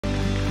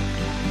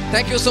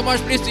Thank you so much.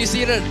 Please be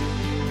seated.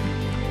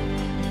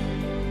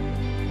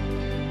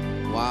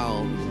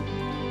 Wow.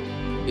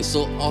 It's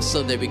so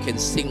awesome that we can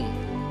sing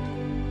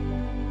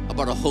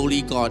about a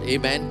holy God.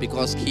 Amen.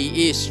 Because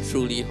He is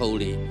truly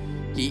holy.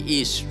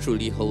 He is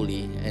truly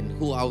holy. And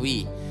who are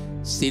we?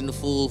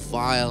 Sinful,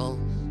 vile,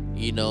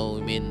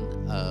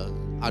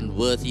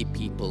 unworthy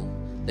people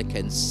that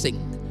can sing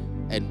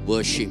and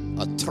worship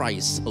a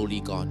thrice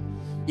holy God.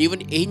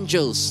 Even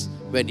angels,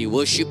 when they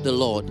worship the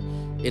Lord,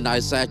 in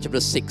Isaiah chapter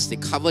 6, they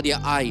cover their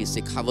eyes,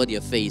 they cover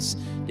their face,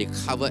 they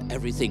cover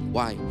everything.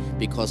 Why?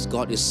 Because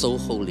God is so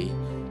holy.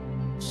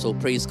 So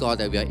praise God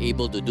that we are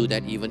able to do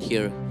that even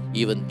here,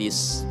 even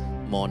this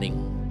morning.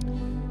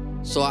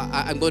 So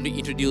I'm going to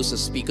introduce a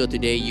speaker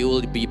today. You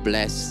will be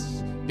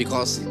blessed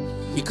because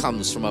he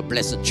comes from a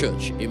blessed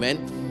church.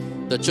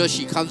 Amen. The church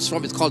he comes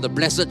from is called the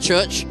Blessed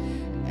Church.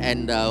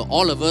 And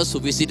all of us who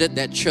visited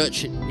that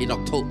church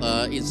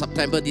in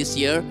September this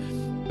year,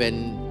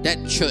 when that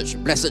church,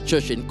 Blessed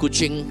Church in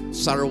Kuching,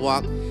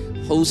 Sarawak,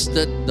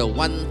 hosted the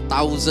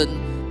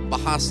 1,000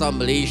 Bahasa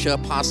Malaysia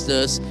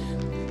pastors,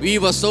 we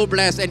were so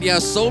blessed, and they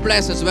are so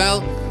blessed as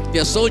well. They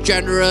are so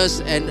generous,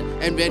 and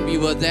when we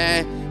were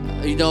there,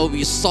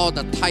 we saw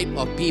the type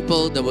of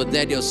people that were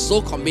there. They are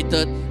so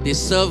committed. They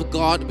serve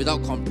God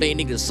without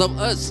complaining. They serve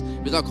us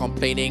without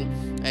complaining.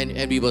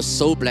 And we were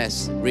so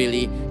blessed,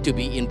 really, to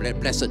be in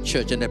Blessed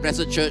Church. And the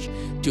Blessed Church,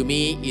 to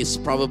me, is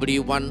probably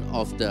one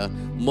of the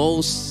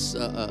most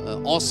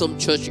awesome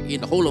church in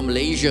the whole of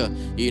Malaysia.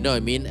 You know what I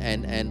mean?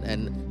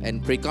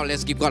 And pray God,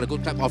 let's give God a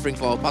good clap offering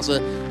for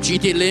Pastor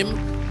GT Lim,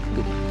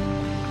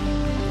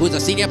 who's a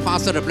senior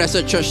pastor of the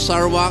Blessed Church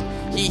Sarawak.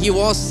 He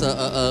was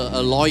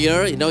a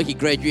lawyer. He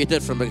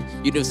graduated from the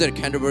University of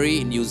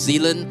Canterbury in New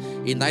Zealand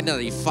in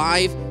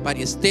 1995. But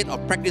instead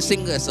of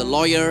practicing as a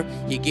lawyer,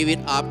 he gave it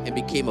up and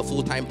became a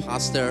full-time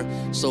pastor.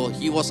 So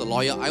he was a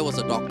lawyer, I was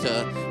a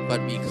doctor,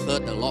 but we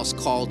heard the Lord's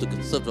call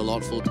to serve the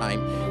Lord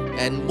full-time.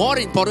 And more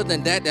important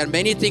than that, there are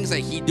many things that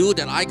he do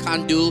that I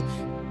can't do.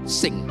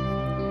 Sing.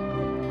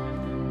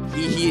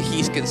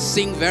 He can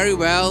sing very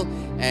well.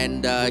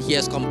 And he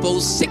has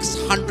composed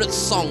 600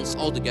 songs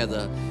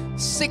altogether.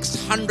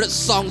 600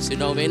 songs, you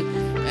know what I mean?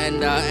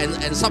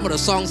 And some of the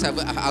songs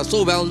are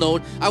so well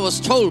known. I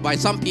was told by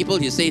some people,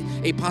 he said,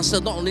 hey,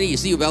 Pastor, not only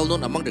is he well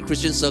known among the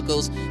Christian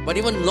circles, but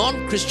even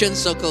non-Christian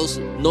circles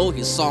know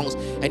his songs.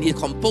 And he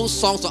composed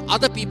songs for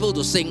other people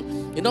to sing.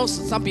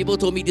 Some people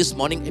told me this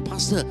morning, hey,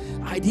 Pastor,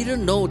 I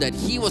didn't know that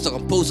he was a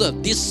composer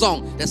of this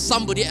song that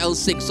somebody else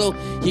sings. So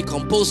he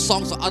composed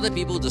songs for other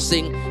people to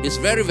sing. He's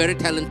very, very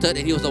talented,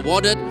 and he was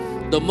awarded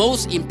the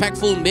most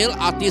impactful male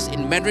artist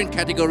in Mandarin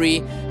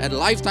category and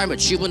Lifetime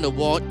Achievement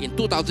Award in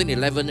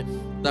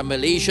 2011, the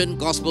Malaysian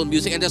Gospel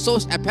Music. And so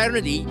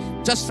apparently,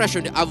 just fresh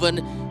from the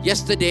oven,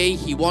 yesterday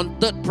he won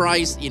third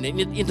prize in an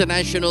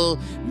international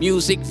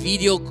music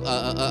video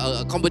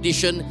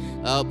competition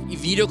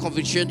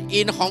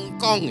in Hong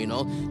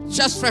Kong,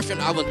 just fresh from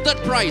the oven, third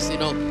prize,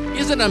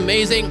 Isn't it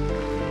amazing?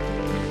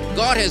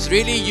 God has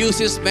really used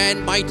this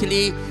man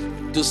mightily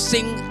to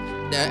sing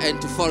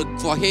and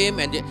for him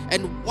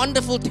and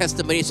wonderful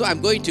testimony. So I'm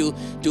going to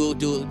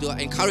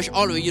encourage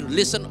all of you to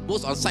listen,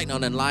 both on site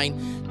and online.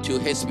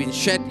 Has been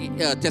shared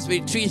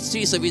testimony three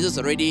services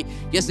already.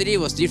 Yesterday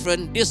was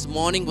different. This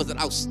morning was an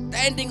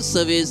outstanding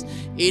service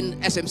in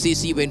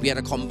SMCC when we had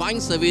a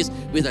combined service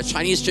with a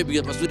Chinese church.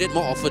 We must do that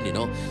more often.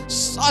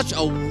 Such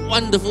a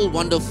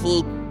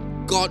wonderful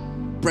God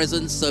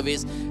present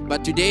service.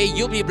 But today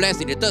you'll be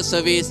blessed in the third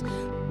service.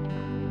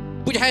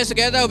 Put your hands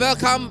together.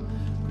 Welcome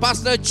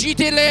Pastor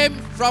GT Lim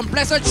from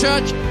Blessed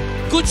Church,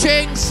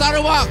 Kuching,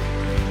 Sarawak.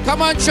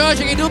 Come on, church,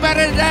 you can do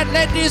better than that.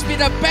 Let this be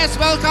the best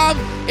welcome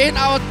in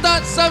our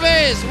third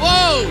service.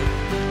 Whoa!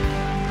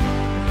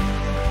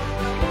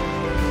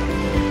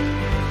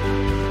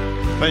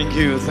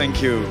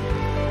 Thank you.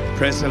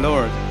 Praise the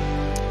Lord.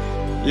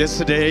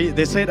 Yesterday,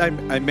 they said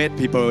I made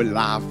people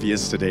laugh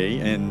yesterday,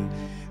 and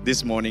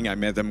this morning I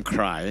made them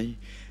cry.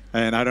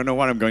 And I don't know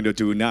what I'm going to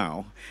do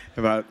now,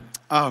 but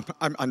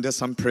I'm under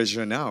some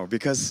pressure now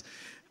because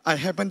I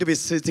happen to be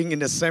sitting in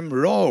the same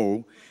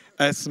row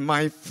as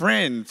my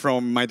friend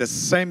from the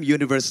same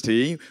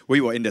university.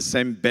 We were in the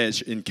same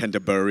batch in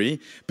Canterbury,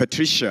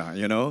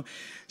 Patricia,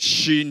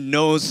 She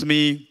knows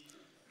me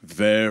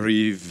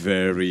very,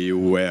 very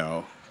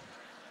well.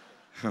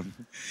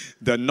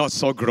 The not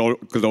so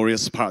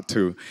glorious part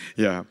too,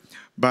 yeah.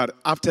 But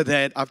after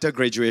that, after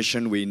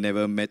graduation, we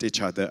never met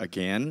each other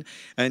again.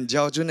 And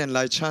Jiao Jun and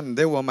Lai Chan,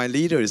 they were my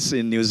leaders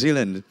in New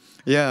Zealand.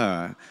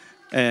 Yeah.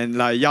 And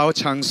like Yao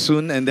Chang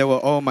Sun, and they were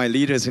all my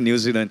leaders in New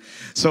Zealand.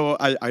 So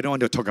I don't want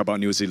to talk about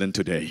New Zealand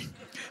today.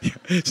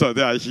 So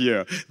they are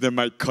here. They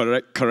might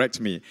correct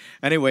me.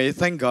 Anyway,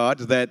 thank God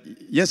that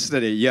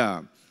yesterday,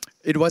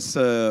 it was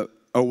an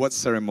award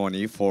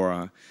ceremony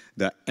for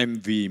the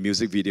MV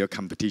music video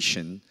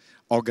competition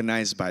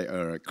organized by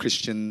a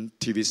Christian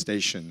TV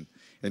station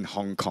in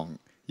Hong Kong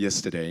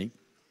yesterday.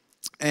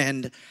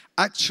 And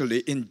actually,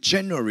 in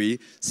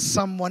January,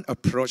 someone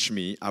approached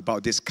me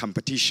about this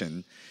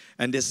competition.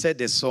 And they said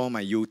they saw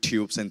my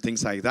YouTubes and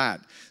things like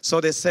that. So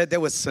they said they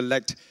would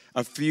select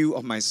a few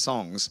of my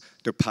songs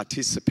to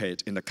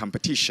participate in the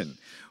competition.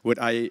 Would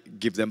I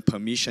give them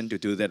permission to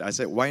do that? I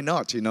said, why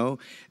not, you know?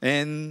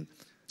 And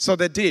so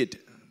they did.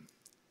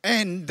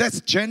 And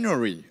that's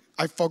January.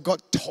 I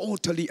forgot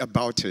totally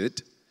about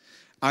it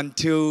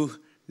until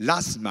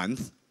last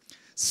month.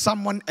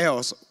 Someone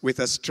else with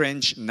a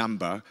strange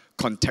number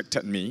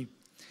contacted me.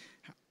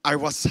 I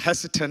was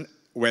hesitant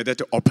whether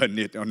to open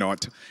it or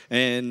not.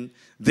 And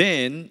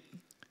then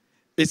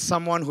it's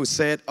someone who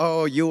said,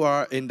 oh, you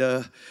are in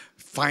the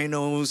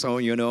finals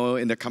or, you know,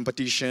 in the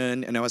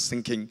competition. And I was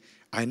thinking,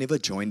 I never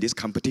joined this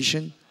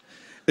competition.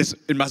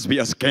 It must be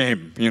a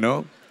scam, you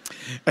know.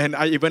 And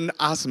I even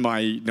asked my,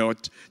 you know,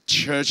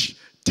 church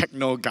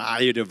techno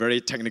guy, the very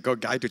technical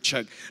guy, to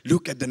check,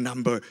 look at the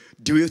number.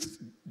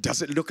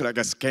 Does it look like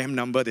a scam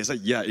number? They said,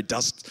 yeah, it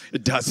does.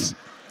 It does.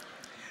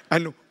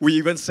 And we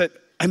even said,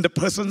 and the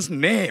person's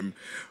name,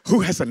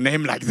 who has a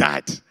name like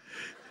that?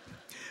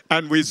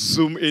 And we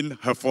zoom in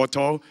her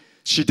photo.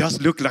 She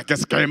does look like a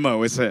scammer,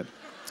 we said.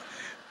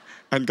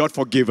 And God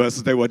forgive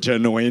us, they were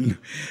genuine.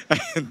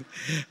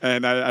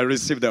 And I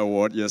received the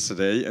award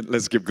yesterday. And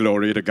let's give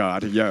glory to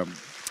God. Yeah.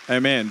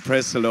 Amen.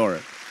 Praise the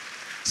Lord.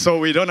 So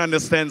we don't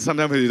understand,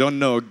 sometimes we don't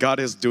know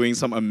God is doing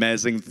some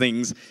amazing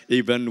things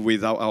even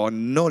without our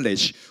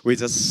knowledge. We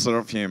just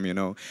serve Him, you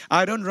know.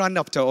 I don't run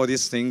after all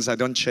these things. I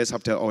don't chase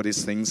after all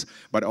these things,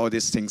 but all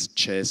these things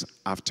chase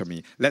after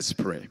me. Let's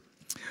pray.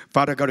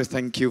 Father God, I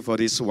thank you for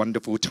this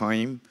wonderful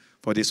time,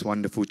 for this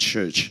wonderful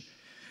church.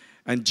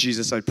 And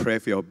Jesus, I pray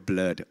for your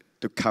blood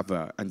to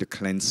cover and to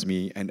cleanse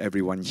me and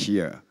everyone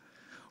here.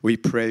 We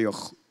pray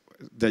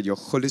that your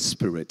Holy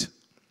Spirit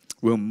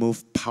will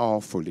move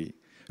powerfully,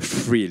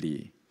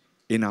 freely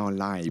in our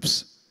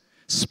lives.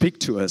 Speak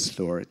to us,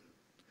 Lord.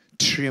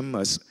 Trim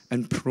us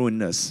and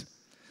prune us.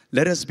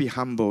 Let us be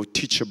humble,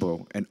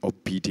 teachable, and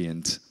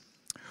obedient.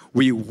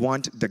 We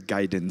want the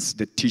guidance,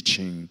 the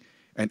teaching,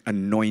 and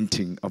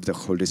anointing of the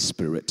Holy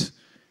Spirit.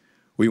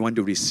 We want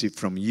to receive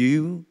from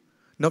you,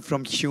 not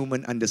from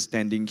human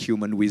understanding,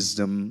 human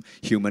wisdom,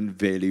 human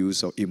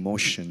values, or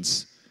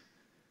emotions.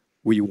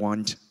 We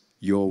want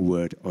your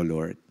word, O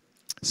Lord.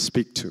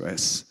 Speak to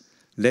us.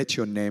 Let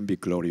your name be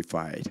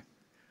glorified.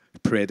 I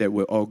pray that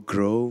we'll all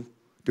grow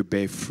to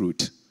bear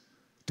fruit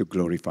to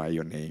glorify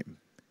your name.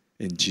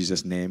 In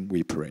Jesus' name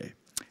we pray.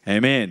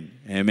 Amen.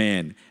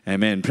 Amen.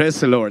 Amen. Praise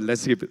the Lord.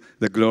 Let's give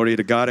the glory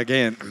to God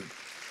again.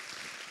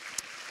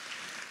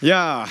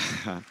 Yeah.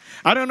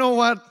 I don't know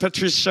what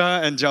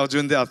Patricia and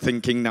Jiaojun they are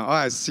thinking now. Oh,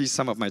 I see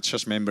some of my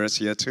church members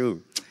here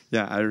too.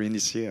 Yeah, Irene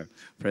is here.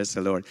 Praise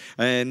the Lord.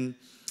 And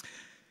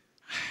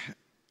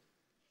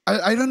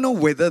I don't know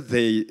whether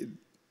they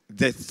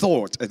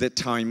thought at that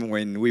time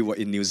when we were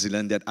in New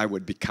Zealand that I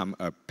would become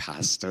a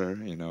pastor,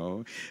 you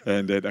know,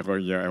 and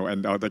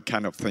all that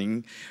kind of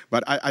thing.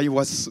 But I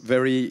was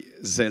very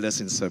zealous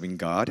in serving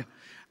God.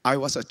 I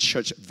was a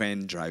church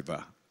van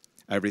driver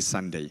every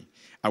Sunday.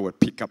 I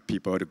would pick up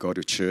people to go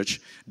to church,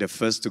 the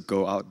first to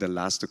go out, the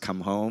last to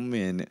come home,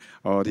 and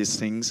all these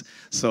things.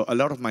 So a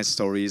lot of my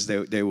stories,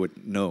 they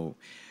would know.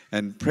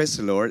 And praise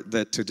the Lord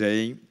that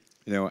today,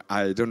 you know,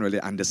 I don't really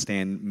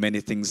understand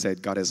many things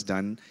that God has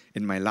done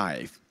in my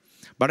life.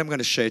 But I'm going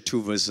to share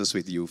two verses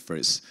with you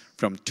first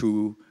from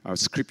two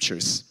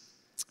scriptures.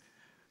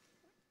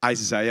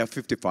 Isaiah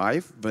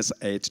 55, verse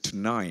 8 to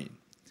 9.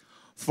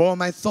 For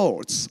my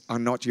thoughts are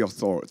not your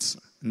thoughts,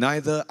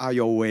 neither are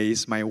your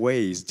ways my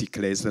ways,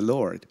 declares the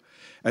Lord.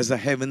 As the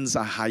heavens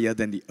are higher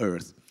than the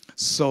earth,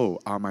 so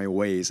are my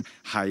ways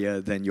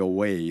higher than your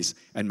ways,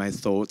 and my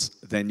thoughts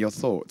than your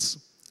thoughts.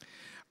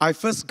 I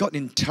first got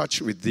in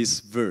touch with this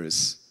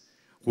verse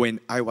when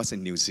I was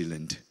in New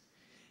Zealand.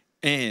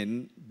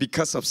 And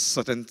because of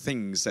certain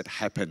things that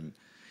happened,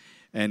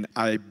 and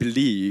I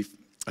believe,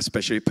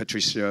 especially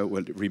Patricia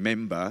will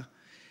remember,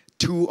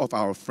 two of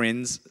our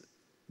friends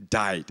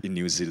died in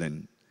New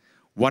Zealand.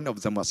 One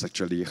of them was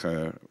actually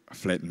her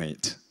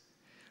flatmate,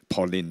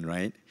 Pauline,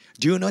 right?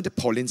 Do you know that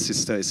Pauline's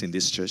sister is in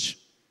this church?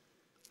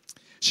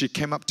 She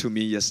came up to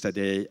me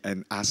yesterday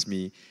and asked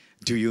me,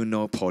 do you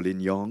know Pauline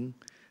Yong?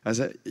 I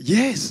said,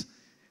 yes.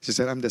 She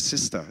said, I'm the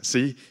sister.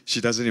 See, she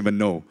doesn't even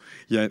know.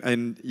 Yeah,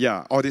 and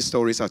yeah, all these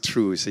stories are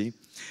true, you see.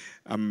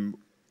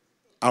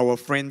 Our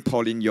friend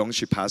Pauline Yong,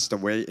 she passed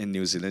away in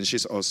New Zealand.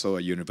 She's also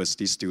a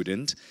university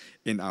student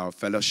in our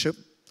fellowship.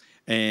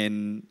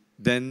 And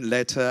then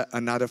later,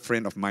 another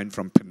friend of mine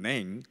from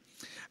Penang,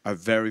 a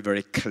very,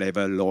 very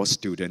clever law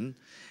student,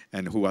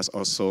 and who was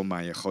also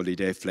my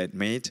holiday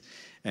flatmate,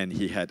 and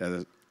he had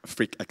a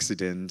freak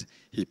accident.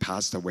 He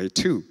passed away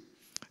too.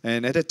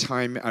 And at that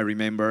time, I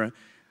remember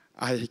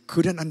I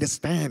couldn't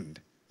understand,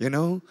 you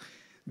know.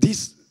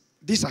 These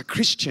are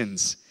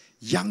Christians,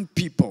 young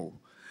people,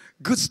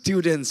 good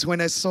students. When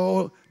I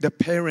saw the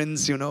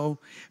parents, you know,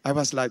 I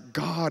was like,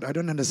 God, I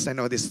don't understand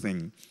all this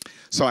thing.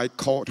 So I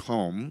called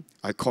home.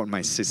 I called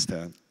my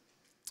sister.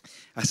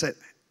 I said,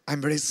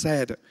 I'm very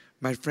sad.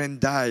 My friend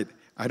died.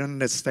 I don't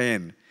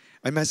understand.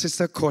 And my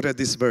sister quoted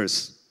this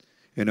verse,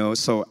 you know,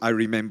 so I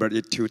remembered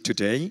it too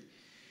today.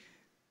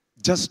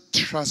 Just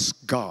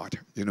trust God,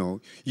 you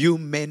know. You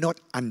may not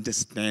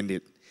understand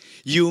it.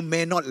 You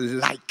may not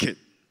like it.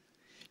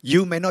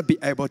 You may not be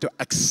able to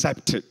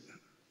accept it.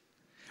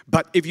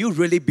 But if you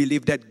really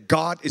believe that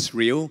God is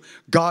real,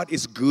 God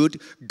is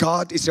good,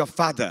 God is your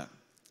Father,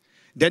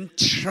 then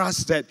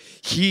trust that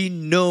He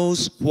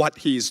knows what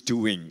He is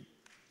doing.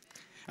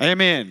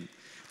 Amen.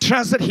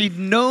 Trust that He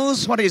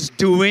knows what He's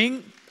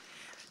doing.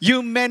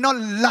 You may not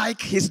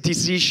like His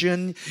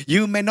decision.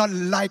 You may not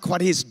like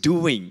what He's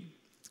doing.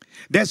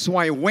 That's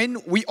why when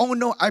we all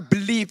know, I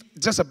believe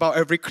just about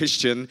every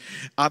Christian,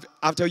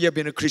 after you've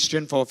been a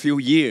Christian for a few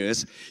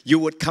years, you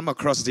would come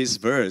across this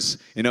verse.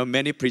 You know,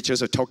 many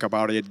preachers will talk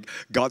about it.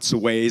 God's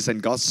ways and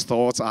God's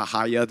thoughts are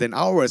higher than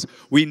ours.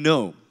 We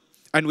know.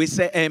 And we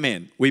say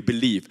amen. We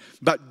believe.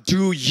 But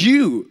do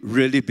you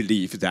really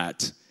believe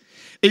that?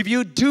 If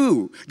you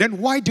do, then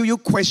why do you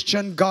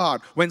question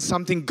God when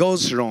something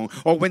goes wrong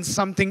or when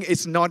something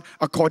is not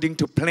according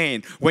to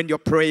plan, when your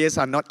prayers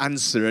are not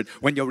answered,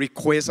 when your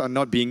requests are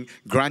not being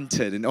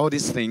granted and all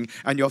these things,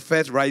 and your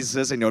faith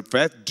rises and your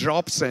faith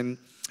drops and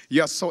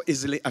you are so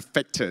easily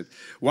affected.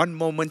 One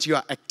moment you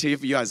are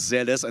active, you are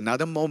zealous.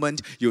 Another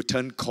moment you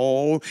turn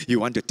cold. You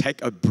want to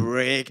take a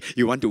break.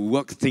 You want to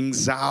work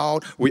things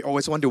out. We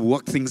always want to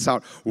work things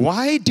out.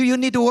 Why do you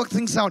need to work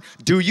things out?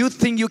 Do you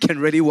think you can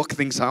really work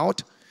things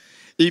out?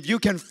 If you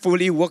can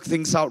fully work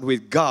things out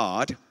with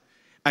God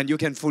and you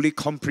can fully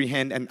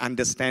comprehend and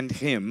understand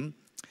Him,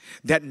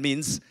 that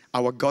means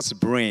our God's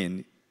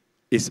brain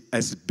is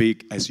as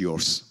big as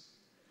yours.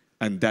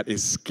 And that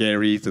is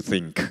scary to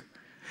think.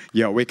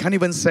 Yeah, we can't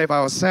even save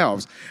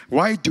ourselves.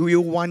 Why do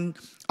you want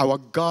our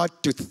God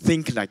to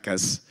think like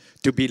us,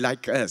 to be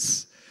like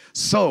us?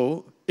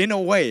 So, in a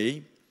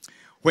way,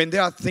 when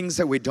there are things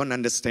that we don't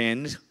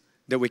understand,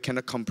 that we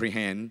cannot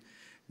comprehend,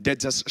 that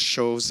just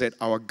shows that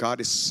our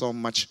God is so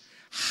much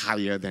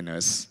higher than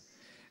us.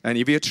 And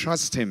if you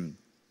trust Him,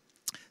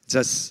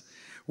 just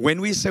when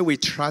we say we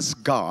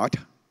trust God,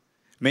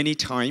 many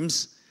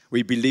times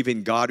we believe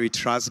in God, we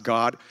trust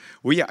God,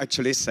 we are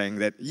actually saying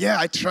that, yeah,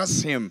 I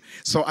trust Him,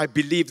 so I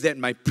believe that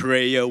my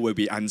prayer will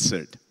be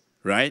answered,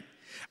 right?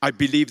 I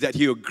believe that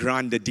He will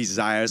grant the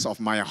desires of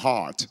my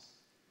heart.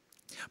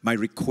 My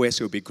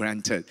request will be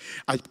granted.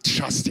 I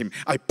trust Him.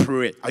 I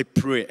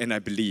pray, and I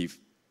believe.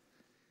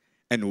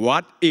 And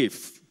what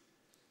if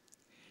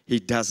He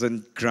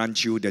doesn't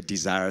grant you the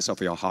desires of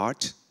your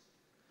heart?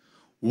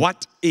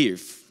 What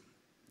if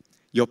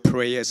your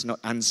prayer is not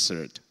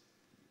answered?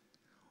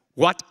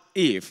 What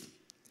if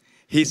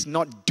He's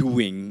not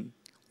doing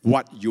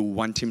what you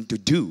want Him to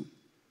do?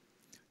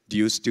 Do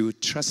you still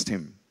trust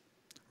Him?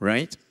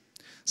 Right?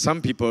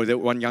 Some people,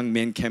 one young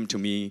man came to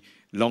me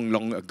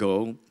long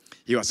ago.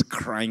 He was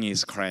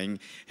crying,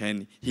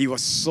 and he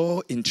was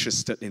so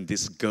interested in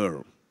this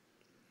girl.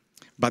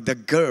 But the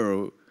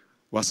girl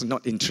was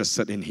not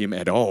interested in him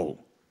at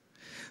all.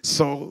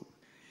 So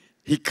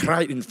he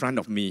cried in front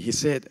of me. He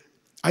said,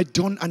 I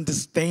don't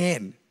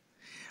understand.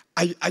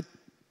 I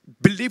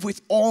believe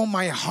with all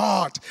my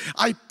heart.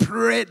 I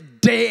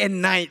prayed day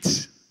and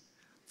night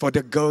for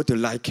the girl to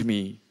like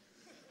me.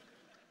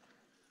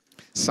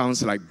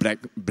 Sounds like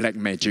black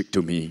magic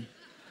to me.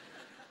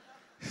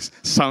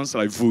 Sounds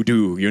like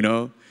voodoo, you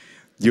know.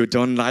 You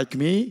don't like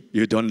me,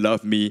 you don't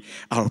love me,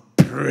 I'll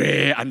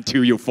pray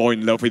until you fall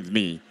in love with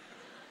me.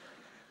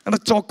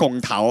 做公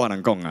頭啊，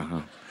能講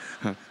啊，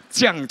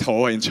降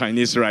頭 in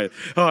Chinese, right?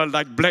 Oh,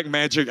 like black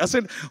magic. I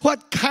said,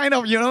 what kind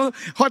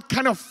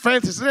of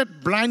faith is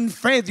that? Blind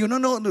faith. You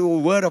don't know the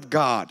word of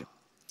God.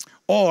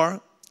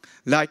 Or,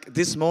 like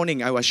this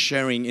morning, I was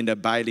sharing in the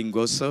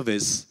bilingual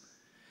service.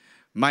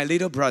 My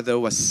little brother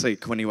was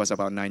sick when he was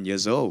about 9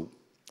 years old.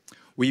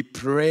 We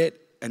prayed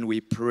and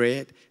we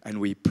prayed and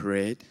we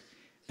prayed,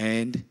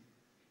 and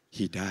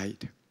he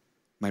died.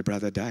 My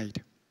brother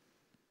died.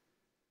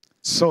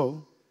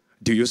 So,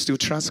 do you still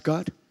trust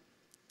God?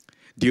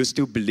 Do you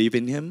still believe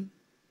in Him?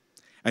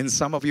 And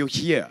some of you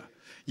here,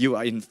 you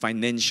are in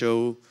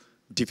financial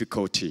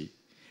difficulty.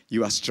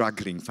 You are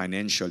struggling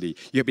financially.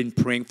 You have been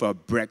praying for a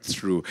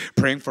breakthrough,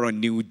 praying for a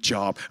new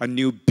job, a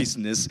new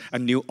business, a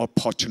new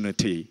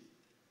opportunity.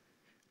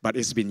 But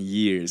it's been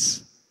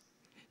years.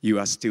 You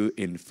are still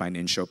in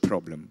financial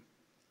problem.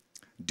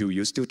 Do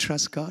you still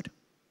trust God?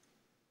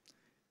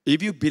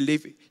 If you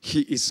believe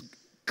He is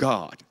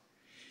God,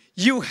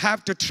 you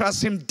have to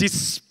trust Him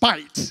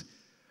despite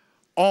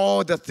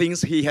all the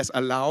things He has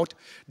allowed,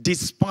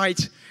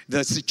 despite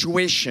the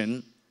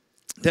situation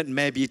that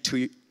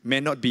may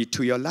not be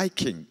to your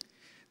liking.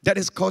 That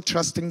is called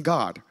trusting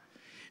God.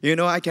 You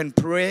know, I can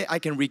pray, I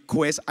can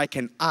request, I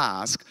can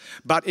ask,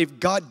 but if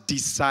God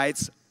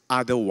decides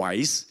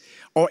otherwise,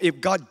 or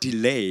if God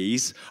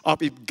delays, or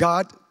if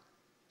God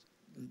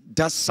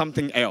does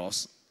something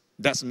else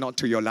that's not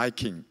to your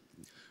liking,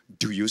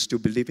 do you still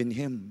believe in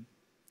Him?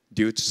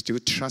 Do you still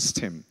trust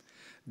Him?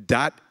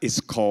 That is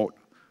called,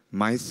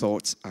 my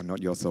thoughts are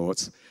not your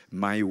thoughts,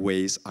 my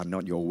ways are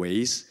not your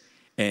ways,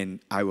 and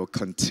I will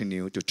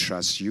continue to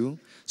trust you,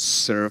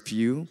 serve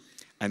you,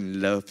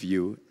 and love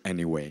you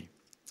anyway.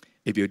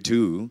 If you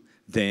do,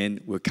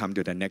 then we'll come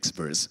to the next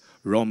verse,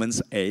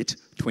 Romans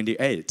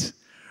 8:28.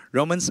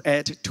 Romans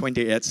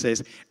 8:28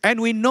 says, and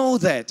we know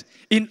that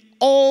in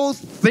all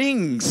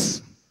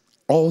things,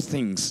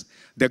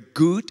 the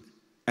good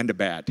and the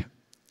bad,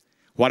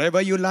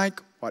 whatever you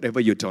like, whatever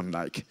you don't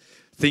like,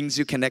 things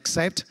you can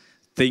accept,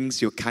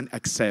 things you can't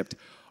accept,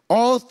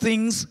 all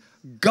things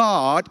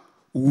God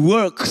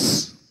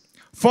works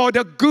for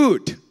the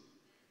good.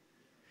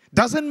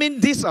 Doesn't mean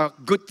these are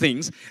good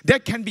things. There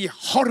can be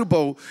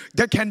horrible,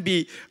 there can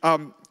be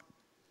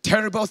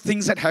terrible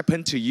things that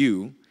happen to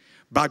you,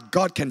 but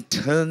God can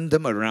turn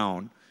them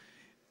around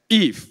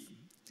if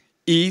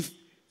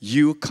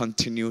you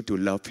continue to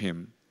love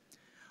Him.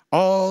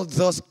 All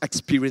those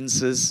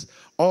experiences,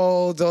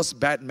 all those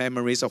bad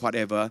memories or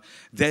whatever,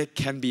 they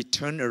can be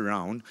turned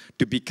around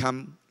to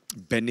become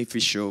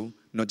beneficial,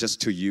 not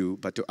just to you,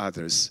 but to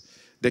others.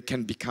 They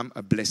can become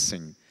a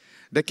blessing.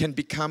 They can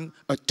become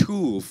a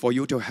tool for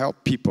you to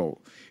help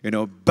people,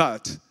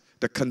 but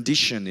the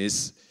condition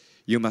is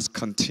you must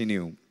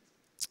continue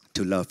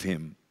to love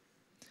Him.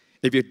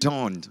 If you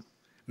don't,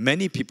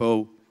 many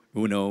people,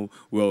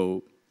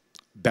 will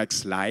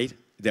backslide.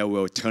 They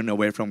will turn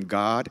away from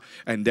God,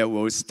 and they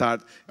will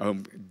start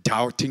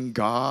doubting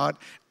God,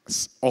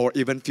 or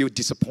even feel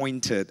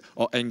disappointed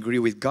or angry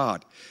with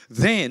God.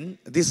 Then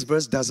this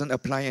verse doesn't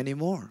apply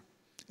anymore.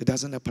 It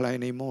doesn't apply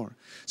anymore.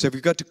 So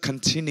we've got to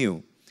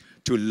continue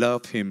to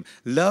love Him.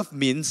 Love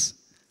means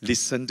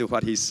listen to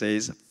what He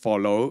says,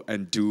 follow,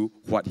 and do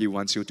what He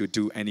wants you to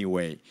do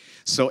anyway.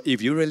 So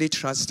if you really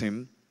trust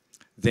Him,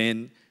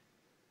 then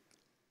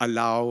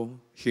allow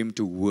Him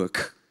to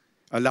work.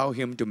 Allow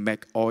Him to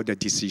make all the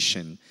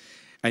decision.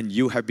 And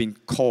you have been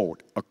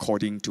called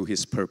according to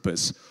His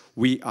purpose.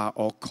 We are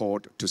all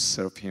called to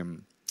serve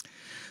Him.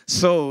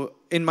 So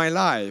in my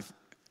life,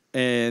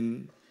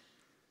 and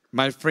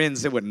my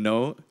friends, they would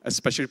know,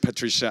 especially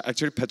Patricia.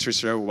 Actually,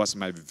 Patricia was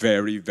my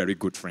very, very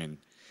good friend.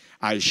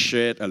 I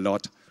shared a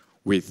lot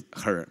with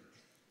her.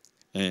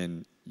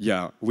 And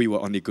yeah, we were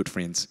only good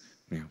friends.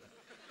 Yeah.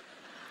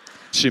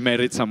 She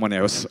married someone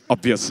else,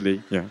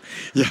 obviously. Yeah.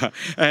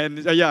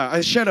 And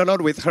I shared a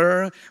lot with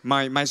her,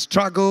 my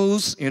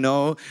struggles,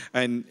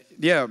 And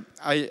yeah,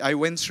 I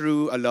went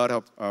through a lot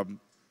of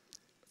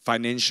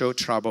financial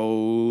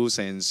troubles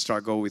and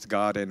struggle with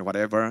God and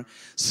whatever.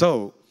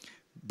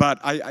 But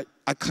I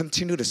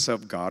continue to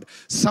serve God.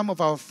 Some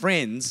of our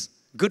friends,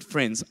 good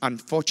friends,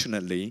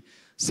 unfortunately,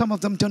 some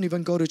of them don't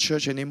even go to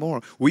church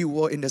anymore. We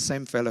were in the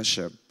same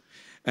fellowship.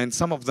 And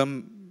some of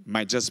them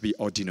might just be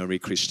ordinary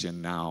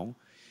Christian now.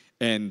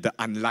 And the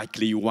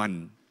unlikely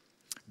one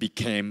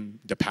became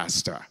the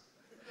pastor.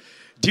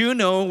 Do you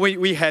know,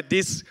 we had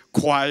this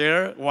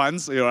choir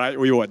once, right?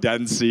 We were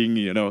dancing,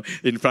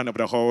 in front of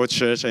the whole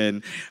church.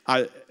 And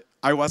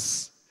I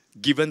was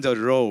given the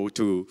role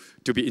to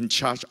be in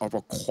charge of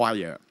a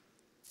choir.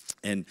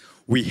 And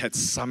we had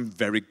some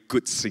very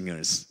good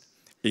singers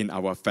in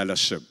our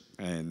fellowship.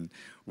 And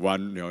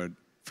one,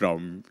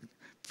 from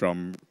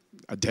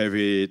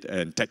David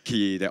and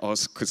Taki, they all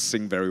could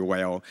sing very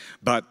well.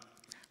 But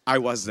I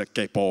was the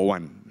kepo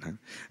one,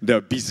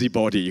 the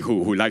busybody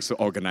who likes to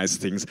organize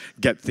things,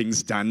 get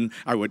things done.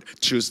 I would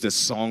choose the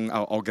song,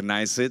 I'll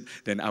organize it.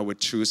 Then I would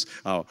choose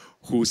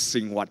who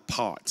sing what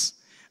parts.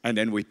 And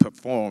then we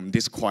perform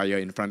this choir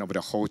in front of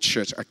the whole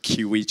church, a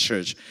Kiwi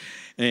church.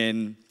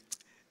 And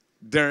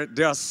there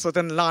are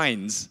certain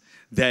lines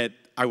that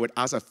I would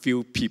ask a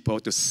few people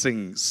to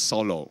sing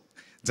solo,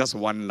 just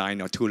one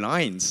line or two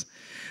lines.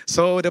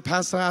 So the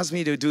pastor asked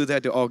me to do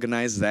that, to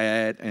organize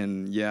that,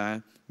 and yeah,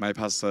 my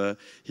pastor,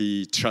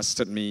 he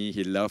trusted me,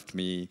 he loved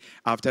me.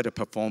 After the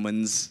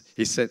performance,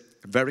 he said,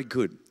 very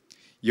good.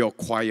 Your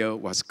choir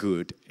was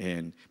good.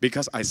 And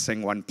because I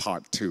sang one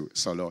part too,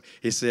 solo,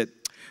 he said,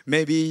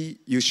 maybe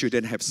you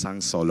shouldn't have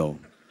sung solo.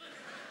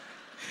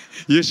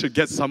 You should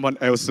get someone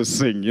else to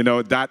sing.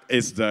 That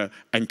is the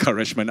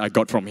encouragement I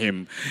got from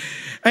him.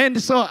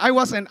 And so I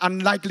was an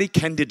unlikely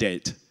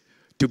candidate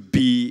to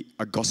be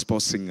a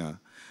gospel singer.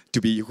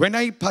 When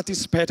I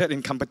participated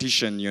in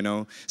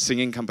competition,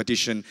 singing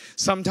competition,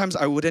 sometimes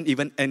I wouldn't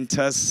even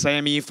enter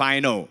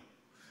semi-final,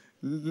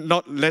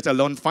 not let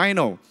alone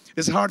final.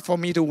 It's hard for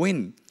me to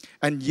win.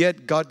 And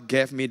yet God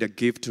gave me the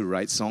gift to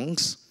write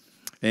songs.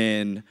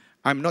 And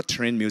I'm not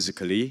trained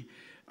musically.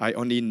 I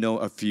only know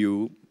a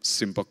few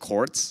simple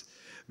chords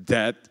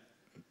that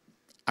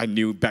I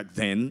knew back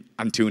then.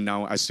 Until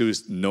now, I still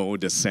know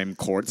the same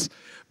chords.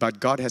 But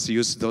God has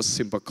used those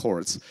simple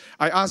chords.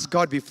 I asked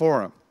God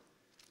before,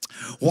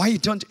 why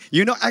don't,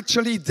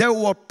 actually there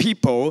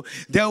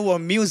were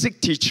music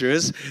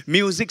teachers,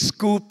 music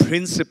school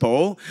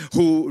principal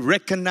who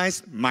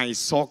recognized my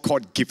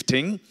so-called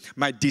gifting,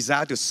 my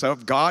desire to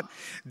serve God.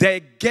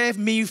 They gave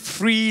me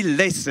free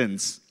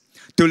lessons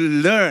to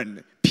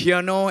learn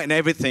piano and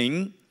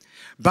everything.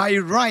 By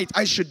right,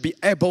 I should be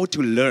able to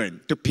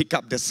learn, to pick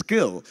up the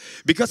skill.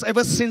 Because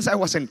ever since I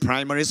was in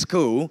primary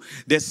school,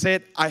 they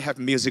said I have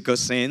musical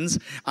sense,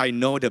 I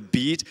know the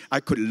beat, I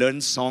could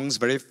learn songs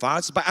very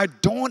fast, but I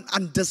don't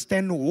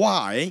understand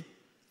why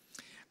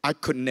I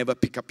could never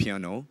pick up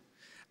piano.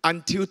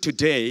 Until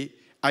today,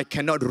 I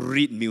cannot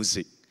read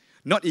music.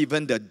 Not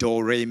even the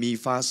do, re, mi,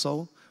 fa,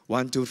 sol.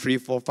 1, 2, 3,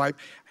 4, 5.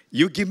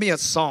 You give me a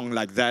song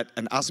like that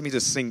and ask me to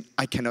sing,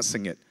 I cannot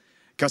sing it.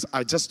 Because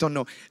I just don't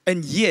know.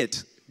 And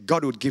yet,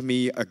 God would give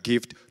me a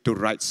gift to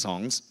write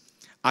songs.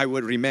 I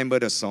would remember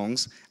the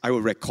songs. I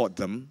would record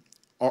them.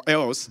 Or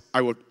else,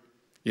 I would,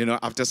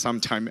 after some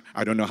time,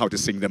 I don't know how to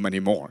sing them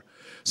anymore.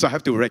 So I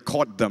have to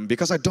record them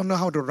because I don't know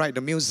how to write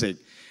the music.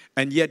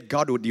 And yet,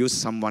 God would use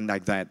someone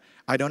like that.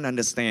 I don't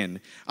understand.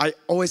 I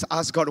always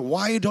ask God,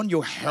 why don't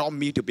you help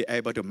me to be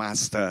able to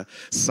master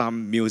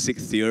some music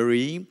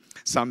theory,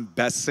 some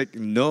basic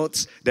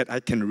notes that I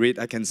can read,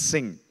 I can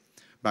sing.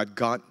 But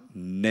God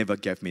never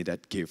gave me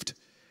that gift.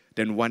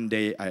 Then one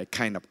day, I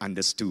kind of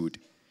understood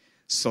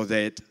so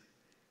that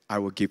I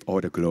will give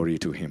all the glory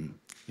to Him,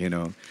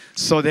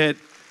 So that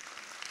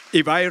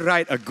if I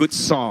write a good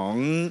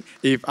song,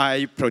 if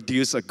I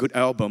produce a good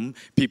album,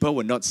 people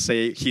will not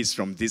say he's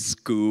from this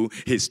school,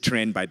 he's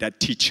trained by that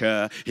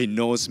teacher, he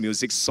knows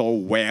music so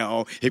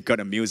well, he got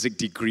a music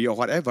degree or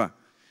whatever.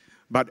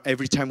 But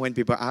every time when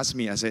people ask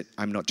me, I said,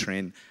 I'm not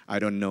trained, I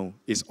don't know,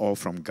 it's all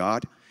from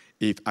God.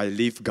 If I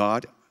leave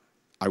God,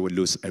 I will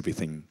lose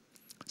everything.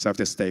 So I have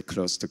to stay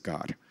close to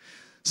God.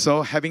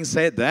 So having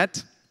said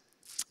that,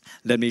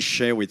 let me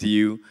share with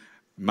you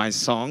my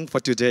song for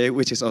today,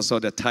 which is also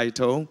the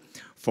title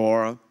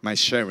for my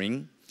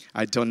sharing.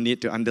 I don't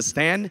need to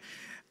understand.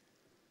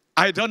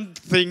 I don't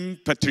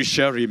think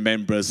Patricia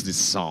remembers this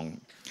song.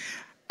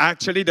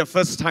 Actually, the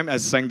first time I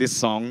sang this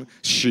song,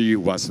 she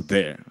was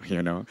there,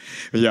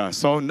 Yeah,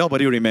 so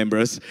nobody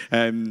remembers.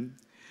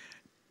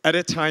 At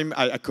that time,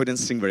 I couldn't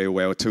sing very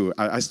well too.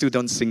 I still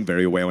don't sing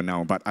very well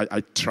now, but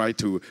I try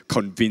to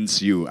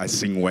convince you I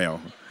sing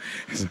well.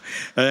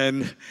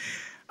 And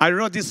I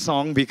wrote this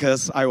song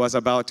because I was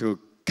about to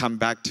come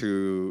back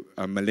to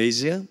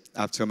Malaysia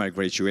after my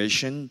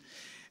graduation,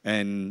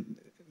 and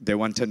they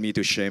wanted me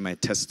to share my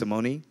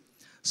testimony.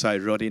 So I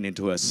wrote it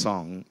into a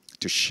song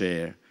to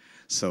share.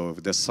 So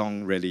the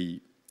song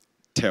really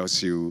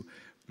tells you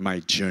my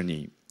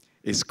journey.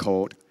 It's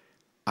called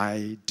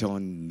I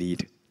Don't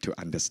Need to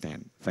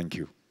Understand. Thank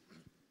you.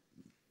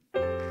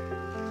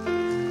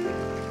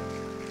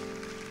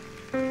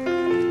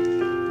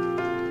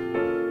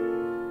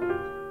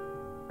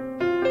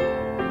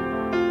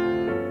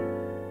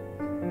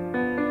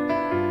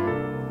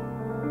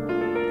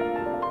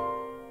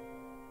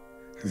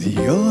 The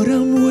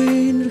autumn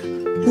wind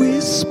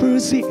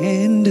whispers the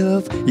end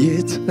of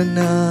yet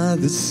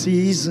another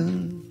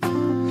season.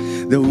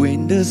 The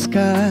winter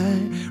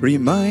sky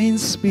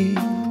reminds me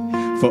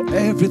for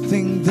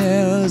everything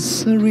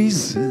there's a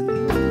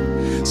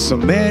reason. So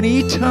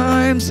many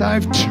times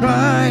I've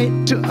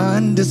tried to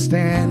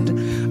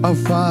understand our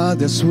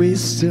Father's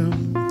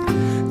wisdom,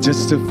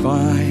 just to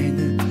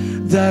find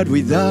that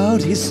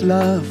without His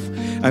love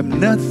I'm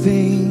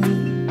nothing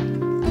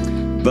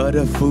but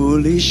a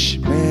foolish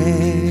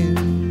man.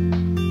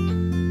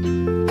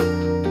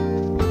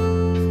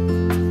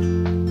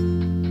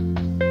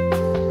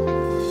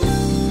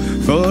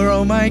 For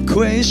all my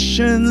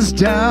questions,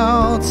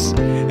 doubts,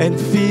 and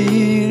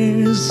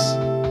fears,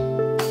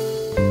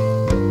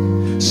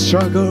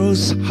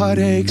 struggles,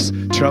 heartaches,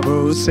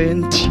 troubles,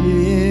 and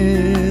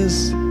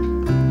tears,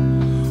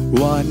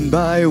 one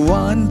by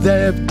one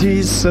they've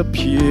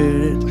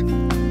disappeared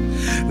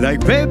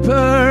like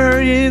vapor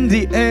in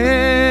the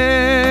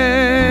air.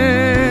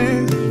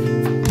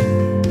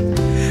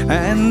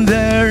 And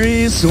there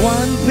is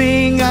one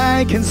thing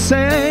I can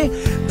say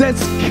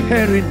that's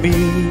carried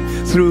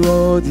me through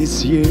all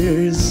these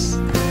years.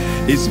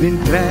 It's been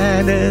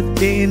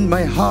planted in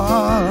my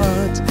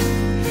heart,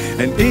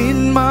 and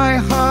in my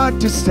heart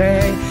to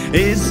stay.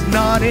 It's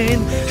not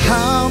in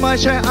how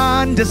much I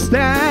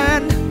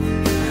understand,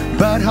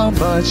 but how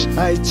much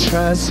I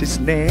trust His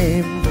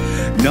name.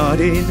 Not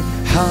in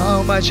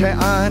how much I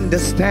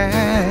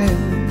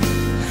understand,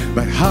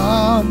 but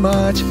how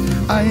much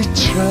I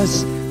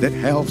trust that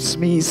helps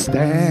me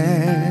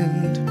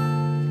stand.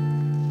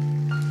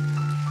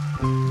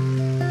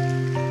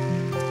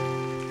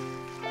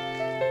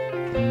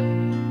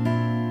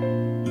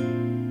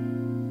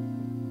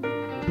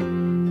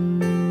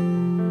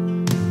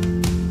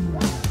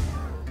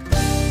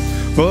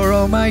 For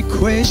all my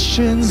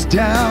questions,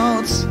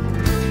 doubts,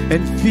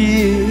 and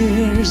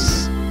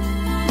fears,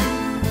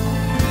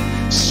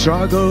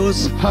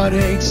 struggles,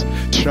 heartaches,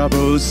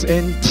 troubles,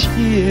 and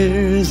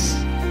tears,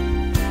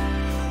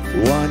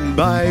 one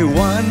by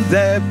one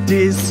they've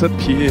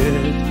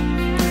disappeared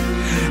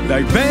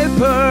like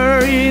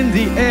vapor in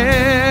the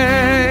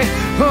air.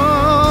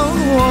 Oh,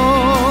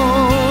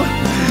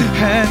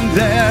 and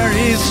there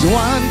is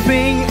one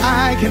thing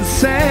I can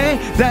say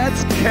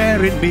that's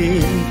carried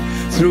me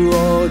through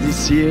all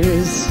these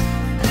years.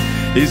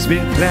 It's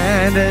been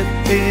planted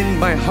in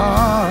my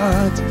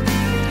heart,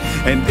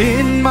 and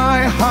in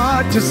my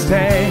heart to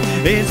stay.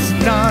 It's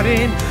not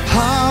in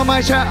how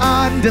much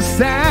I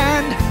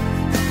understand,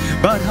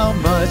 but how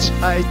much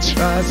I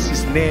trust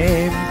His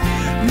name.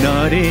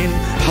 Not in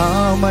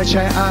how much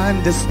I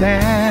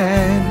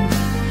understand,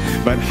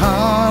 but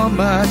how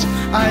much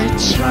I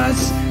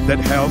trust that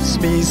helps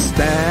me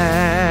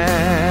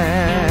stand.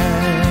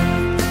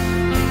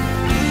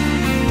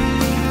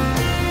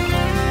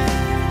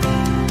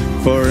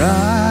 For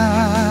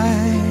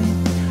I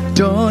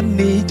don't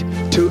need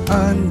to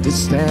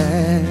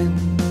understand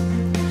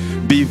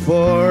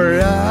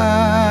before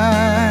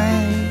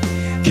I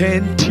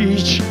can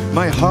teach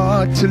my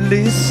heart to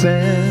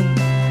listen.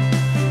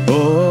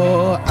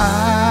 Oh,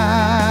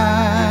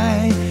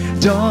 I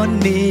don't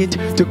need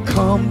to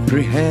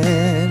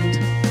comprehend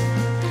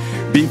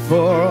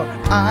before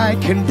I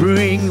can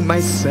bring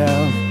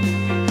myself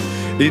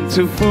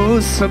into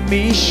full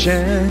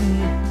submission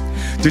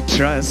to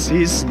trust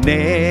His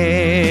name.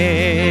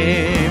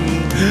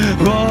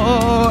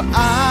 Oh,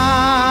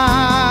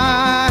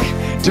 I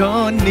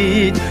don't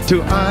need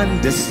to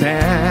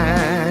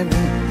understand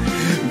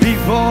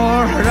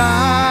before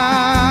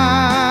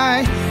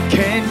I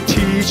can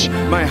teach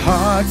my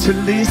heart to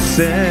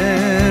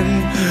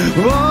listen.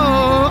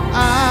 Oh,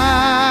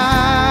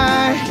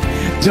 I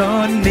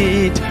don't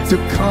need to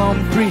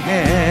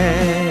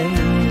comprehend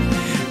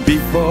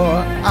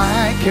before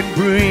I can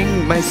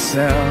bring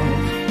myself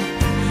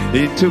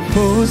into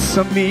full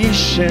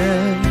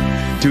submission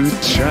to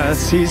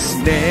trust His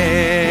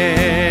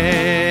name.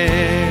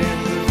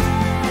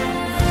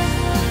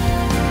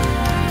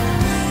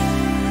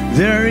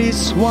 There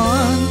is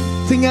one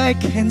thing I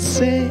can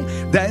say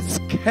that's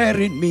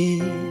carried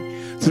me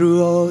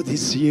through all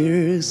these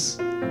years.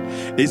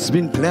 It's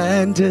been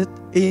planted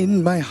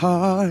in my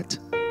heart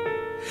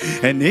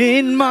and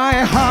in my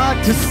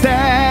heart to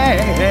stay.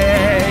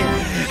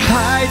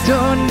 I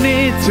don't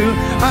need to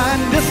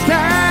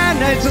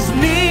understand, I just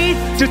need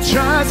to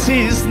trust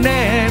His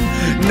name.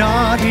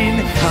 Not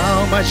in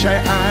how much I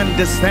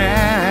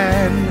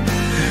understand,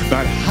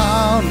 but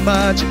how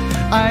much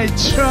I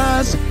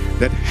trust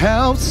that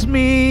helps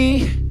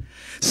me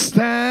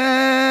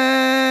stand.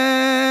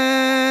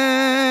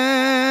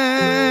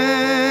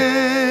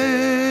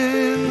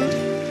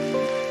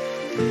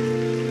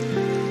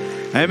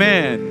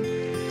 Amen.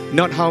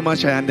 Not how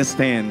much I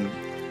understand,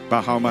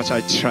 but how much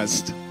I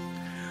trust.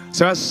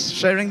 So I was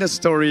sharing the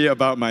story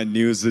about my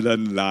New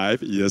Zealand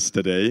life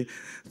yesterday.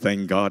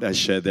 Thank God I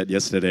shared that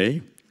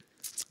yesterday.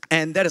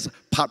 And that is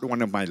part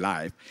one of my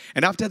life.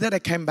 And after that, I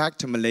came back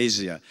to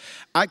Malaysia.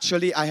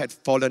 Actually, I had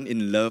fallen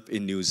in love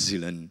in New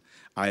Zealand.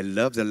 I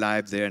love the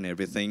life there and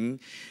everything.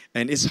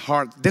 And it's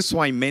hard. That's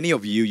why many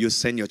of you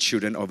send your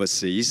children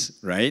overseas,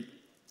 right?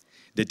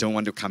 They don't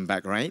want to come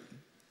back, right?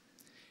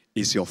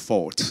 It's your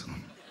fault.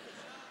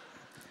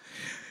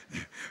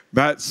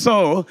 But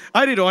so,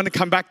 I didn't want to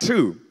come back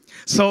too.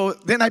 So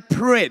then I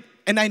prayed,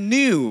 and I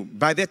knew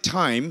by that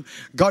time,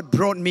 God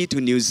brought me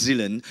to New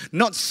Zealand,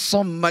 not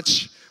so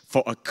much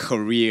for a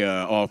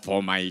career or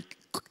for my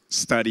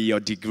study or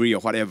degree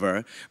or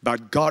whatever,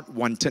 but God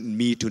wanted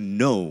me to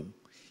know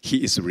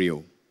He is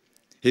real.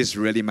 He's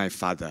really my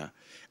Father,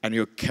 and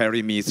He'll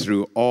carry me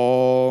through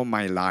all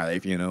my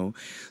life, you know.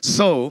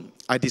 So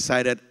I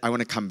decided I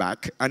want to come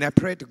back, and I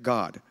prayed to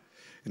God.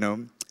 You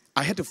know,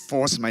 I had to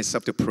force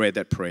myself to pray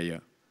that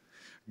prayer.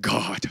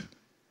 God,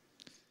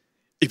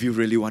 if you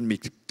really want me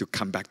to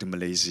come back to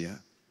Malaysia,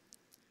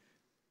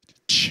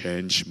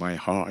 change my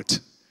heart.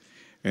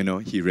 You know,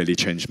 He really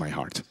changed my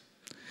heart.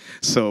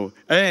 So,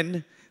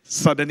 and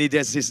suddenly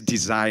there's this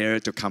desire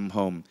to come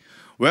home.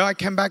 Well, I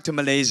came back to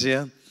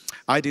Malaysia.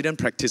 I didn't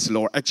practice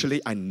law. Actually,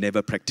 I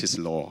never practiced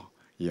law.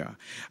 Yeah.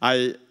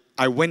 I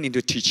went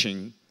into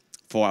teaching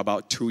for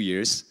about 2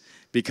 years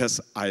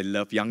because I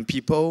love young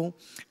people,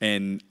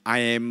 and I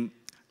am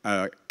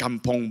a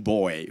kampong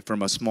boy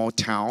from a small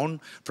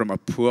town, from a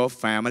poor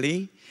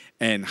family,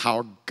 and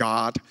how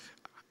God,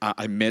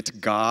 I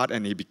met God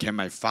and He became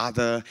my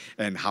Father,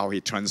 and how He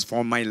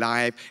transformed my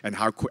life, and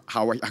how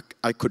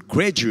I could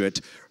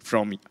graduate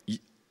from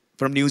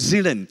New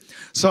Zealand.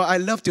 So I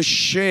love to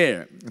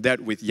share that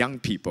with young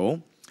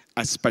people,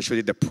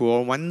 especially the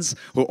poor ones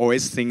who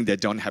always think they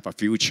don't have a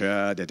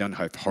future, they don't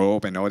have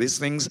hope and all these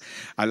things.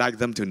 I like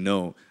them to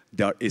know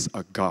there is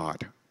a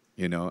God,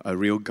 you know, a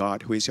real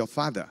God who is your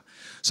Father.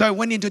 So I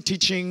went into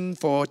teaching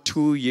for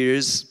 2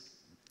 years.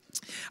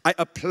 I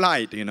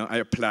applied.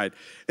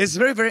 It's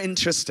very, very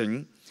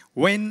interesting.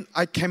 When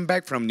I came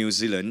back from New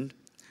Zealand,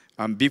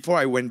 before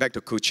I went back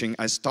to coaching,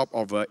 I stopped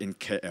over in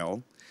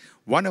KL.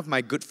 One of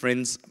my good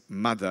friends'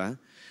 mother,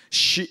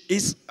 she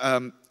is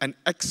an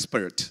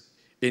expert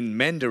in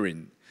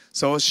Mandarin.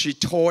 So she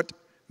taught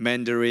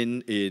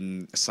Mandarin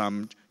in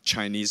some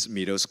Chinese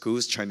middle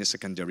schools, Chinese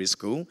secondary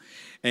school.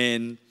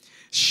 And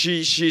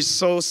she's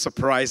so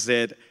surprised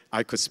that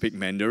I could speak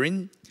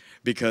Mandarin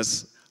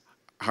because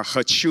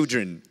her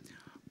children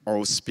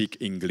all speak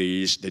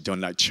English, they don't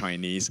like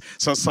Chinese.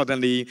 So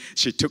suddenly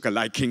she took a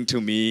liking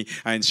to me,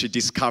 and she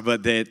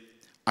discovered that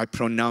I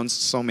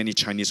pronounced so many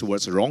Chinese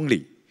words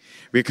wrongly.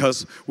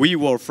 Because we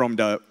were from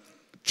the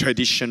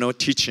traditional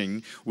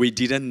teaching, we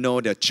didn't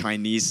know the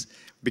Chinese.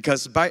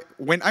 Because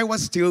when I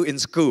was still in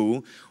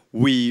school,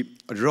 we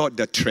wrote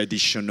the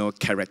traditional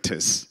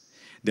characters,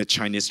 the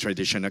Chinese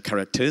traditional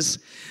characters.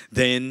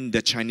 Then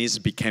the Chinese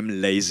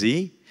became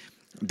lazy,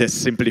 they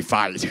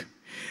simplified.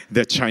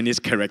 the Chinese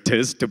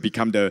characters to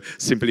become the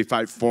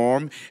simplified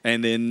form.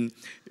 And then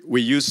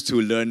we used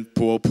to learn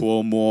po,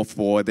 mo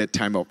for that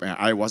time of,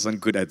 I wasn't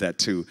good at that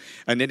too.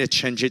 And then they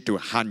changed it to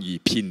Hanyi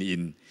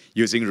Pinyin,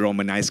 using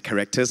Romanized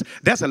characters.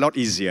 That's a lot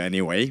easier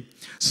anyway.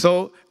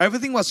 So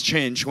everything was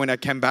changed when I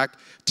came back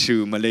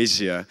to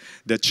Malaysia.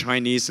 The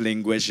Chinese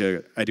language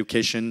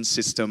education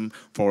system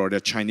for the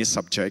Chinese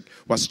subject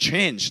was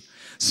changed.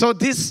 So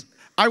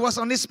I was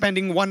only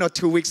spending 1 or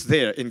 2 weeks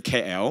there in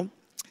KL.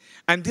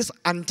 And this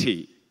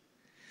auntie,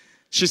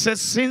 she said,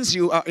 since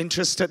you are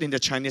interested in the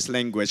Chinese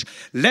language,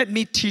 let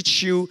me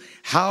teach you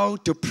how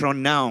to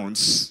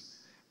pronounce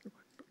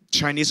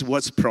Chinese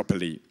words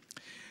properly.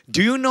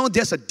 Do you know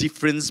there's a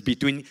difference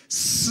between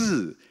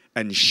si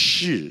and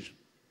shi?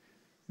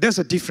 There's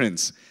a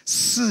difference.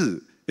 Si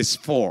is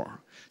for,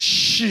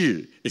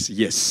 shi is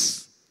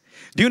yes.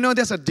 Do you know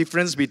there's a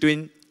difference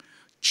between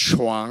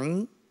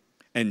chuang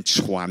and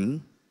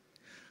chuan?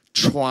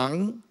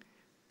 Chuang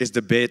is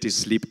the bed you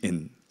sleep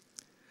in.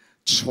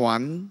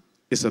 Chuan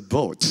is a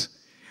boat.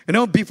 You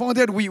know, before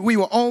that, we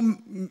were all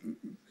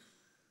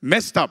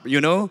messed up,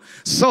 you know.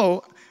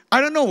 So,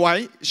 I don't know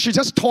why, she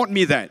just taught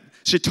me that.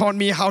 She taught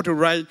me how to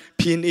write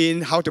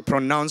pinyin, how to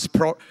pronounce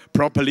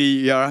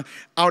properly, out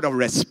of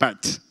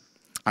respect.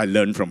 I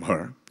learned from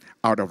her,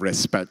 out of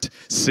respect,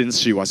 since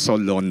she was so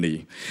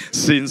lonely,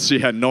 since she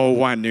had no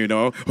one, you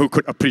know, who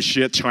could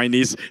appreciate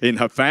Chinese in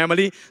her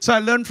family. So I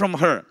learned from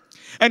her.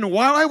 And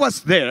while I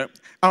was there,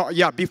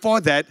 before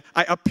that,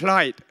 I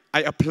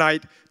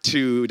applied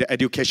to the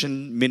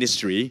education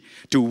ministry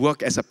to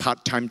work as a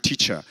part-time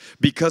teacher.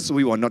 Because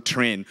we were not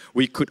trained,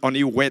 we could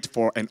only wait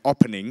for an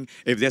opening.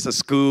 If there's a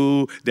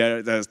school,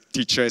 the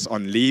teacher is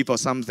on leave or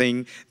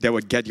something, they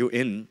would get you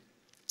in.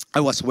 I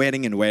was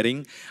waiting and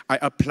waiting. I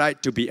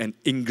applied to be an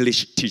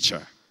English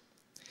teacher.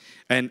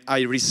 And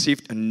I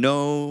received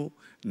no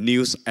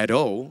news at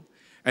all.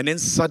 And then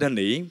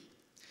suddenly,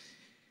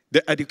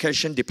 the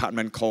education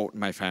department called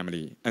my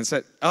family and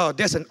said, oh,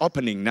 there's an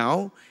opening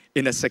now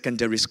in a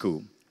secondary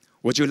school.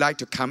 Would you like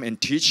to come and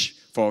teach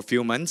for a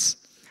few months?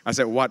 I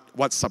said,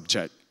 what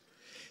subject?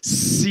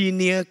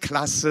 Senior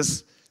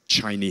classes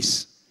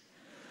Chinese.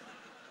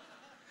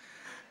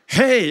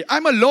 Hey,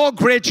 I'm a law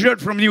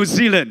graduate from New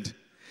Zealand.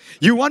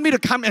 You want me to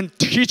come and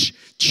teach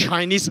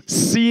Chinese,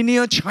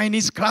 senior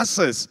Chinese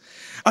classes?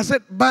 I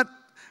said, but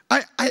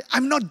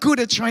I'm not good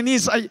at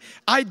Chinese.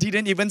 I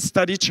didn't even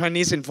study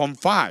Chinese in Form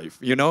 5,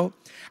 you know.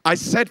 I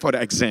sat for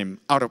the exam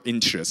out of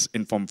interest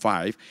in Form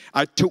 5.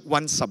 I took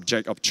one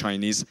subject of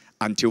Chinese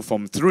until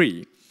Form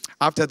 3.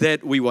 After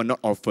that, we were not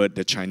offered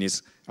the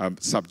Chinese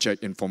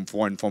subject in Form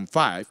 4 and Form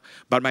 5.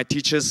 But my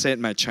teachers said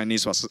my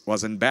Chinese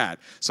wasn't bad,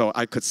 so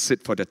I could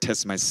sit for the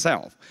test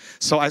myself.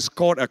 So I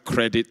scored a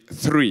credit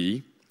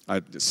 3,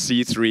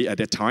 C3 at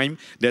the time.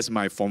 That's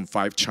my Form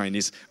 5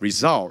 Chinese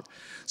result.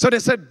 So they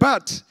said,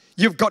 but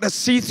you've got a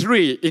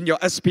C3 in your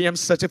SPM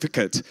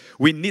certificate.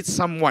 We need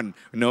someone,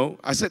 you know.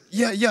 I said,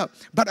 yeah,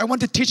 but I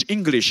want to teach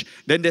English.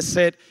 Then they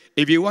said,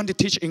 if you want to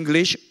teach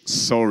English,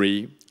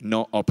 sorry,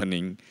 no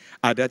opening.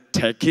 Either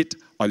take it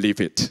or leave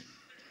it.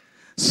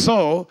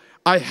 So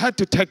I had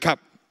to take up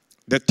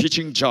the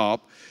teaching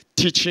job,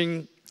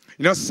 teaching.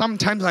 You know,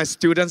 sometimes my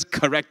students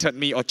corrected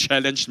me or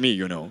challenged me,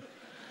 you know.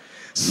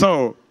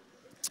 So,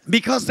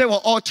 because they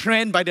were all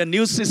trained by the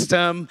new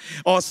system,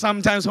 or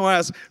sometimes when I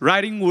was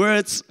writing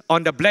words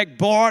on the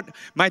blackboard,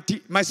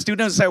 my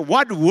students say,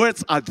 what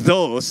words are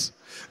those?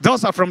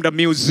 Those are from the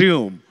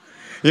museum.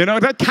 You know,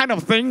 that kind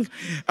of thing.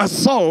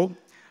 So,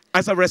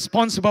 as a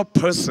responsible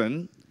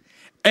person,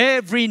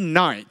 every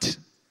night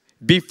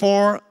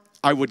before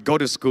I would go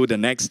to school the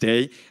next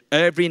day,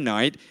 every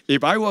night,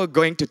 if I were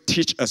going to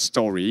teach a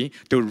story,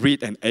 to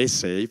read an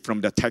essay from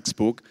the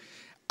textbook,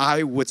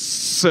 I would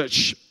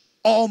search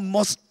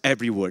almost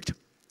every word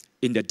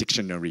in the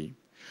dictionary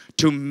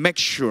to make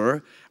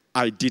sure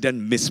I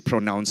didn't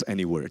mispronounce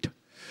any word,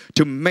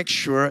 to make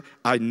sure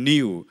I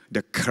knew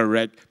the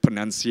correct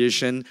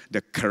pronunciation,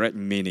 the correct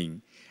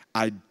meaning.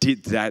 I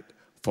did that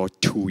for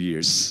 2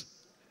 years.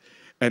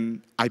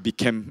 And I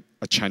became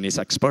a Chinese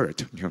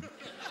expert. You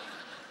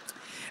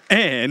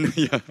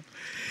know.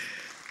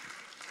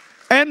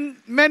 And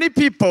many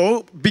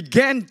people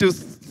began to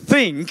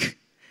think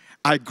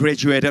I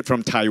graduated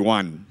from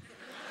Taiwan.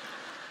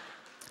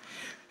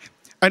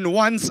 And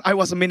once I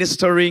was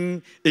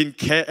ministering in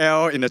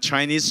KL in a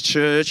Chinese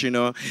church, you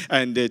know,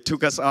 and they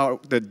took us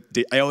out,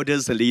 the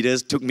elders, the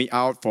leaders took me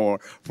out for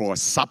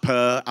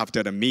supper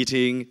after the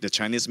meeting, the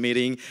Chinese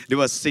meeting. They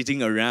were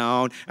sitting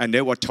around and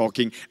they were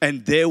talking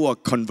and they were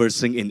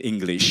conversing in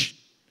English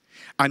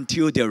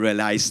until they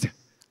realized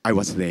I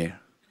was there.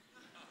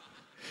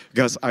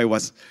 Because I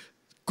was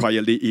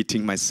quietly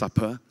eating my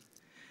supper.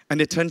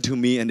 And they turned to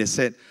me and they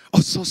said,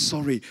 oh, so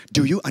sorry,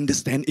 do you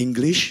understand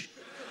English?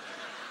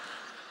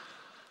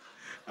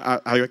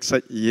 I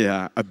said,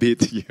 yeah, a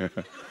bit, yeah.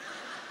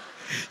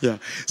 Yeah.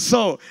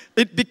 So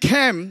it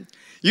became,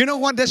 you know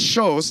what that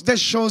shows? That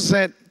shows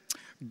that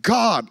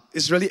God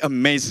is really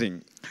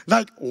amazing.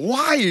 Like,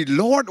 why,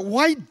 Lord?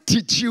 Why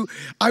did you?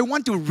 I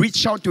want to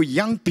reach out to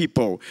young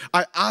people.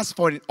 I asked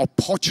for an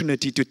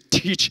opportunity to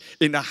teach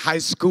in a high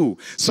school.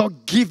 So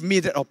give me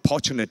that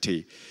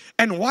opportunity.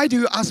 And why do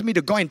you ask me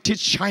to go and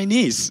teach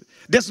Chinese?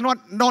 That's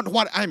not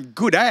what I'm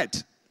good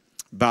at.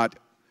 But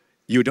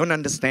you don't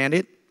understand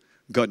it?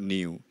 God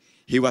knew.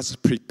 He was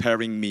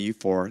preparing me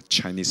for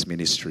Chinese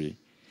ministry.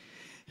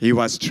 He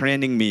was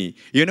training me.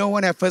 You know,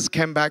 when I first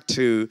came back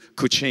to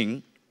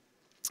Kuching,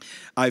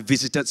 I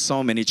visited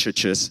so many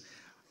churches.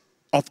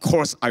 Of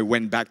course, I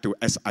went back to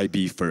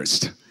SIB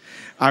first.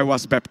 I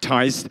was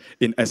baptized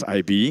in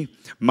SIB.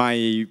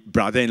 My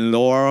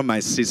brother-in-law,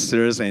 my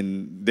sisters,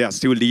 and they are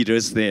still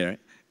leaders there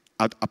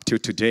up to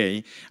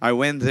today. I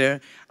went there.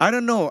 I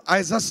don't know.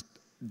 I just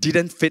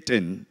didn't fit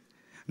in.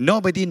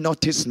 Nobody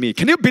noticed me.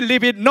 Can you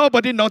believe it?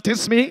 Nobody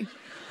noticed me.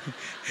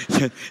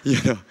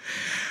 You know.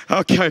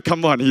 Okay,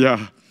 come on,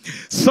 yeah.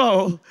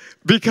 So,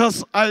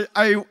 because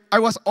I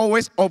was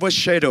always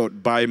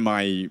overshadowed by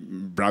my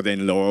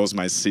brother-in-laws,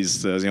 my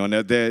sisters, you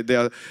know,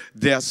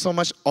 they are so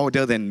much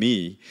older than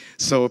me.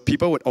 So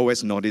people would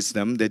always notice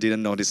them. They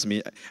didn't notice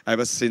me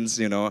ever since,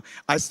 you know.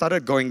 I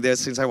started going there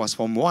since I was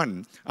Form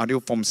 1 until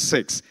Form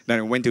 6. Then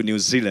I went to New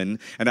Zealand.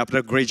 And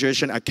after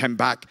graduation, I came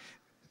back.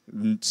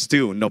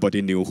 Still,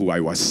 nobody knew who I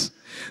was.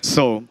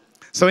 So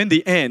in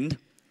the end,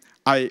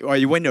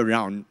 I went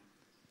around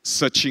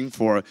searching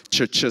for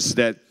churches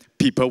that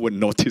people would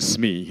notice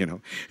me, you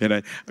know,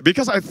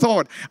 because I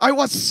thought I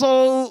was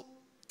so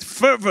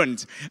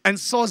fervent and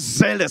so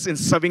zealous in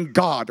serving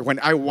God when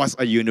I was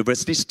a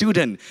university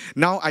student.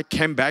 Now I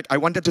came back, I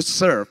wanted to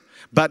serve,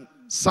 but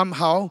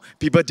somehow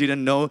people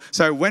didn't know.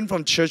 So I went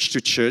from church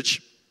to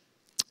church,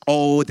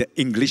 all the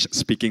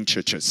English-speaking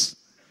churches.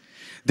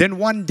 Then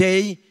one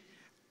day,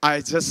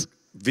 I just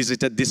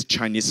visited this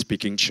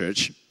Chinese-speaking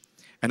church,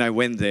 and I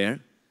went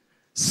there.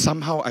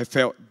 Somehow I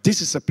felt,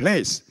 this is a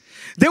place.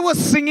 They were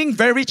singing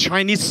very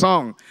Chinese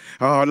song,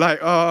 like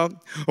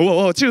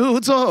我就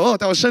走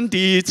到神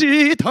的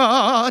祭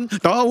坛，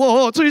到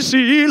我最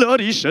喜乐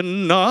的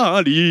神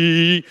那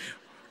里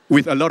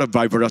with a lot of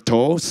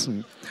vibratos.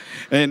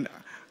 And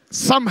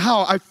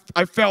somehow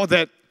I felt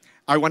that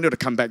I wanted to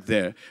come back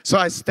there. So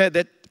I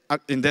stayed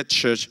in that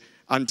church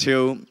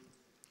until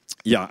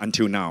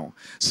now.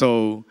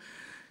 So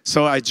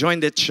I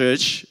joined that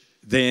church.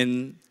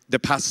 Then the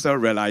pastor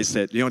realized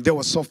that, you know, there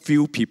were so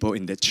few people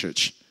in that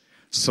church.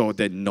 So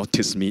they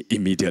noticed me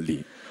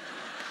immediately.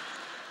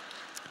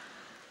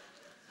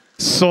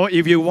 So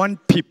if you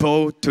want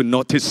people to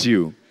notice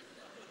you,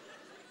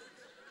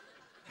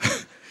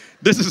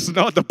 this is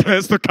not the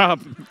place to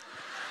come.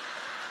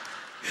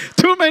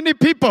 Too many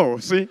people,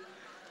 see?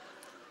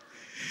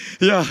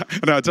 Yeah,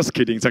 no, just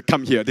kidding. So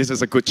come here. This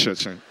is a good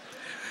church.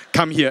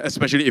 Come here,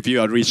 especially if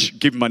you are rich.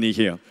 Give money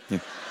here. Yeah.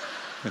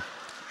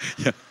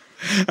 Yeah.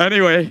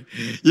 Anyway,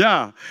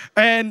 yeah.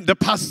 And the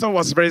pastor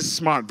was very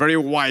smart, very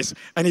wise.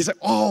 And he said,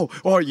 oh,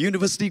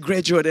 university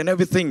graduate and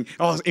everything.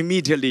 Oh,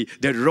 immediately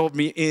they drove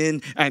me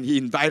in and he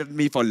invited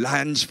me for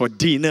lunch, for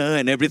dinner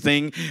and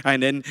everything.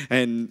 And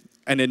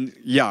then,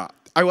 yeah,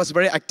 I was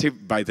very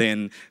active by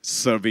then,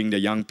 serving the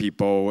young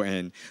people.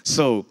 And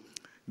so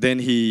then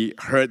he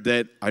heard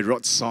that I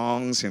wrote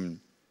songs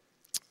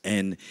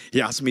and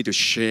he asked me to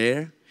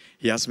share.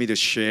 He asked me to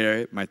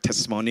share my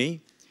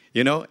testimony,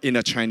 you know, in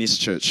a Chinese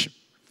church.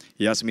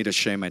 He asked me to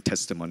share my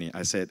testimony.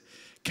 I said,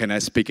 can I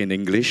speak in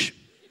English?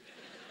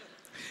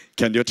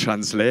 Can you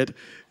translate?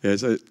 He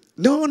said,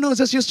 no,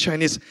 just use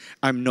Chinese.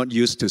 I'm not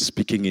used to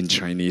speaking in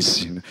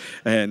Chinese. You know?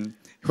 And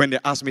when they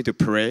asked me to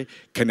pray,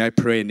 can I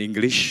pray in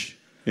English?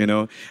 You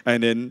know,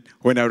 and then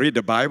when I read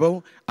the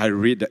Bible, I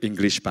read the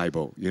English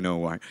Bible. You know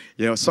why?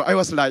 You know, so I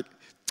was like,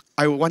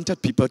 I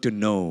wanted people to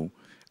know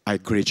I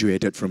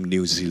graduated from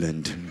New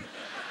Zealand.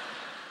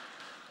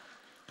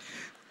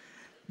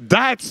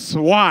 That's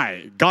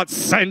why God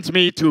sent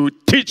me to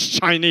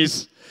teach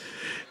Chinese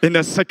in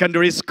a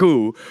secondary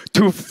school,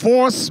 to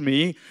force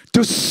me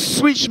to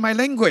switch my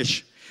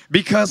language.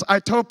 Because I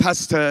told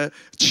Pastor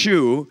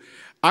Chu,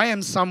 I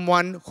am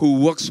someone who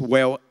works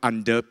well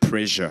under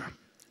pressure.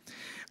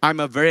 I'm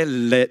a very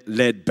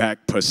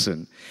laid-back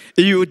person.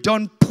 If you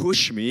don't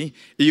push me,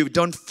 if you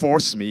don't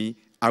force me,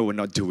 I will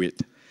not do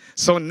it.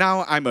 So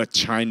now I'm a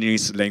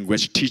Chinese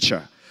language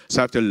teacher.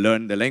 So I have to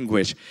learn the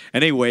language.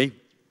 Anyway,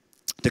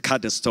 to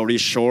cut the story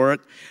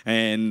short,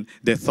 and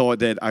they thought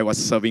that I was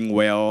serving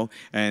well,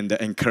 and they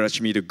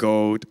encouraged me to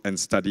go and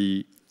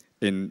study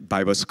in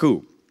Bible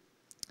school.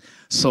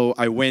 So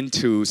I went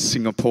to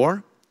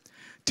Singapore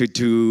to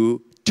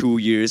do 2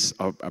 years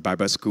of a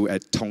Bible school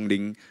at Tong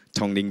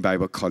Ling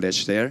Bible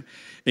College there.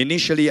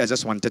 Initially, I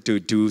just wanted to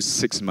do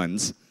 6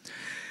 months.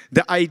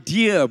 The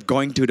idea of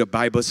going to the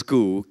Bible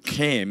school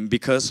came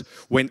because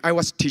when I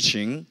was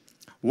teaching,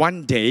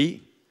 one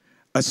day,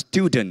 a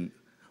student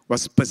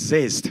was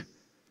possessed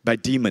by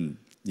demon,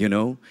 you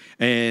know.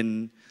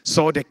 And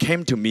so they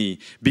came to me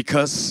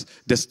because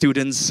the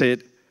students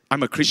said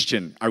I'm a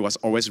Christian. I was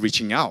always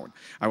reaching out.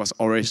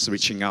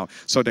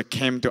 So they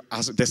came to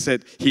us. They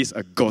said, he's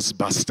a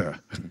ghostbuster.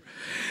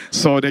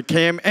 So they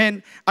came,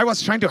 and I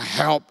was trying to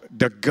help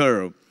the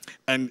girl.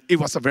 And it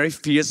was a very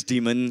fierce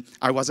demon.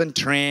 I wasn't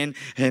trained.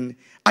 And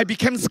I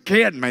became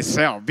scared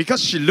myself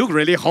because she looked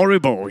really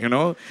horrible, you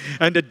know.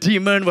 And the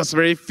demon was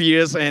very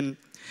fierce. And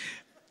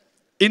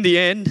in the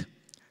end,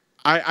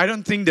 I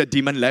don't think the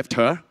demon left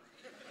her.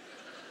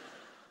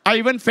 I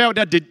even felt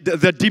that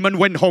the demon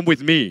went home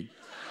with me.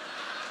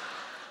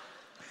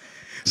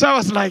 So I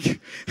was like,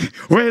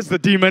 where's the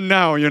demon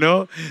now, you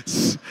know?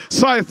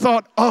 So I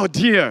thought, oh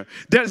dear,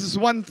 there's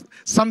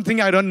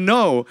something I don't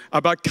know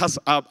about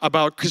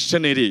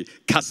Christianity,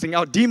 casting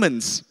out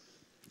demons.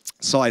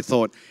 So I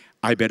thought,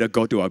 I better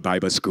go to a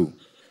Bible school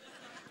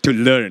to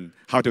learn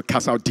how to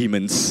cast out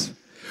demons.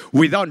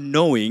 Without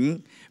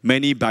knowing,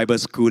 many Bible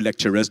school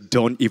lecturers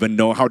don't even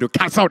know how to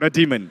cast out a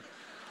demon.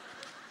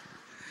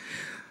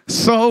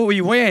 So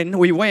we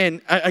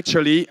went,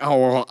 actually,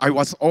 I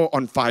was all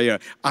on fire.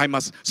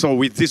 So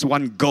with this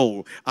one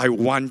goal, I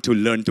want to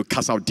learn to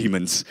cast out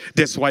demons.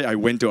 That's why I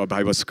went to a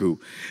Bible school.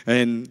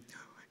 And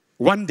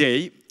one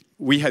day,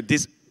 we had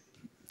this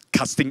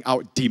casting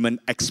out demon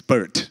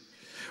expert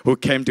who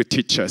came to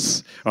teach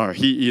us.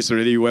 He is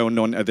really well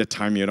known at the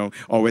time, you know,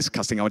 always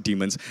casting out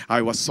demons.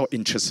 I was so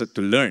interested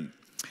to learn.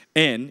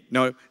 And, you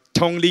know,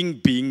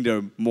 Tongling being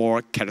the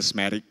more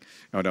charismatic,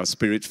 the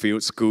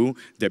spirit-filled school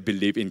that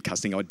believe in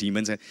casting out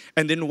demons.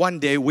 And then one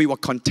day we were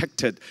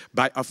contacted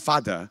by a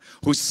father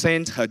who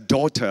sent her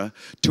daughter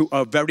to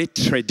a very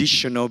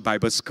traditional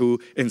Bible school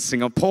in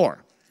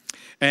Singapore.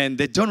 And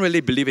they don't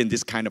really believe in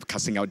this kind of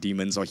casting out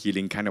demons or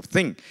healing kind of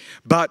thing.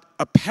 But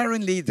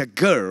apparently the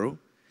girl,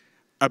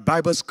 a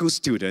Bible school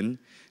student,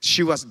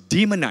 she was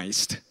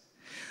demonized.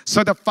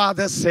 So the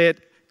father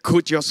said,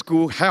 could your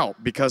school help?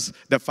 Because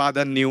the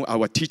father knew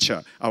our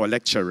teacher, our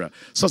lecturer.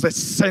 So they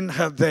sent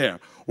her there.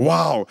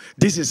 Wow,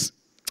 this is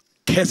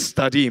case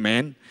study,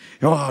 man.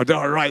 Oh,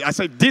 all right. I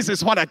said, this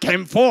is what I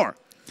came for.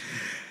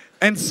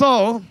 And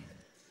so,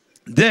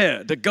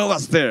 there, the girl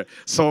was there.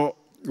 So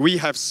we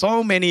have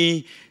so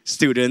many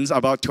students,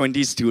 about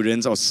 20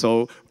 students or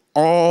so,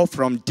 all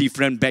from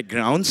different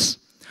backgrounds,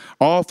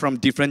 all from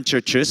different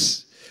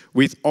churches,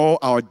 with all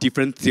our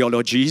different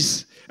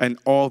theologies, and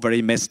all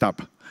very messed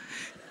up.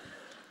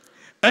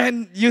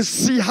 And you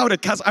see how the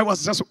cast,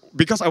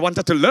 because I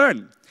wanted to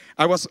learn.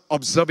 I was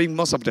observing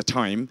most of the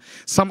time.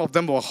 Some of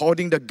them were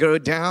holding the girl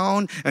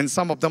down, and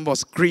some of them were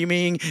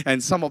screaming,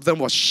 and some of them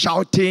were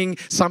shouting.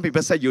 Some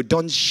people said, you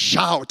don't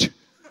shout.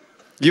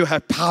 You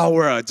have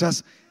power,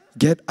 just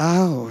get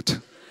out.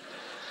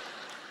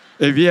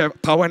 If you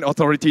have power and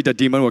authority, the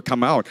demon will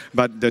come out,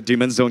 but the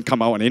demons don't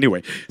come out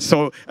anyway.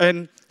 So,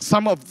 and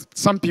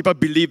some people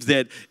believe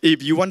that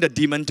if you want the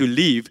demon to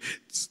leave,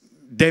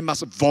 they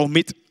must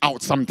vomit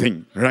out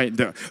something, right?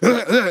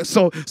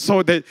 So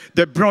they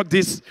brought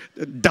this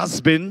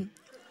dustbin.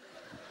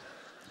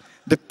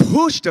 They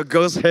pushed the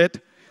girl's head.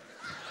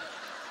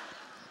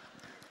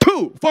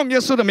 吐，奉耶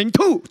稣的名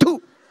吐。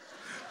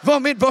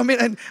Vomit.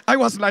 And I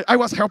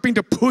was helping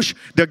to push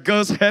the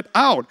girl's head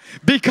out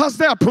because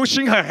they are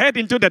pushing her head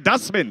into the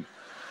dustbin.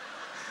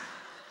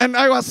 And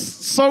I was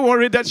so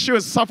worried that she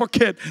would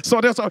suffocate. So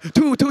there's a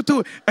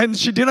two. And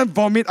she didn't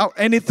vomit out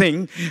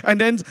anything.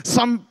 And then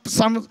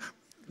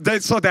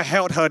so they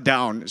held her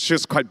down. She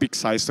was quite big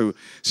size too.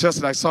 She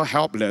was like so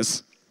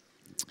helpless.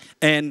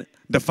 And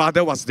the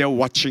father was there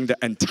watching the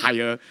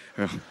entire,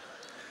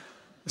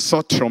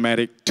 so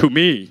traumatic to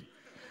me.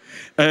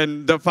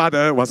 And the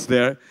father was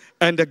there.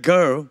 And the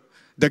girl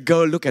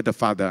looked at the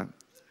father.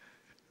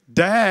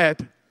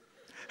 Dad,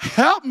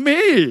 help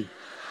me.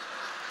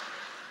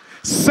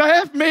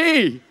 Save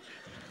me.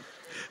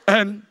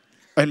 And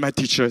my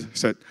teacher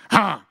said,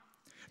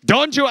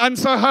 don't you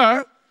answer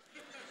her?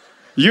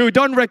 You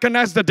don't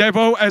recognize the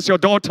devil as your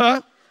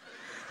daughter?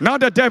 Now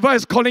the devil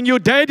is calling you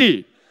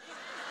daddy.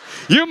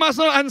 You must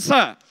not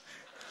answer.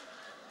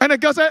 And the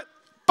girl said,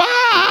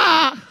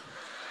 爸，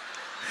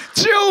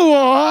救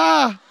我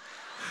啊！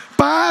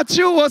爸，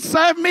救我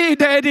save me,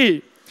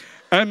 daddy.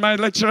 And my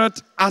lecturer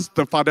asked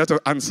the father to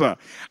answer,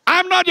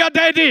 I'm not your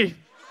daddy.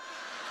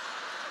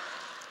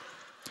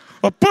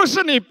 我不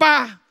是你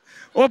爸，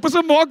我不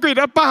是魔鬼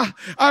的爸。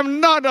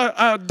I'm not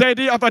a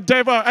daddy of a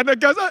devil. And the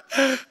girl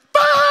said,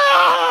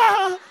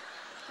 爸!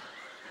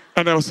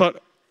 And I was like,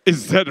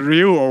 is that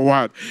real or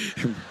what?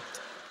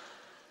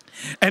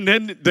 And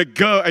then the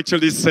girl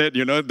actually said,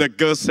 the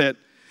girl said,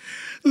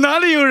 哪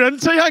里有人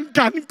这样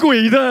赶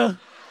鬼的?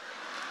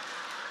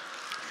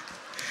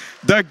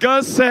 The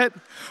girl said,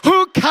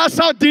 who casts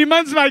out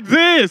demons like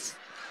this?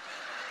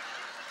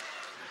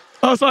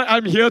 I was like,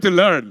 I'm here to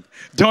learn.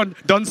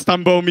 Don't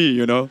stumble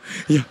me,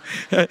 Yeah.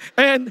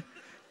 And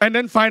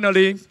then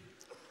finally,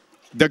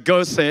 the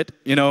girl said,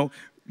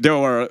 there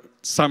were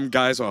some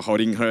guys were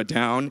holding her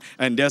down,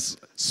 and there's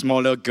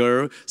smaller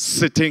girl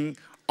sitting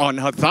on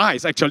her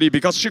thighs, actually,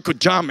 because she could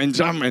jump.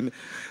 And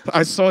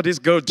I saw this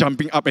girl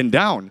jumping up and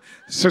down.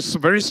 She's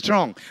very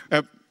strong.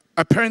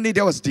 Apparently,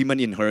 there was demon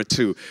in her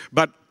too.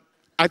 But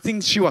I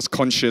think she was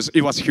conscious.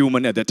 It was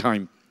human at the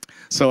time.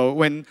 So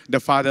when the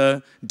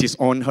father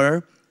disowned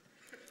her,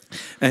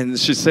 and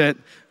she said,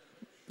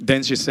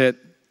 can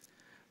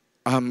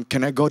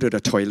I go to the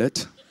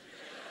toilet?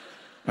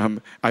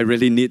 I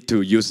really need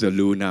to use the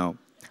loo now.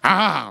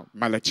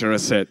 My lecturer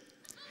said,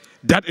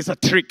 that is a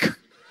trick.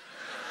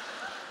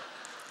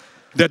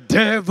 The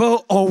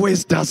devil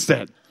always does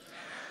that.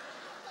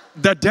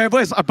 The devil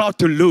is about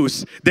to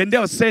lose. Then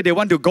they'll say they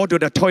want to go to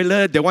the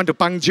toilet, they want to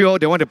pangio,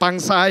 they want to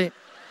pangsai.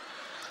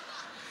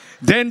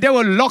 Then they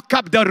will lock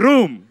up the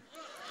room.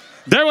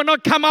 They will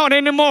not come out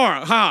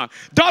anymore.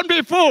 Don't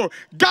be fooled.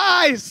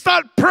 Guys,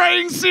 start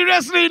praying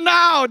seriously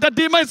now. The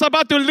demon is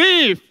about to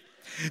leave.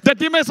 The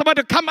demon is about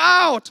to come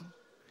out.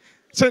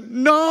 Said,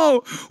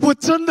 no, 我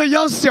真的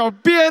要小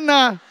便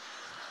啊.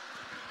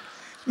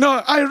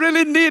 No, I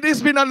really need,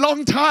 it's been a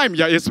long time.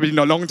 Yeah, it's been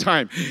a long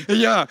time.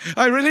 Yeah,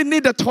 I really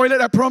need the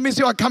toilet. I promise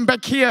you I'll come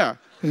back here.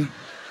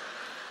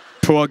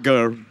 Poor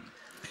girl.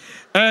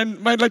 And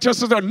my lecturer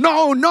said,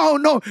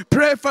 no,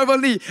 pray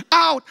fervently.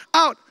 Out.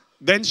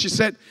 Then she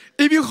said,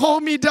 if you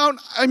hold me down,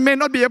 I may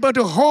not be able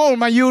to hold.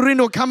 My urine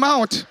will come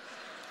out.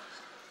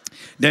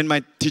 Then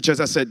my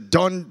teachers said,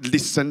 don't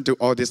listen to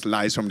all these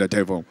lies from the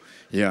devil.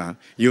 Yeah,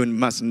 you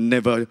must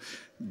never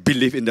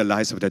believe in the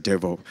lies of the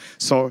devil.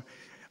 So,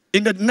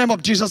 in the name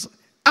of Jesus,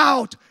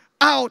 out.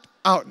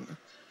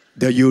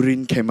 The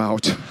urine came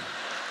out.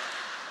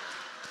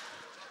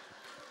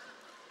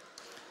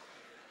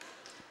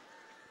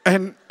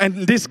 And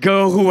this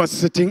girl who was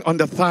sitting on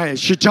the thigh,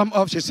 she jumped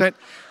up, she said,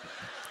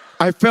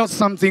 I felt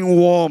something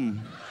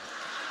warm.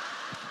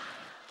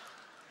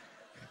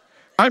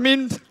 I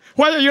mean,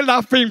 why are you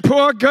laughing?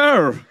 Poor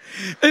girl.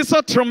 It's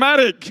so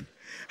traumatic.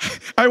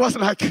 I was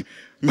like,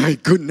 my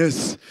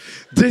goodness,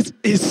 this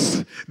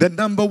is the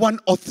 #1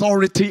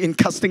 authority in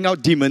casting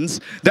out demons,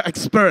 the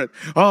expert.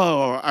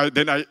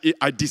 Then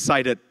I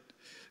decided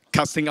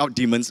casting out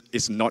demons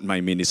is not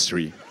my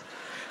ministry.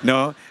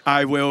 No,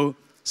 I will.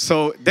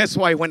 So that's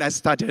why when I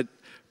started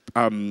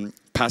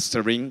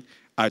pastoring,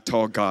 I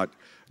told God,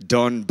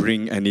 don't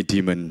bring any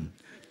demon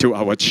to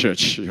our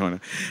church.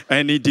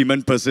 Any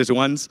demon possessed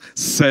ones,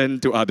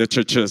 send to other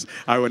churches.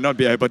 I will not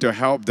be able to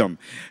help them.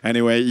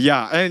 Anyway,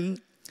 yeah. And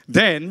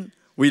then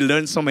we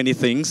learned so many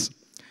things.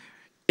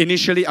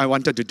 Initially, I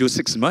wanted to do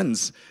 6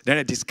 months. Then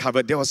I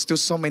discovered there were still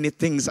so many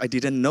things I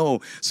didn't know.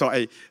 So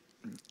I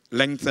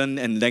lengthened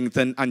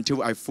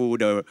until I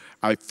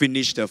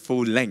finished the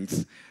full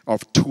length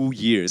of 2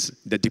 years,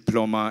 the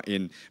diploma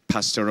in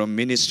pastoral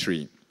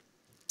ministry.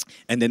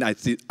 And then I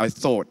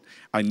thought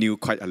I knew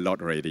quite a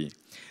lot already.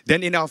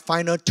 Then in our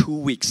final 2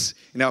 weeks,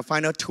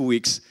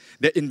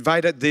 they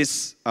invited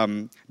this,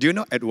 do you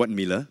know Edward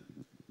Miller?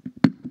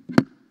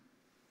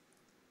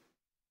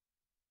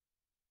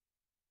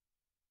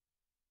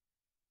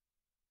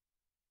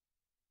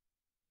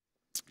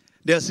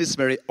 There's this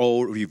very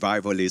old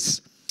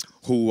revivalist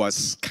who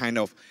was kind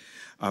of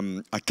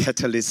a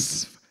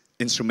catalyst,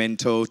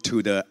 instrumental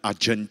to the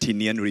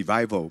Argentinian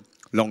revival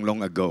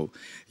long ago.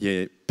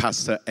 Yeah,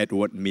 Pastor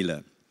Edward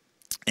Miller.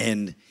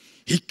 And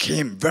he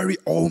came, very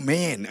old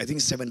man, I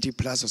think 70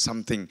 plus or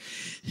something.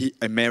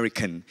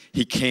 American.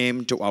 He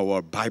came to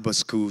our Bible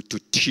school to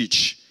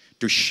teach,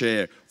 to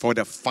share for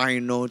the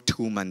final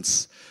 2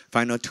 months.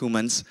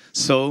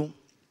 So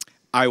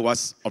I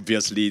was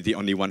obviously the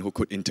only one who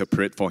could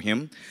interpret for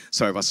him.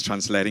 So I was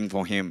translating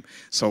for him.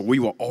 So we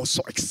were all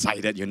so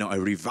excited, a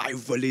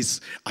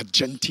revivalist,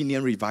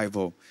 Argentinian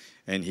revival.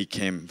 And he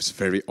came, he's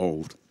very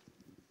old.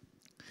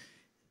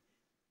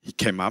 He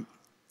came up.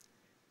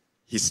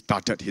 He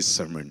started his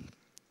sermon.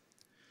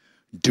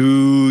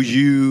 Do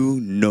you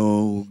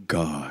know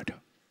God?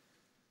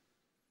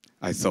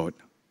 I thought,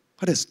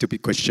 what a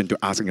stupid question to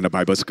ask in a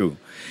Bible school.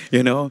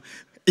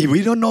 If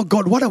we don't know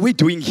God, what are we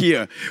doing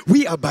here?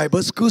 We are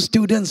Bible school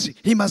students.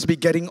 He must be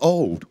getting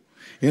old.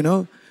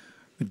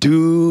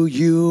 Do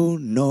you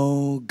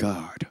know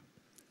God?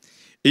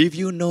 If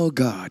you know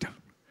God,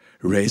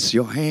 raise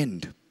your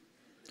hand.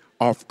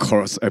 Of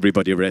course,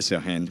 everybody raise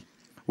your hand.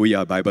 We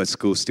are Bible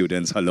school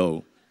students.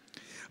 Hello.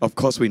 Of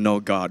course, we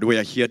know God. We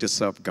are here to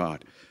serve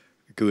God.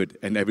 Good.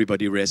 And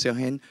everybody raise your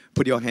hand.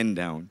 Put your hand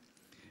down.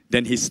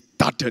 Then he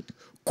started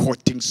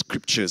quoting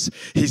scriptures.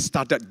 He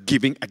started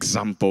giving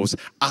examples,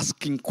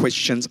 asking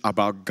questions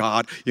about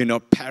God,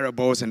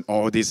 parables and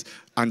all this,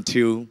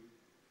 until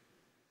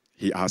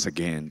he asked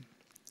again,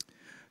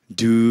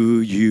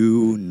 do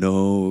you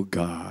know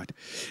God?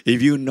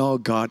 If you know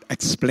God,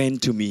 explain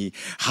to me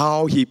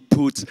how he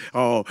puts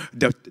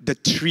the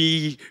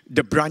tree,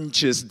 the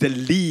branches, the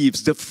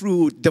leaves, the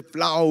fruit, the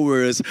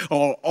flowers,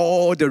 or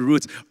all the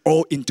roots,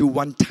 all into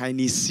one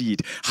tiny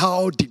seed.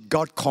 How did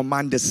God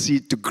command the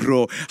seed to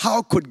grow?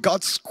 How could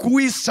God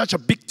squeeze such a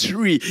big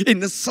tree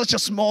in such a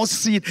small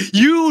seed?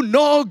 You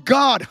know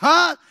God,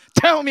 huh?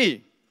 Tell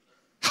me.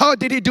 How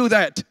did he do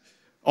that?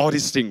 All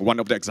these things, one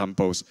of the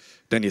examples.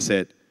 Then he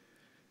said,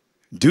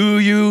 do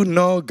you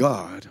know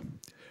God?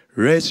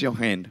 Raise your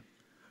hand.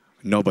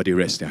 Nobody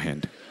raised their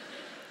hand.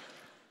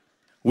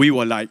 We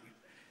were like,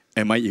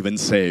 am I even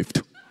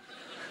saved?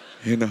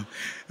 you know.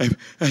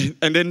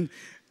 And then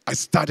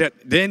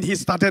he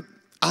started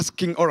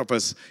asking all of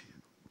us,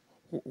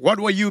 what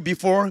were you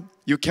before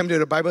you came to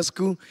the Bible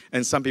school?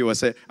 And some people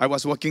say, I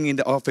was working in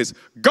the office.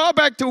 Go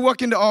back to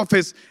work in the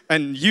office.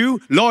 And you,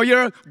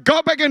 lawyer,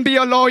 go back and be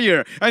a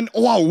lawyer. And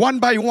wow, one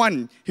by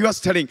one, he was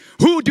telling,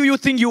 who do you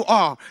think you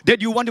are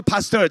that you want to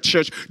pastor a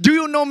church? Do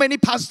you know many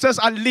pastors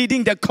are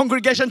leading their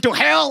congregation to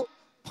hell?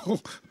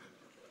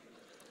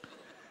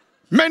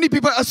 Many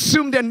people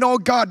assume they know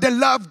God, they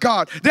love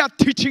God, they are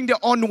teaching their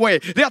own way,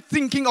 they are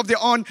thinking of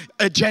their own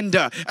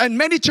agenda. And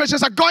many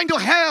churches are going to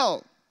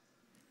hell.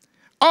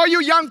 All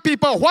you young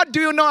people, what do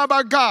you know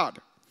about God?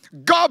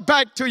 Go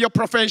back to your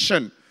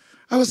profession.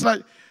 I was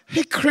like,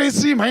 hey,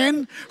 crazy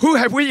man, who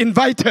have we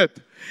invited?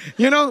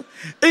 You know,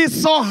 it's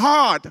so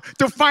hard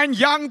to find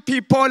young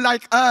people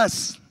like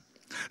us,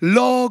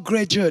 law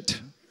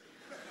graduate,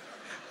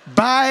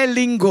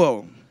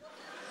 bilingual,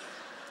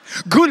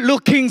 good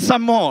looking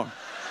some more.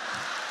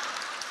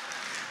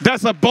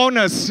 That's a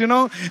bonus, you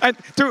know. And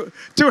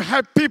to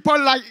have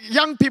people like,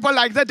 young people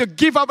like that to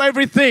give up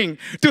everything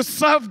to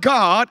serve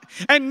God.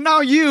 And now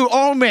you,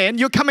 old man,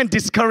 you come and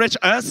discourage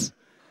us.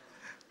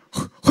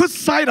 Whose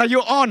side are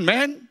you on,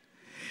 man?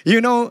 You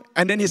know,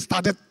 and then he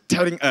started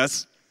telling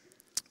us,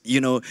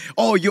 you know,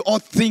 oh, you all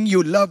think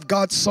you love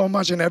God so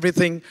much and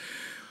everything.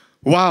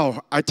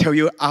 Wow, I tell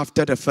you,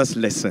 after the first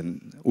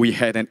lesson, we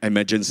had an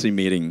emergency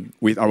meeting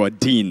with our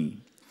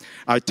dean.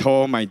 I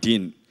told my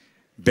dean,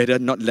 better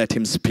not let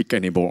him speak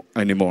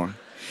anymore.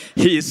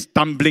 He is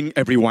stumbling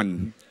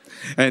everyone.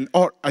 And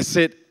I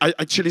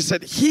actually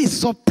said, he is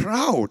so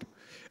proud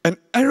and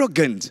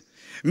arrogant.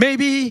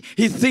 Maybe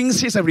he thinks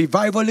he's a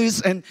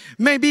revivalist, and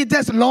maybe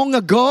that's long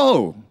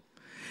ago.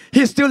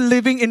 He's still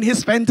living in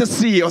his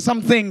fantasy or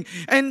something,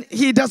 and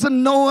he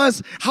doesn't know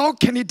us. How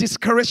can he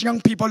discourage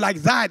young people like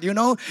that, you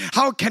know?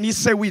 How can he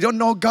say we don't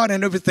know God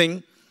and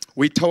everything?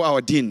 We told our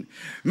dean,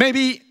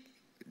 maybe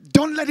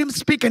don't let him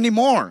speak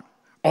anymore.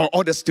 Or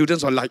all the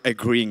students were like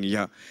agreeing,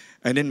 yeah.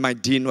 And then my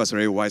dean was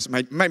very wise.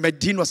 My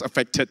dean was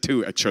affected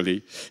too,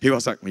 actually. He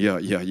was like,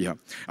 yeah.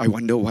 I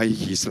wonder why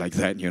he's like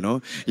that, you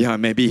know. Yeah,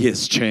 maybe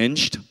he's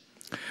changed.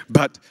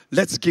 But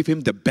let's give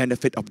him the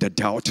benefit of the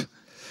doubt.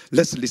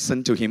 Let's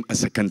listen to him a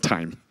second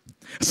time.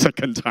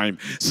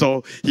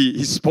 So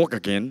he spoke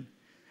again.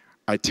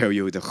 I tell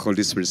you, the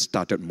Holy Spirit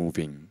started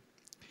moving.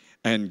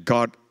 And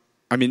God,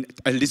 I mean,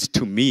 at least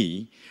to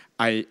me,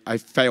 I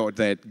felt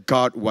that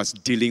God was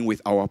dealing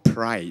with our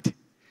pride.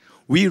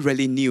 We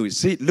really knew.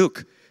 See,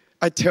 look,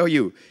 I tell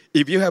you,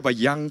 if you have a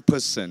young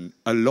person,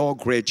 a law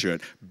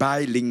graduate,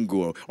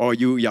 bilingual, or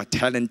you are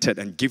talented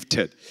and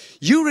gifted,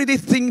 you really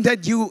think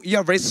that you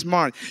are very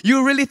smart.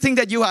 You really think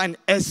that you are an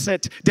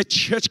asset the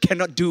church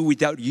cannot do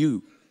without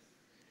you.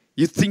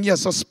 You think you're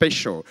so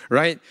special,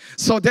 right?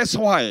 So that's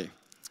why.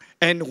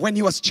 And when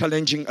he was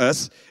challenging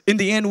us, in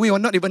the end, we were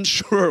not even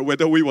sure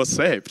whether we were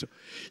saved.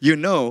 You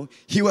know,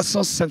 he was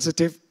so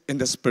sensitive in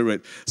the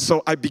spirit.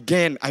 So I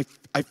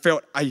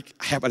felt I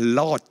have a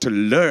lot to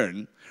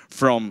learn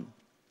from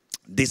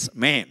this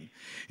man.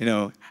 You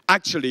know,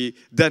 actually,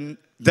 the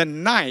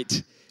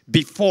night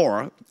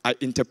before I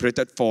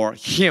interpreted for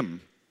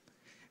him,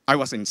 I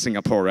was in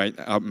Singapore, right?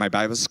 My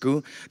Bible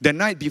school. The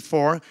night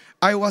before,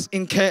 I was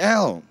in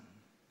KL.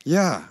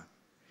 Yeah.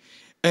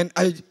 And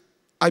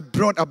I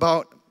brought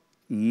about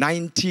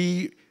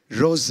 90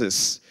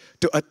 roses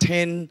to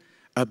attend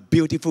a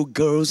beautiful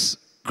girl's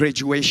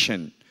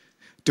graduation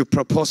to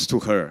propose to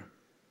her.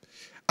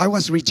 I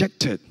was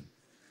rejected.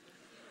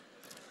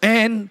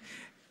 And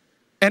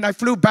I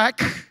flew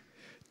back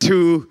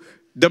to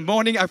the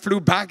morning I flew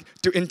back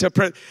to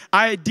interpret.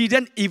 I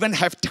didn't even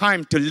have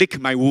time to lick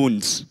my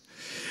wounds.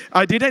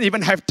 I didn't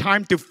even have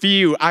time to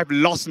feel I've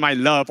lost my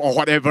love or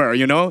whatever,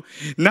 you know.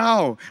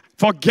 Now,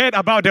 forget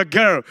about the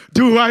girl.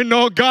 Do I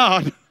know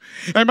God?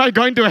 Am I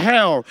going to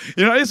hell?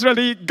 You know, it's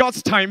really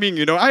God's timing,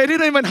 you know. I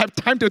didn't even have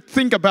time to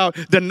think about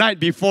the night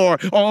before,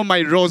 all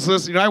my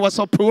roses. You know, I was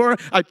so poor,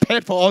 I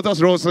paid for all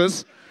those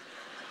roses.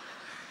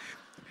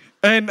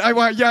 And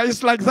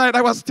it's like that.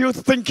 I was still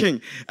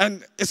thinking.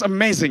 And it's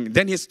amazing.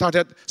 Then he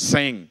started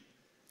saying,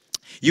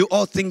 you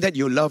all think that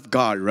you love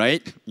God,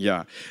 right?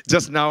 Yeah.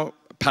 Just now,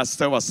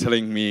 pastor was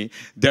telling me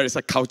there is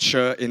a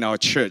culture in our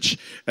church.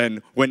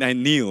 And when I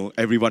kneel,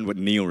 everyone would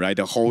kneel, right?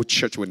 The whole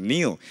church would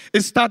kneel.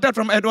 It started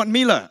from Edward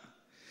Miller.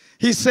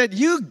 He said,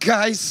 you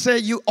guys say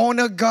you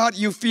honor God,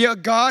 you fear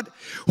God.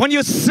 When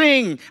you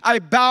sing, I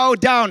bow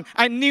down,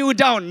 I kneel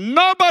down.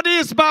 Nobody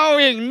is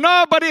bowing,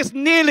 nobody is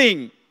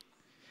kneeling.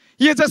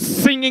 You're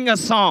just singing a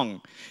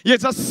song. You're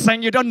just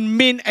saying, you don't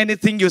mean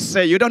anything you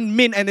say. You don't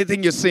mean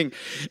anything you sing.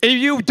 If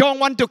you don't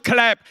want to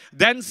clap,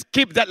 then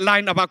skip that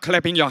line about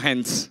clapping your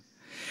hands.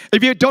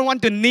 If you don't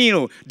want to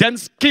kneel, then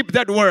skip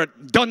that word.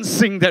 Don't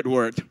sing that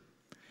word.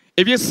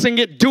 If you sing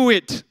it, do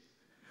it.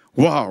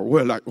 Wow,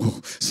 we're like,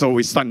 oh. So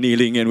we start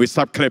kneeling and we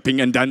start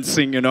clapping and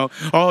dancing, you know,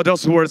 all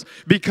those words.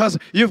 Because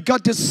you've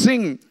got to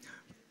sing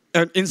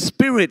in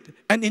spirit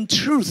and in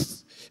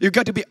truth. You've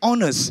got to be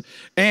honest.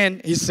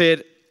 And he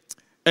said,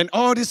 and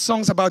all these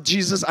songs about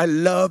Jesus, I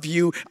love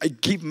you, I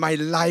give my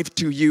life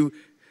to you.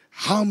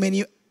 How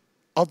many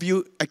of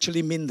you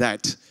actually mean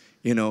that,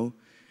 you know?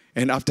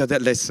 And after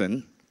that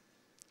lesson,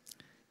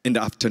 in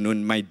the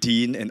afternoon, my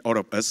dean and all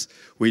of us,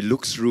 we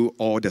looked through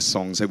all the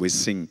songs that we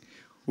sing.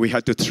 We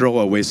had to throw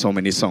away so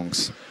many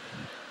songs.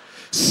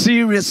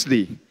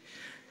 Seriously.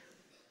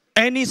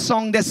 Any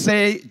song that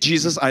say,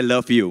 Jesus, I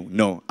love you,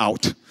 no,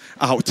 out.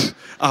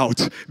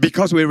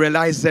 Because we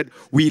realize that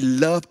we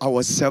love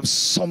ourselves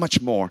so much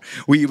more.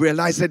 We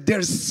realize that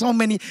there's so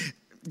many,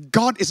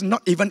 God is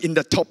not even in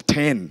the top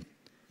 10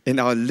 in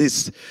our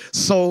list.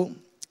 So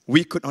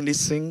we could only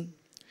sing,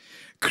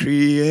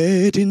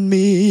 create in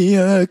me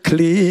a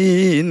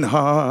clean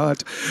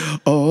heart,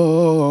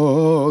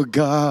 oh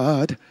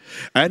God,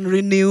 and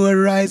renew a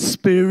right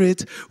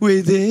spirit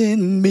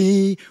within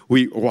me.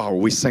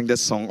 We sang that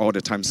song all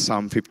the time,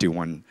 Psalm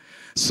 51.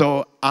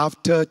 So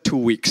after 2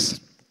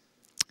 weeks,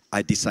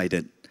 I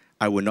decided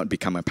I will not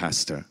become a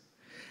pastor.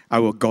 I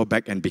will go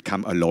back and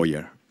become a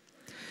lawyer.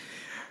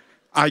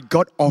 I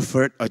got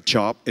offered a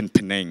job in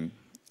Penang,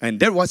 and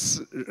there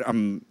was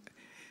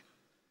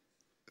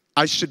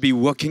I should be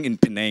working in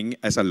Penang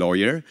as a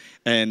lawyer,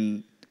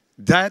 and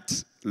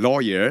that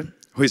lawyer,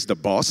 who is the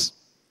boss,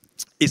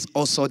 is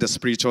also the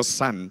spiritual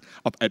son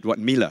of Edward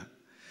Miller.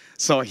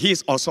 So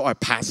he's also a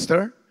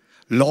pastor,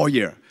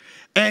 lawyer,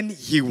 and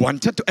he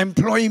wanted to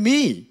employ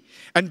me.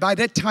 And by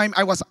that time,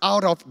 I was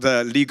out of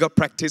the legal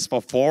practice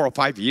for 4 or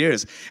 5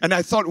 years. And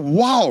I thought,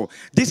 wow,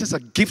 this is a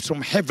gift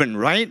from heaven,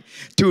 right?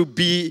 To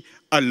be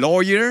a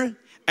lawyer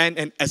and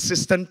an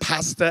assistant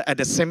pastor at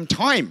the same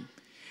time.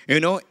 You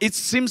know, it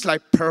seems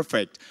like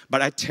perfect,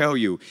 but I tell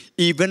you,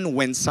 even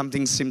when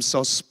something seems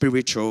so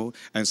spiritual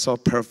and so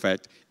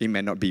perfect, it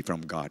may not be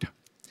from God.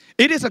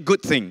 It is a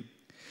good thing,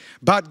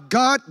 but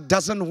God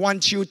doesn't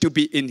want you to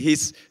be in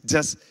His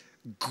just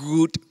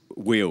good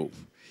will.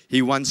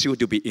 He wants you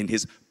to be in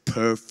His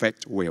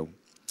perfect will.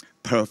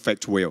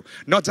 Perfect will.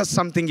 Not just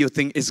something you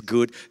think is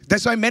good.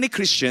 That's why many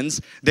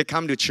Christians, they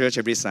come to church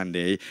every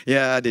Sunday.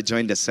 Yeah, they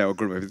join the cell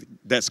group.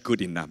 That's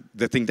good enough.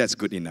 They think that's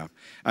good enough.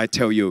 I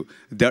tell you,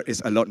 there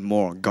is a lot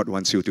more God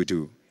wants you to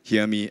do.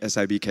 Hear me,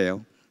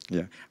 SIBKL?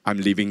 Yeah, I'm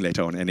leaving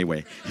later on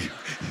anyway.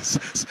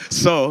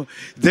 So,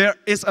 there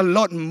is a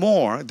lot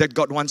more that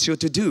God wants you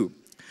to do.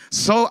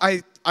 So,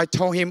 I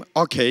told him,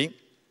 okay,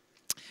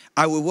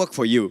 I will work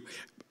for you.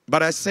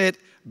 But I said,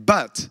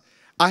 but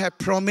I have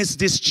promised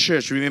this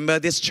church, remember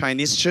this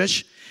Chinese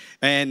church?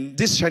 And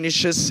this Chinese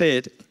church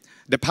said,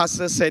 the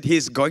pastor said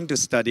he's going to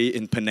study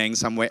in Penang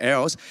somewhere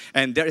else,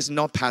 and there is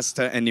no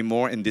pastor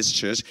anymore in this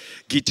church.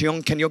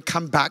 Gitiong, can you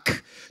come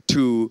back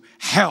to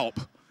help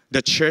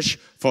the church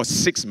for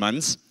 6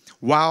 months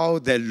while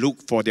they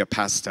look for their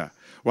pastor?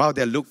 While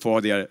they look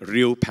for their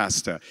real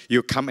pastor,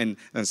 you come and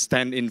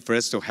stand in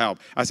first to help.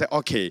 I said,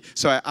 okay.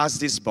 So I asked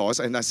this boss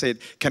and I said,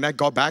 can I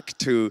go back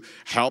to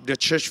help the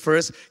church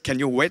first? Can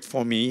you wait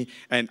for me?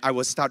 And I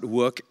will start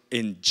work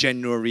in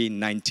January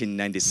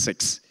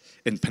 1996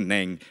 in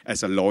Penang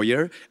as a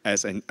lawyer,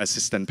 as an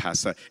assistant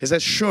pastor. He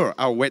said, sure,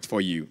 I'll wait for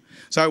you.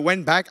 So I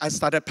went back. I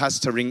started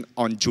pastoring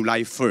on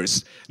July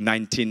 1st,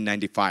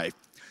 1995.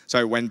 So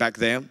I went back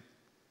there.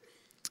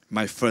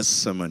 My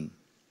first sermon.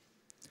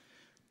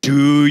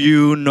 Do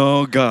you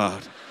know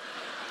God?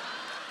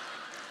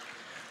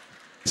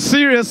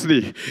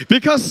 Seriously,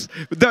 because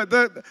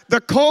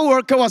the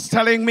co-worker was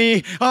telling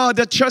me, oh,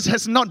 the church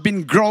has not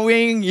been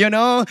growing, you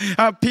know.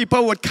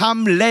 People would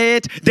come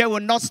late. They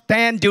would not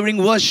stand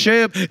during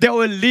worship. They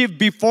will leave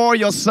before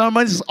your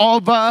sermon is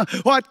over.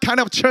 What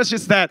kind of church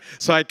is that?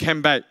 So I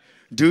came back.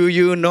 Do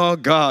you know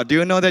God? Do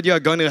you know that you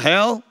are going to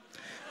hell?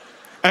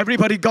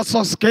 Everybody got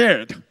so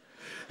scared.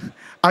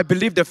 I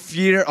believe the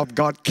fear of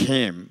God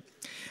came.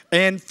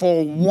 And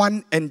for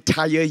 1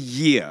 entire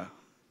year,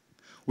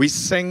 we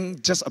sang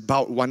just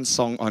about one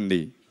song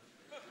only.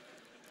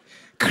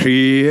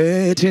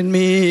 Create in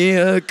me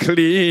a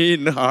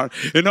clean heart.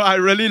 You know, I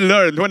really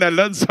learned. When I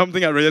learned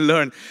something, I really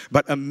learned.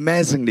 But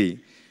amazingly,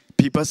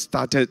 people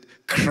started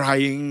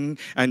crying,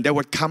 and they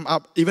would come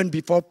up even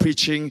before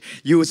preaching.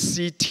 You would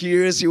see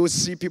tears, you would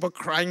see people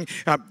crying,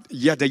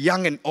 the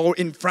young and old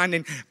in front,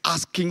 and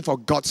asking for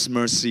God's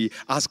mercy,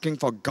 asking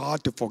for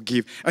God to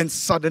forgive. And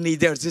suddenly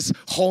there's this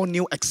whole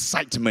new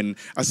excitement,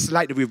 a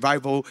slight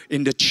revival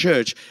in the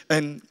church,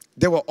 and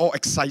they were all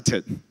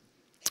excited.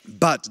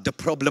 But the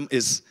problem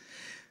is,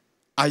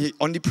 I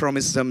only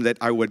promised them that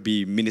I would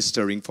be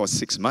ministering for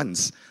 6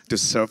 months, to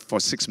serve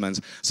for 6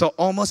 months. So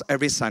almost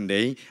every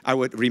Sunday, I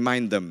would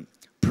remind them,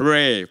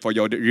 pray for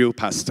your real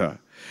pastor.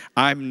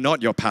 I'm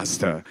not your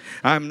pastor.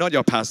 I'm not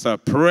your pastor.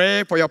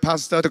 Pray for your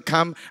pastor to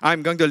come.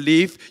 I'm going to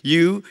leave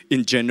you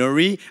in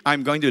January.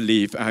 I'm going to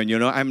leave.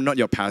 I'm not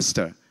your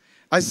pastor.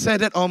 I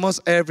said it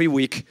almost every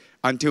week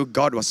until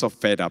God was so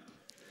fed up.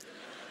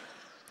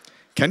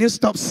 Can you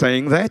stop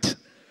saying that?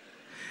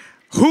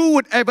 Who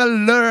would ever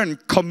learn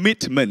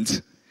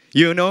commitment?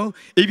 You know,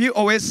 if you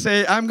always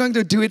say, I'm going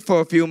to do it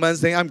for a few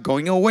months, then I'm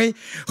going away.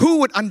 Who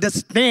would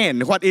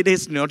understand what it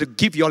is, to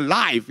give your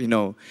life,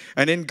 And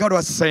then God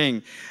was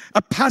saying,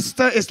 a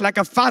pastor is like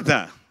a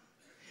father.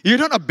 You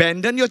don't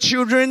abandon your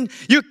children.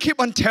 You keep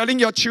on telling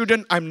your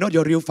children, I'm not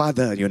your real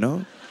father,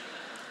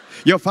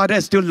 Your father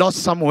is still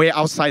lost somewhere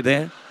outside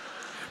there.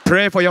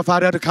 Pray for your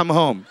father to come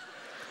home.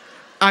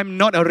 I'm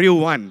not a real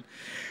one.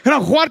 You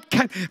know,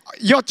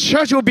 your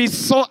church will be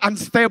so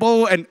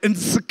unstable and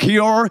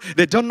insecure.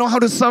 They don't know how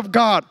to serve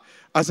God.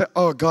 I said,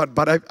 oh God,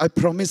 but I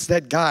promised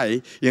that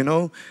guy,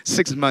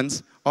 6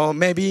 months, or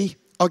maybe,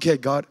 okay,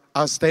 God,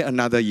 I'll stay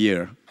another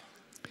year.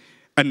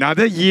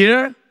 Another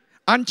year?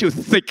 Aren't you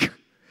thick?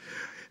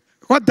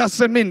 What does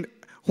it mean?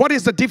 What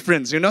is the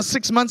difference?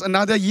 6 months,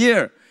 another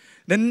year.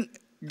 Then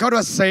God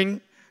was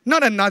saying,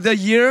 not another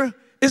year,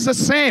 it's the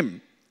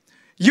same.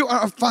 You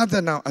are a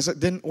father now. I said,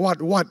 then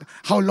what?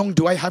 How long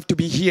do I have to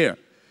be here?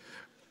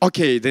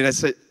 Okay, then I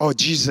said, oh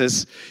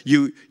Jesus,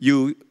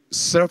 you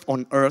served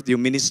on earth, you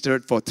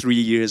ministered for 3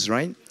 years,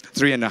 right?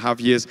 3.5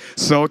 years.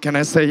 So can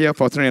I stay here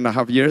for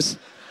 3.5 years?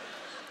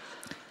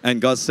 And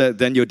God said,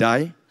 then you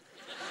die.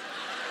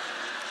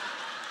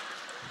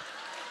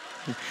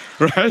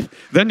 Right?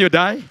 Then you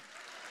die.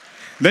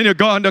 Then you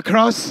go on the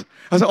cross.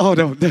 I said, oh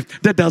no,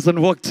 that doesn't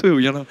work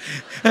too,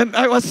 And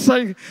I was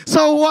saying,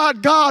 so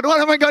what, God? What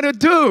am I going to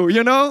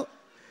do,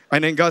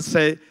 And then God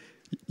said,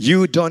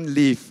 you don't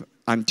leave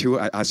until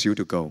I ask you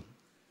to go.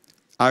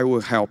 I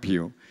will help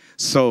you.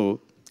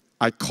 So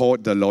I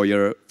called the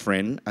lawyer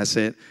friend. I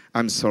said,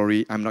 I'm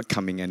sorry, I'm not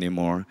coming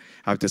anymore.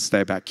 I have to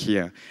stay back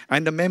here.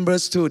 And the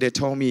members too, they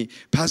told me,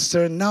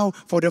 Pastor, now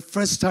for the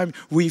first time,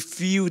 we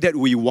feel that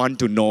we want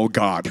to know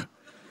God.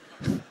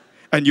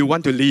 And you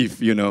want to leave,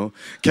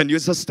 Can you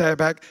just stay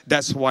back?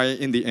 That's why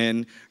in the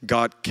end,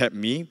 God kept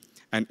me.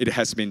 And it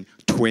has been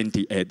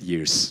 28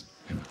 years.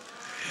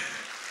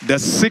 The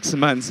 6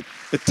 months,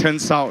 it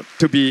turns out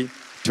to be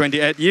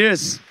 28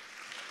 years.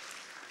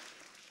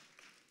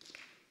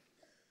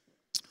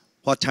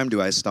 What time do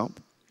I stop?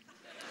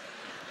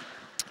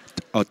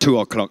 Oh, 2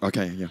 o'clock.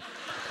 Okay, yeah.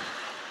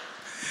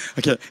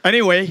 Okay,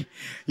 anyway,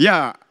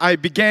 yeah, I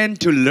began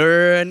to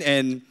learn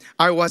and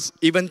I was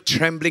even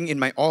trembling in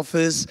my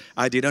office.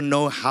 I didn't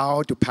know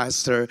how to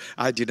pastor.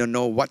 I didn't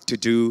know what to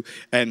do.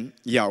 And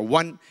yeah,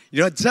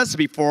 just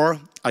before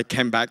I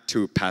came back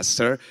to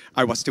pastor,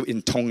 I was still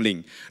in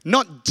Tongling.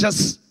 Not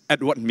just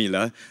Edward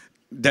Miller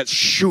that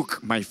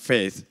shook my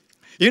faith.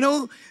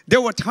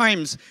 There were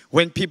times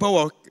when people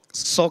were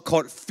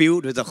so-called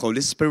filled with the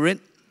Holy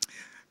Spirit,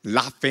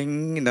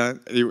 laughing,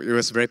 it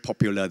was very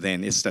popular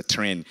then. It's the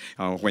trend.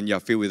 When you're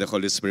filled with the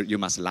Holy Spirit, you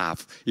must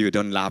laugh. If you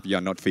don't laugh,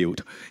 you're not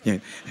filled. Yeah.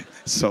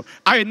 So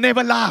I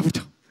never laughed.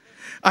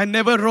 I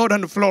never wrote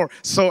on the floor.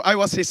 So I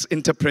was his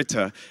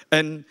interpreter.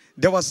 And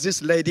there was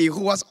this lady who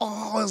was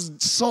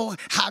so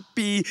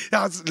happy,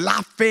 was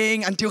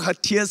laughing until her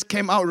tears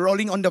came out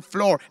rolling on the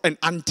floor. And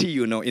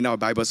auntie, in our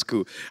Bible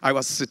school, I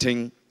was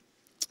sitting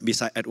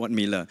beside Edward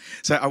Miller.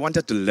 So I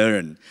wanted to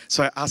learn.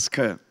 So I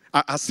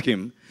asked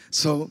him,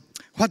 so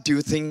what do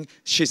you think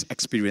she's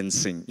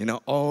experiencing?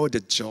 All the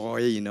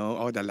joy,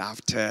 all the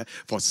laughter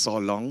for so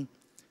long.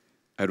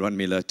 Edward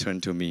Miller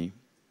turned to me.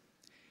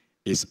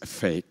 It's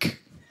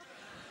fake.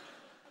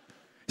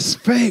 It's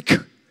fake.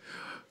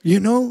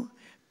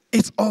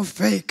 It's all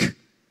fake.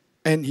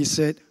 And he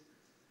said,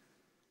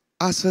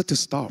 ask her to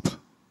stop.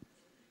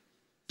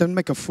 Don't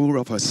make a fool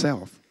of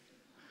herself.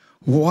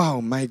 Wow,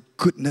 my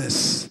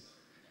goodness.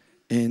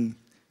 And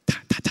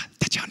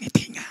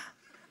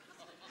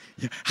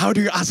how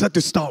do you ask her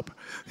to stop?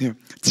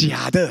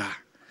 假的,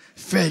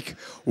 fake.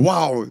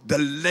 Wow, the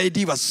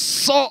lady was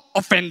so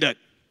offended.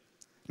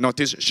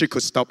 Notice she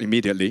could stop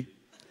immediately.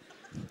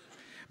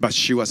 But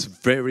she was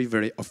very,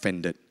 very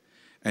offended.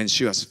 And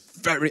she was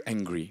very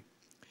angry.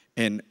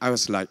 And I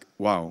was like,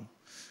 wow,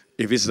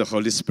 if it's the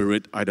Holy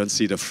Spirit, I don't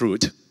see the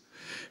fruit.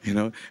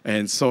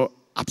 And so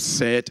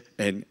upset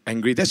and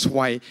angry. That's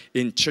why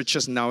in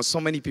churches now, so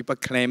many people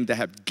claim they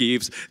have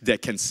gifts, they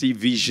can see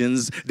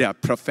visions, they are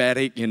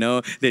prophetic,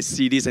 they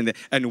see this and that.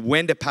 And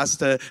when the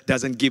pastor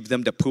doesn't give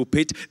them the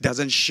pulpit,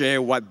 doesn't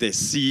share what they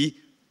see,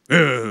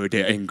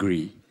 they're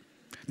angry.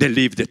 They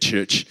leave the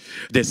church.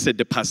 They said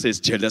the pastor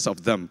is jealous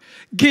of them.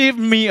 Give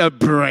me a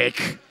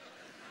break.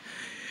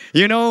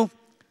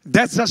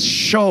 That just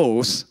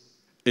shows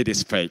it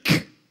is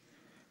fake.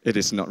 It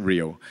is not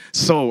real.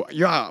 So,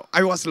 yeah,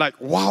 I was like,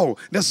 wow,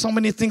 there's so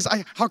many things.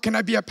 How can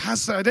I be a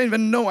pastor? I don't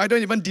even know. I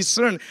don't even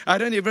discern. I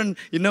don't even,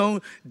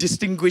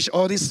 distinguish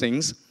all these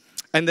things.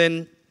 And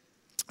then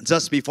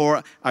just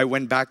before I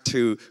went back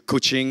to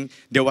Kuching,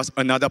 there was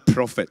another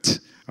prophet.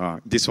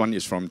 This one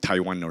is from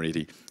Taiwan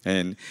already.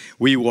 And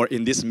we were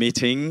in this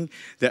meeting.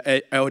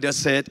 The elder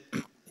said,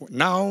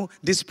 now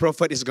this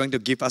prophet is going to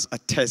give us a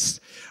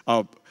test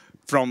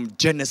from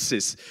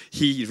Genesis.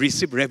 He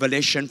received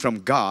revelation from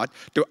God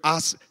to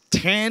ask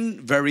 10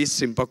 very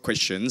simple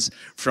questions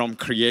from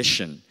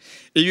creation.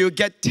 If you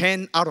get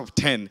 10 out of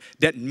 10,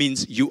 that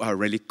means you are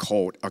really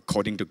called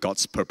according to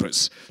God's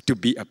purpose to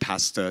be a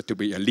pastor, to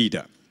be a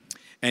leader.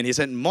 And he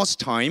said most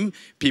time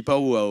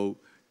people will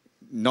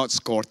not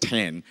score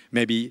 10,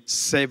 maybe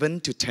 7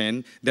 to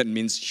 10, that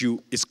means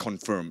it's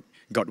confirmed.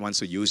 God wants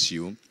to use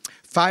you.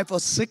 5 or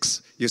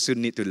 6, you still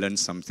need to learn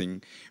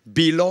something.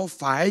 Below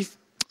 5,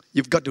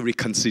 you've got to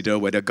reconsider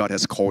whether God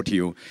has called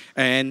you.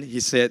 And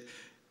he said,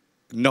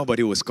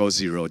 nobody will score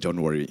 0,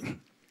 don't worry.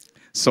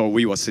 So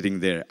we were sitting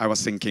there. I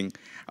was thinking,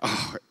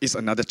 oh, it's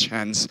another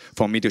chance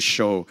for me to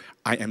show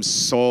I am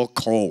so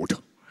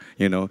cold.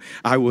 You know,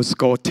 I will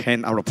score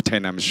 10 out of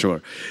 10, I'm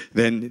sure.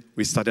 Then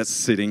we started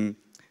sitting,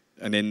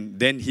 and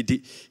then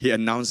he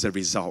announced the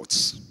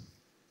results.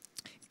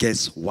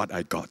 Guess what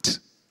I got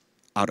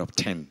out of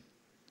 10?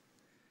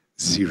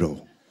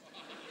 0.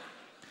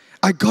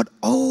 I got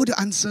all the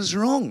answers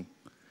wrong.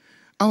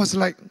 I was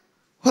like,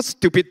 what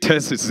stupid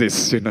test is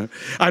this, you know?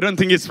 I don't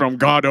think it's from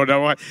God or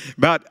what.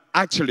 But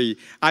actually,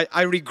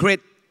 I regret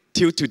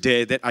till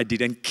today that I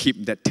didn't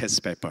keep that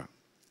test paper.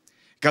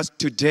 Because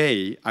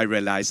today, I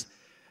realized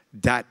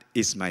that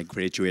is my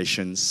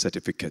graduation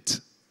certificate.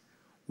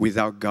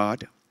 Without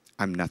God,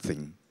 I'm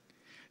nothing.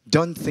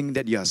 Don't think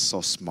that you are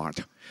so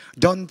smart.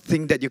 Don't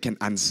think that you can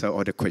answer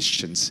all the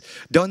questions.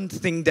 Don't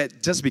think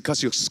that just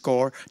because you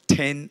score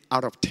 10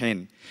 out of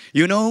 10.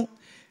 You know,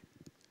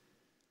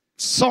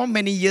 so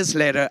many years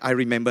later, I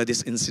remember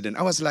this incident.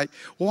 I was like,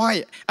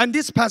 why? And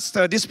this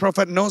pastor, this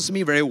prophet knows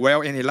me very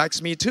well and he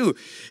likes me too.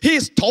 He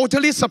is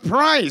totally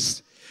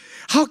surprised.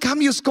 How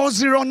come you scored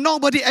 0?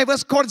 Nobody ever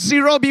scored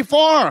 0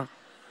 before.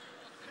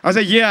 I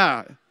said,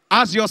 yeah,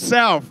 ask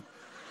yourself.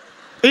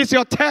 It's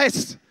your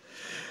test.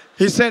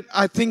 He said,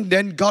 I think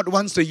then God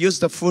wants to use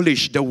the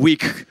foolish, the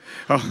weak,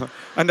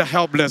 and the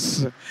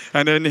helpless.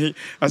 And then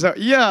I said,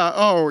 yeah,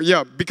 oh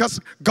yeah, because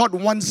God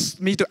wants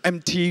me to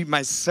empty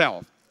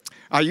myself.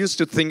 I used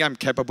to think I'm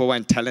capable,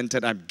 I'm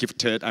talented, I'm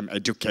gifted, I'm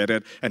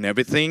educated and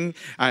everything.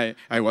 I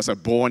was a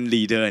born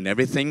leader and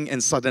everything,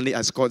 and suddenly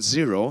I scored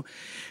 0.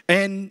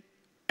 And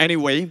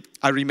anyway,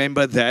 I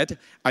remember that,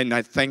 and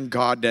I thank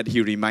God that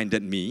He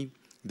reminded me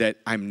that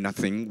I'm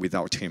nothing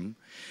without Him.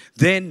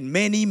 Then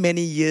many,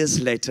 many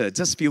years later,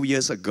 just a few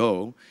years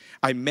ago,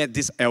 I met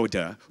this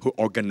elder who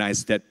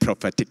organized that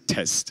prophetic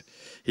test.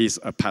 He's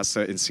a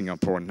pastor in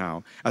Singapore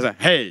now. I said,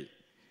 hey.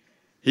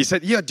 He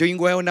said, you're doing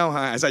well now, huh?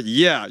 I said,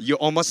 yeah, you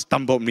almost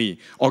stumbled me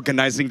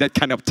organizing that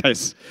kind of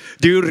test.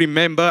 Do you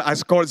remember I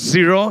scored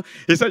 0?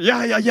 He said,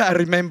 yeah, I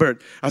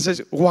remembered. I said,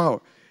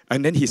 wow.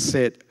 And then he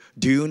said,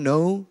 do you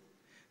know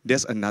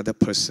there's another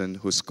person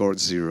who scored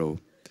 0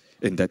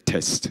 in that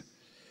test?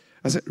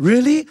 I said,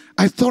 really?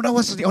 I thought I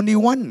was the only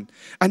one.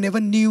 I never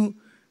knew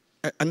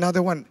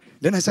another one.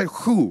 Then I said,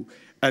 who?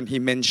 And he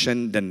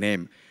mentioned the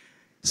name.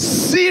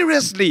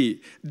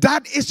 Seriously,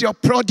 that is your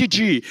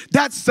prodigy.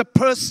 That's the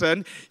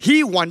person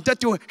he wanted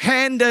to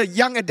hand the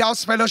young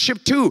adults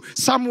fellowship to.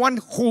 Someone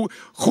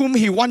whom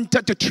he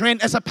wanted to train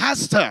as a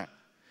pastor.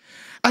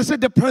 I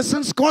said, the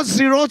person scored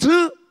 0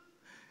 too?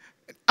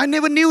 I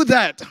never knew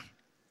that.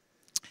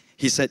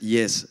 He said,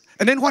 yes.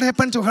 And then what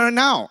happened to her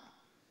now?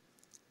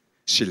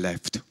 She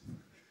left.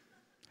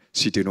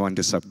 She didn't want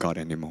to serve God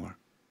anymore.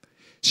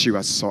 She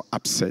was so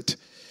upset.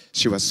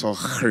 She was so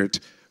hurt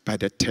by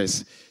the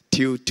test.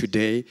 Till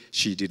today,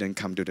 she didn't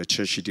come to the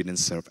church. She didn't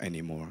serve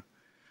anymore.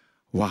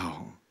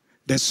 Wow.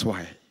 That's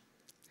why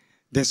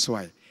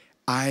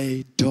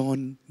I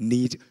don't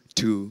need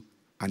to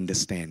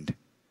understand.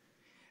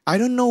 I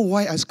don't know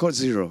why I scored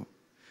 0.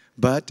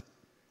 But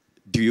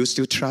do you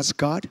still trust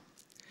God?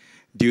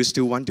 Do you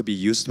still want to be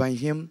used by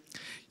Him?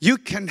 You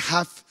can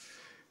have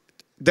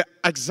the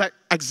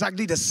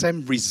exactly the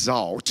same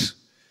result,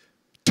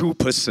 2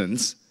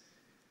 persons,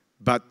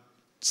 but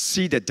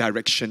see the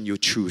direction you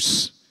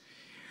choose.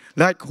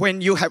 Like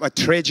when you have a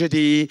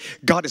tragedy,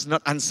 God is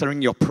not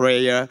answering your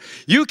prayer,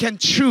 you can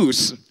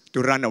choose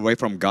to run away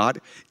from God,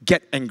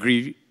 get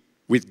angry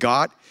with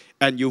God,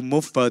 and you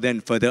move further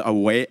and further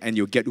away, and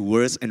you get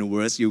worse and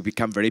worse. You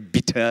become very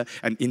bitter,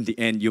 and in the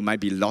end, you might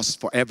be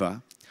lost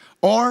forever.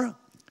 Or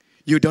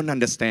you don't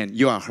understand,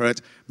 you are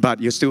hurt,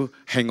 but you still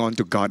hang on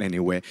to God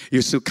anyway.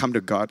 You still come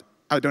to God.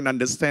 I don't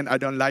understand, I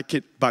don't like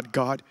it, but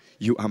God,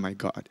 you are my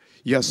God.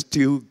 You are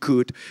still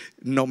good,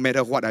 no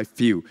matter what I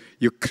feel.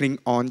 You cling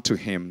on to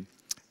Him.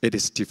 It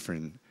is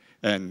different.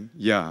 And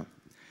yeah,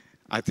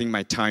 I think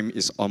my time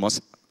is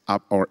almost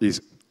up or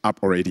is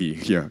up already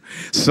here.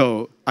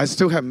 So I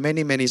still have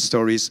many, many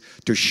stories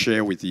to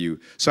share with you.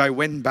 So I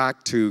went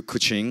back to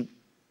Kuching.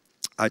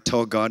 I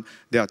told God,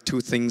 there are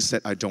 2 things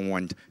that I don't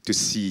want to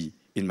see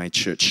in my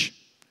church.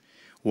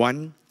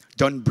 1,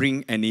 don't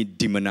bring any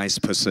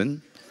demonized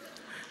person,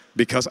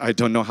 because I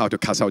don't know how to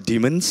cast out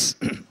demons.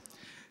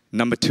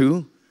 Number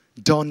 2,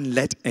 don't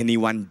let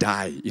anyone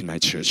die in my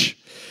church.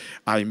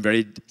 I'm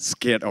very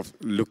scared of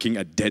looking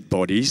at dead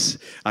bodies.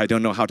 I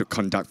don't know how to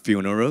conduct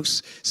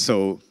funerals.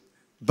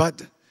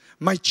 But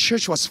my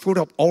church was full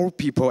of old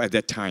people at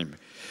that time.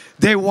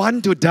 They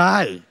want to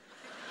die.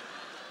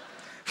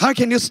 How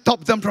can you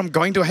stop them from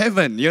going to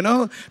heaven, you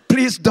know?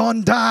 Please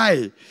don't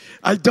die.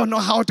 I don't know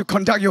how to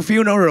conduct your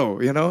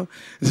funeral, you know?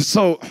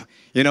 So,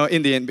 you know,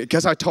 in the end,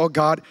 because I told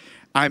God,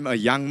 I'm a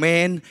young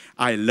man,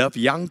 I love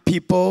young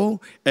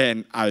people,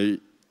 and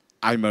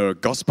I'm a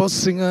gospel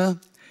singer.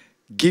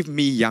 Give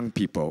me young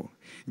people.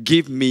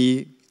 Give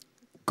me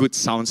good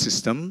sound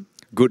system,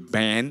 good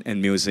band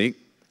and music.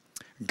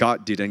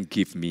 God didn't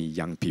give me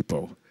young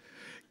people.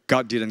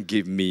 God didn't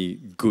give me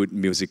good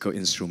musical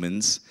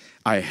instruments.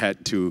 I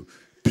had to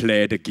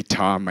play the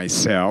guitar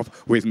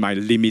myself with my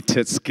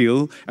limited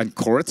skill and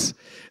chords.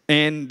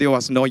 And there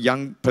was no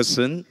young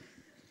person,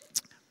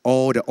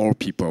 all the old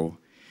people.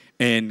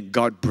 And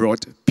God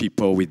brought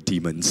people with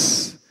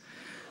demons.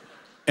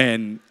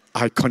 And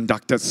I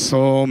conducted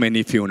so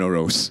many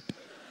funerals.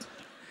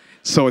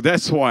 So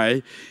that's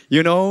why,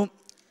 you don't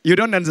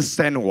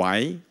understand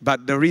why,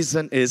 but the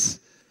reason is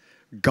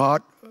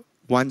God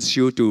wants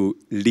you to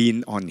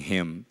lean on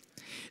Him.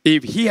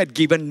 If He had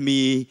given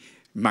me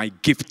my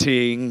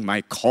gifting,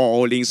 my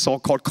calling,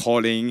 so-called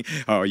calling,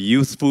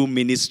 youthful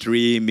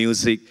ministry,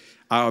 music,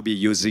 I'll be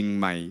using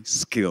my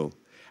skill.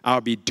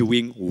 I'll be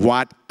doing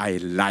what I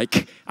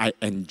like, I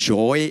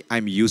enjoy,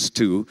 I'm used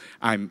to,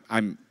 I'm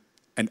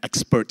an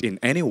expert in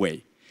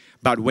anyway.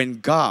 But when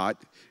God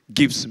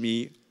gives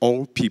me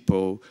old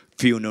people,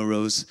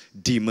 funerals,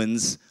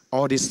 demons,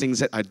 all these things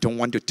that I don't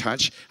want to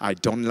touch, I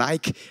don't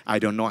like, I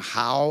don't know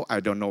how, I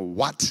don't know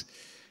what,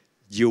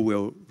 you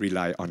will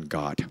rely on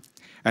God.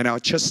 And our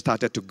church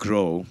started to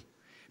grow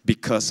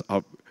because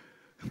of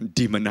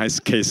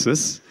demonized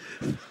cases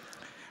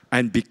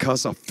and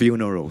because of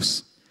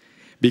funerals.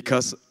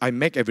 Because I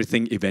make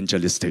everything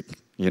evangelistic,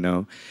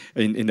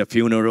 In the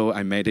funeral,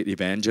 I made it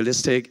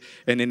evangelistic.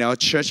 And in our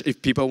church,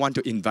 if people want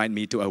to invite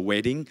me to a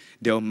wedding,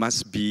 there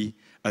must be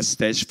a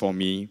stage for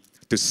me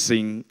to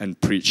sing and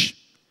preach.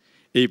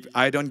 If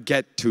I don't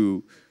get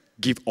to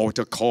give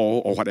altar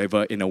call or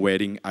whatever in a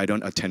wedding, I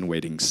don't attend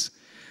weddings.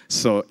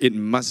 So it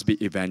must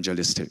be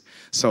evangelistic.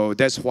 So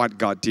that's what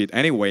God did.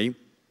 Anyway,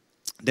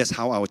 that's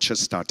how our church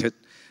started.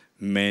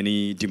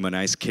 Many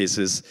demonized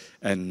cases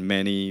and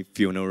many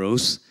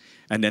funerals.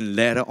 And then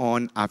later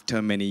on,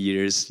 after many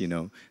years,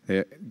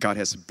 God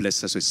has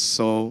blessed us with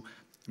so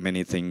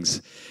many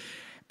things.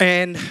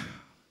 And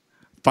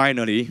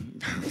finally,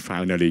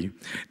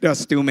 there are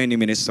still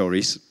many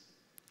stories.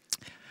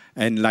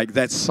 And like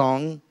that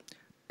song,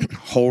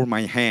 Hold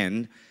My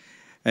Hand.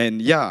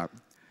 And yeah,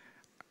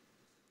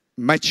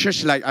 my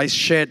church, like I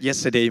shared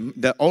yesterday,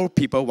 the old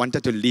people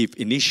wanted to leave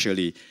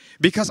initially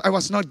because I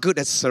was not good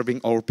at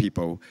serving old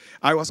people.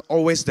 I was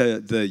always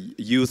the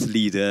youth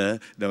leader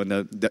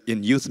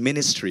in youth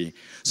ministry.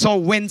 So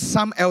when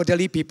some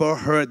elderly people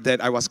heard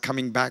that I was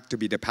coming back to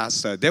be the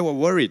pastor, they were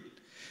worried.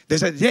 They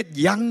said, that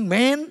young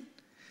man,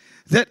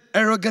 that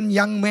arrogant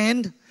young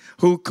man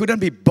who couldn't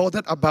be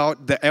bothered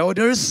about the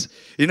elders,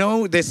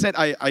 they said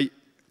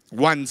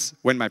once,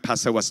 when my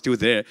pastor was still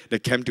there, they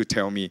came to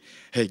tell me,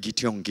 hey,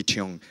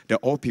 Gityong, the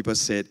old people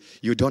said,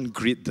 you don't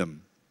greet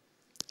them.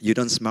 You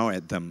don't smile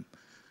at them.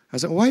 I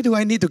said, why do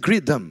I need to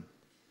greet them?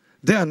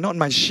 They are not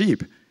my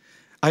sheep.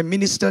 I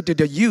minister to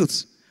the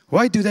youth.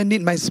 Why do they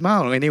need my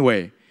smile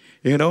anyway?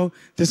 They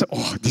said,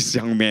 oh, this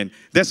young man.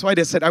 That's why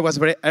they said I was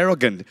very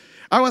arrogant.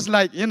 I was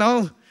like,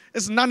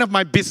 it's none of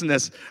my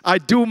business. I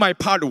do my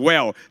part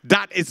well.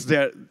 That is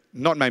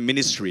not my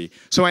ministry.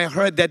 So I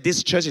heard that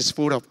this church is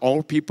full of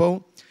old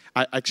people.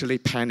 I actually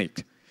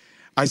panicked.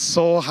 I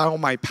saw how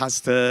my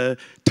pastor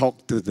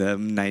talked to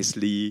them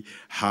nicely,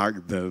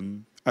 hugged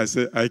them. I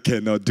said, I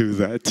cannot do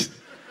that.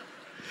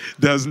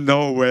 There's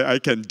no way I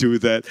can do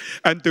that.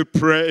 And to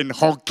pray in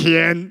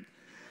Hokkien,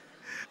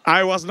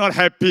 I was not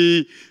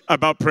happy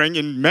about praying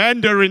in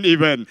Mandarin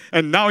even.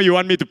 And now you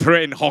want me to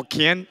pray in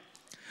Hokkien?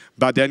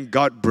 But then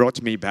God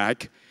brought me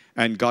back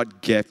and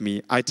God gave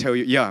me, I tell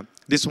you,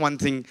 this one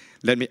thing,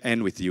 let me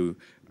end with you,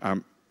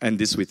 end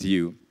this with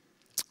you.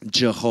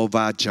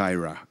 Jehovah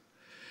Jireh.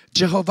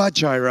 Jehovah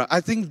Jireh.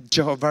 I think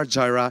Jehovah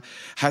Jireh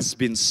has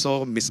been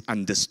so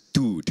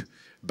misunderstood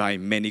by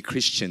many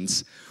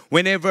Christians.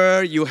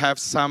 Whenever you have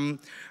some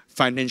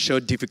financial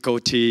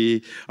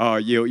difficulty, or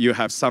you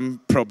have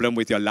some problem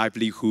with your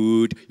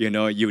livelihood,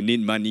 you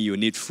need money, you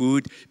need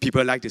food,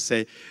 people like to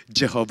say,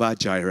 Jehovah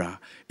Jireh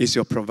is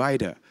your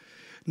provider.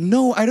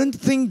 No, I don't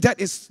think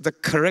that is the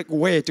correct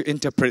way to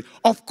interpret.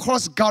 Of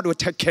course, God will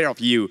take care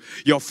of you.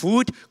 Your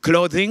food,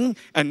 clothing,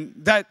 and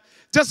that.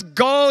 Just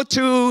go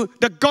to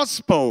the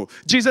gospel.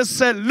 Jesus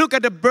said, look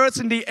at the birds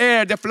in the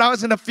air, the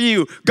flowers in the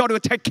field. God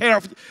will take care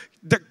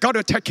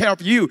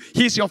of you.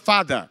 He's your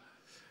father.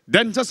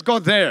 Then just go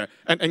there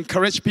and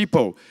encourage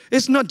people.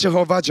 It's not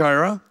Jehovah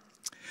Jireh.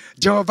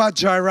 Jehovah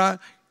Jireh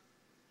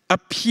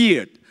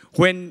appeared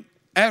when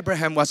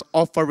Abraham was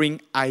offering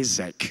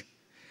Isaac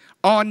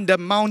on the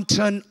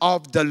mountain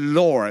of the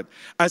Lord,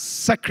 a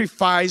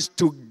sacrifice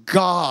to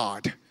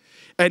God.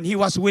 And he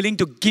was willing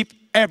to give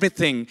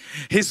everything,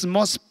 his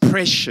most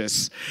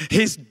precious,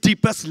 his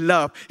deepest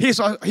love.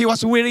 He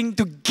was willing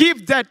to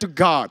give that to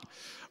God.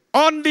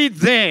 Only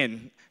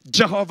then,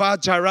 Jehovah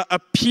Jireh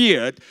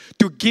appeared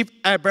to give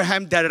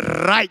Abraham the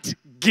right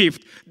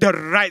gift, the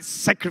right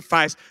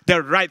sacrifice,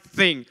 the right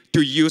thing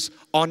to use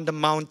on the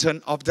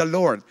mountain of the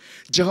Lord.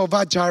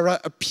 Jehovah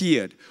Jireh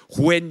appeared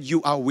when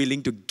you are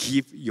willing to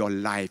give your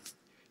life,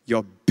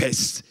 your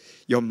best,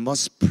 your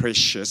most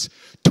precious,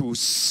 to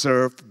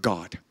serve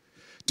God,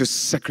 to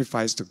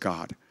sacrifice to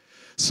God.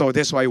 So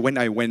that's why when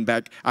I went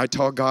back, I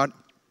told God,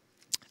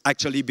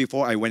 actually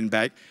before I went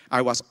back,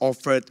 I was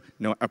offered,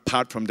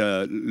 apart from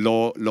the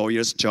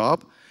lawyer's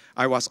job,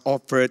 I was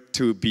offered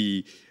to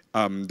be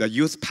the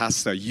youth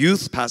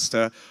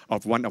pastor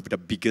of one of the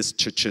biggest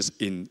churches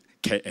in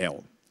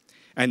KL.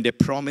 And they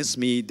promised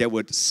me they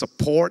would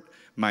support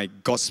my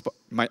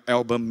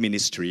album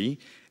ministry.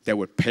 They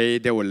would pay,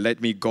 they would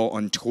let me go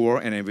on tour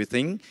and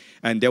everything.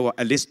 And there were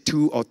at least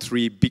 2 or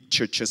 3 big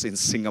churches in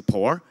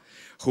Singapore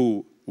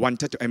who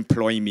wanted to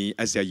employ me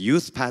as a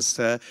youth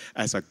pastor,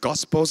 as a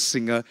gospel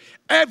singer,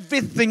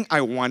 everything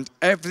I want,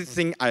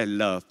 everything I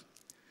love.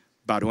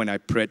 But when I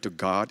prayed to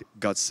God,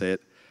 God said,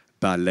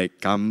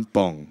 balik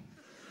kampong.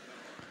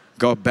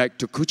 Go back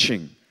to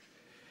Kuching.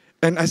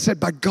 And I said,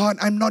 but God,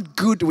 I'm not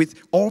good with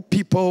all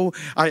people.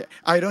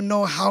 I don't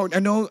know how,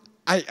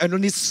 I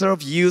only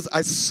serve youth.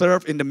 I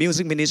serve in the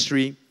music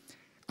ministry.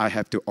 I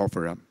have to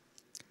offer up.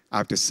 I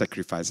have to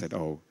sacrifice it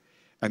all.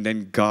 And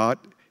then God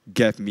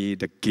gave me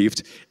the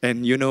gift.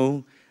 And you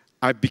know,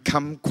 I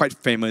become quite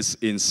famous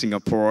in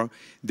Singapore.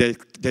 They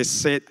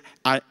said,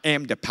 I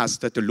am the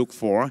pastor to look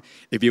for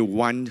if you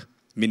want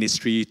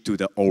ministry to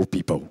the old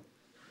people,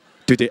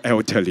 to the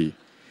elderly.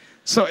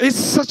 So it's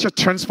such a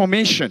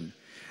transformation.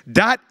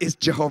 That is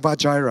Jehovah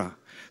Jireh.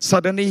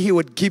 Suddenly He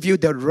would give you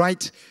the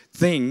right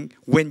thing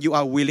when you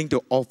are willing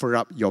to offer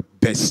up your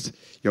best,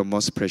 your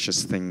most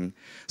precious thing.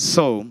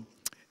 So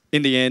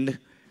in the end,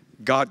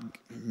 God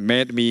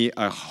made me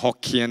a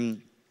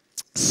Hokkien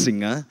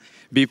singer.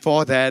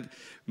 Before that,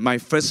 my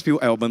first few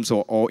albums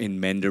were all in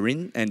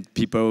Mandarin and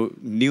people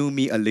knew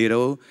me a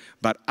little.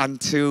 But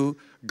until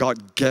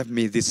God gave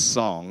me this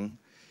song,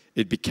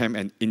 it became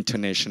an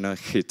international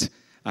hit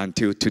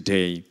until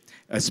today,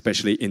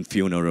 especially in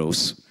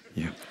funerals.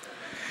 Yeah.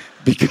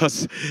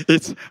 Because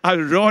I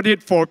wrote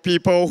it for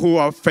people who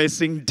are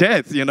facing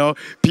death, you know,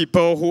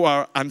 people who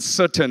are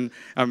uncertain,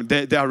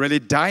 they are really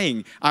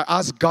dying. I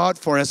ask God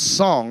for a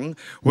song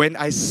when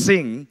I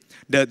sing,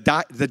 the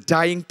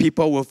dying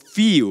people will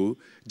feel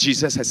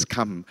Jesus has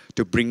come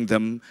to bring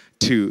them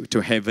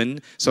to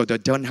heaven so they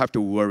don't have to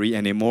worry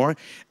anymore.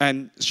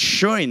 And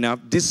sure enough,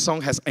 this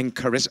song has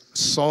encouraged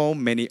so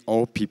many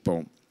old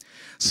people.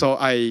 So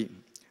I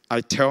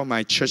tell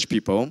my church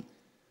people,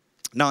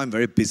 now I'm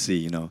very busy,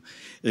 you know.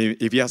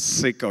 If you're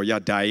sick or you're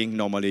dying,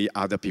 normally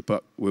other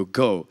people will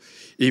go.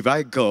 If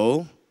I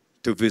go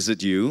to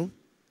visit you,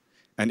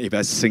 and if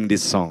I sing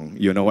this song,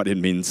 you know what it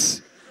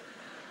means?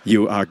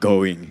 You are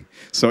going.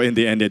 So in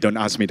the end, they don't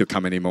ask me to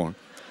come anymore.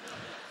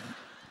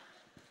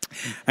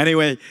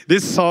 Anyway,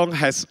 this song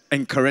has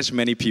encouraged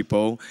many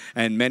people,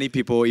 and many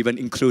people, even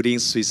including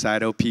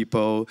suicidal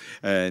people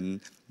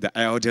and the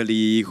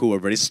elderly who are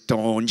very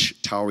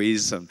staunch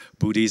Taoists and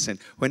Buddhists. And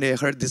when they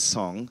heard this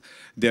song,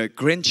 their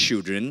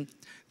grandchildren,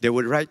 they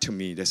would write to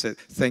me. They said,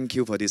 thank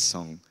you for this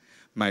song.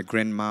 My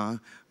grandma,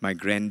 my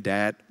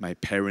granddad, my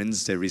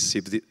parents, they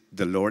received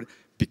the Lord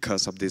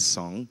because of this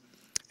song.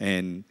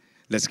 And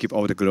let's give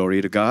all the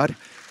glory to God.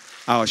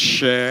 I'll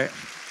share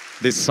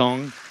this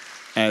song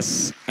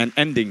as an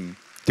ending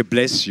to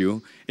bless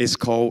you. It's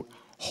called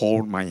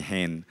Hold My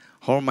Hand.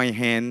 Hold my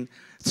hand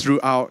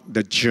throughout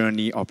the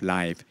journey of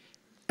life,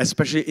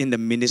 especially in the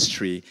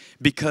ministry,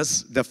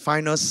 because the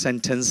final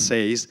sentence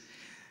says,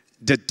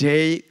 the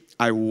day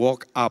I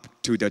walk up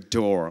to the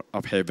door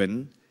of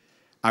heaven,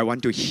 I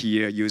want to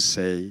hear you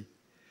say,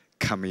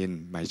 come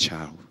in, my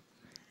child.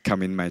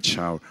 Come in, my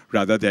child.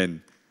 Rather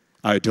than,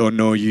 I don't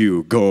know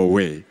you, go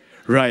away.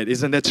 Right,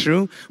 isn't that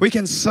true? We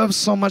can serve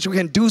so much, we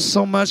can do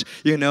so much,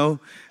 you know,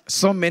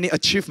 so many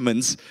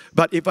achievements.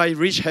 But if I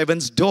reach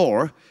heaven's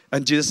door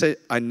and Jesus say,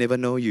 I never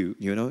know you,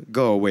 you know,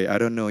 go away, I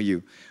don't know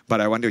you.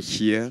 But I want to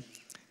hear,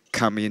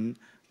 come in,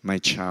 my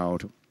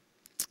child.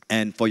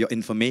 And for your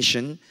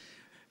information,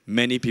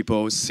 many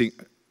people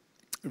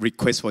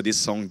request for this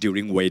song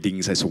during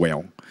weddings as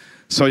well.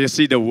 So you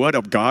see, the word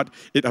of God,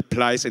 it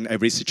applies in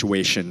every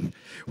situation.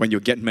 When you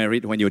get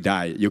married, when you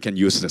die, you can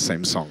use the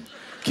same song.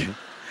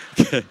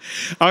 Okay,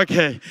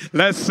 okay,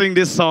 let's sing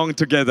this song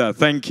together.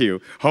 Thank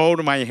you.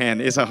 Hold My Hand.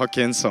 It's a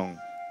Hokkien song.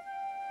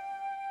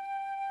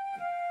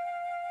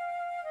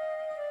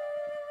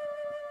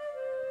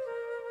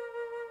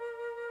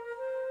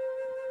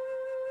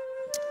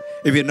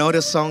 If you know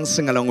the song,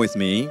 sing along with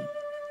me.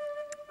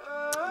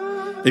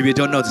 If you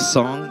don't know the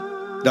song,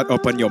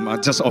 open your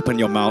mouth. Just open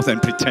your mouth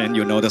and pretend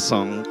you know the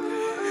song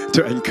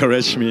to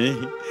encourage me,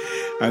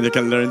 and you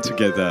can learn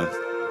together.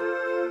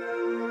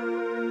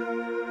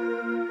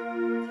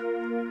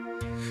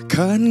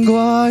 Kan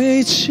我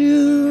手，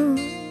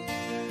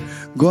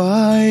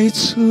我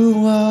厝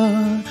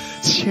我，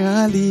请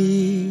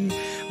你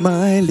莫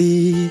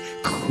离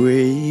开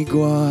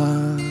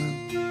我。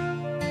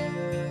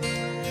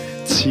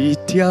这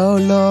条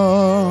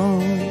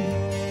路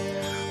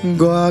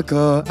我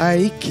搁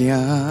爱行，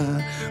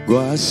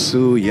我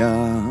需要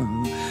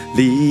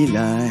你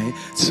来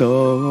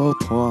作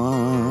伴。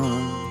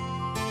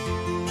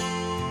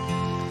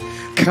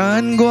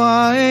看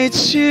我的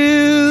手。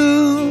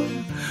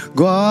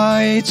我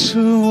的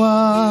厝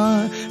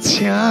我，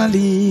请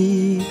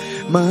你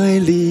莫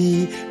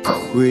离开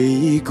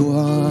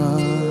我。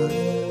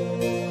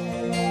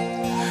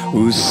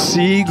有时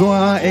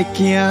我会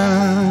惊，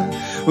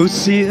有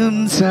时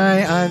唔知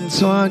安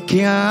怎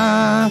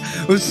行，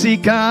有时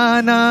间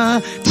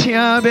啊听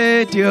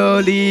袂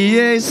着你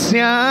的声，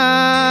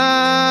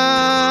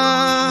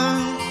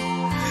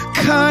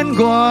牵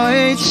我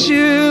的手，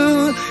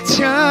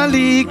请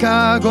你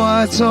甲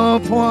我作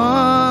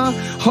伴，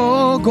予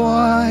我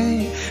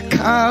的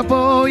脚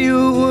步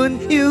又稳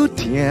又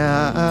挺。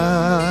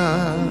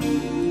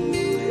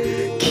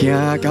行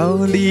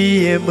到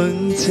你的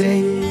门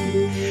前，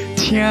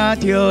听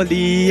到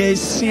你的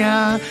声，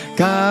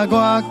甲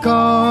我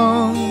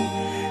讲，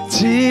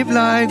接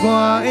来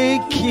我会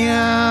行。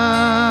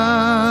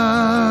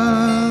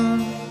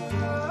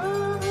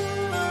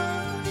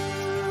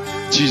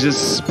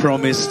Jesus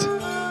promised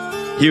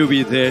He'll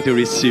be there to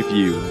receive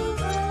you.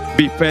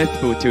 Be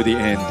faithful to the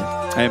end.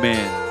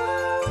 Amen.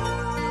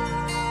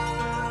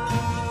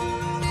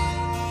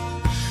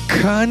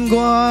 看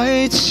我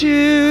的手。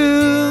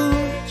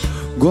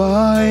我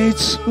的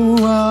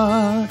主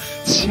啊，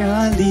请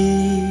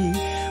你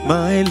莫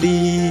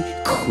离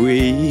开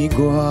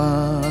我。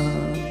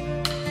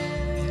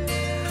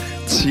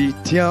这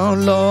条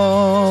路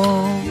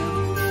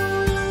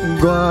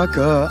我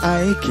搁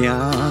爱行，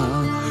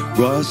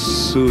我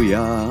需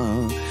要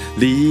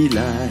你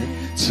来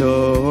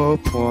作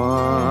伴。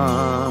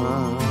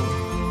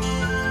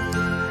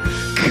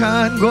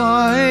看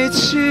我的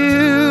手。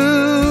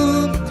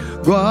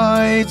我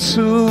的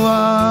主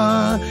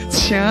啊，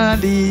请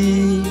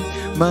你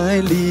莫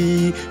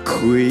离开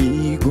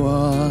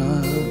我。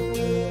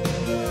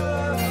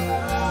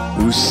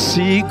有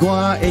时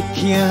我会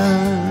惊，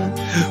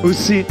有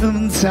时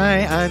唔知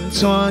安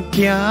怎行，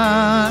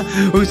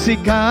有时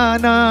间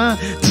啊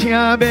听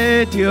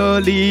袂着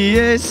你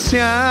的声。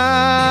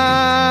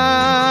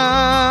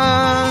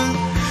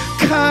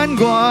牵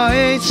我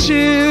的手，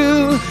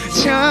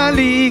请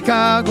你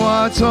甲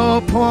我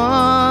作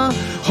伴。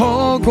予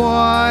我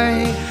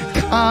的脚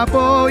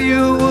步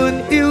又稳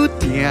又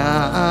挺，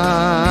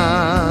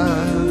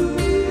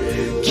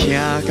行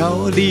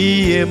到你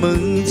的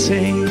门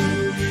前，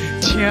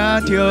听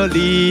到你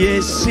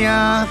的声，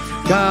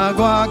甲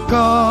我讲，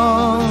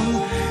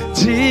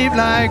接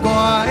来我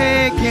会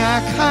行，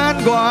牵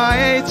我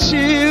的手，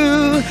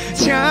请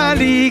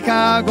你甲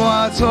我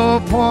作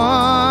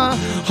伴，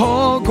予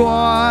我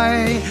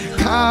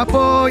的脚步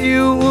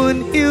又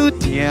稳又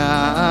挺。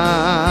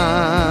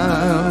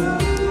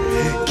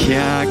行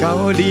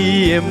到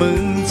你的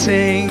门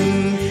前，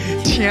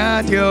听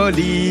到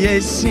你的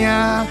声，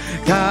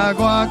甲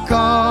我讲，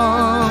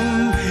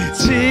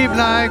接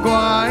来我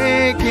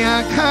会行，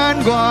牵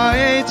我的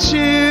手，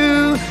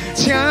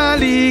请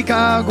你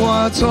甲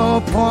我作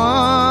伴，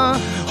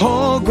予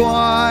我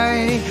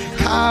的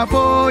脚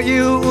步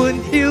又稳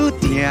又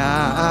挺。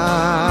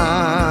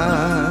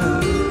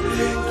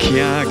行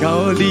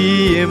到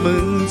你的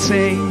门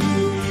前，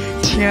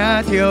听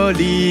到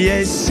你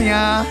的声。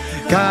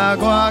甲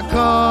我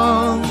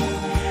讲，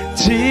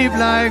接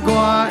来我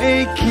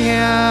会行，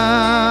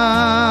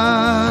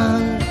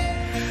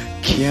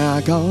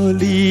行到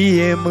你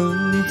的门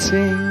前，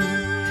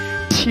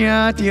听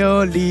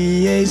到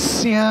你的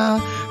声，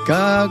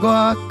甲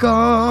我讲，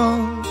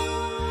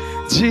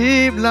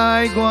接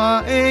来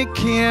我会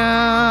行。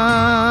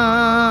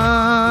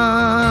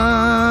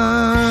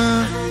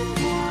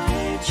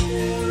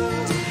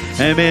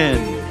Amen.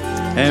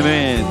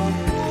 Amen.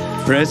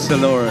 Praise the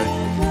Lord.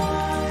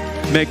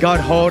 May God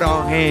hold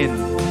our hand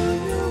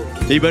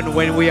even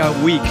when we are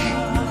weak.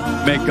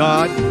 May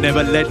God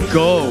never let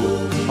go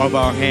of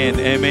our hand.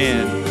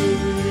 Amen.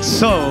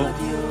 So,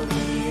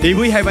 if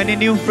we have any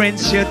new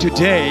friends here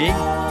today,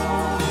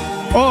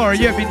 or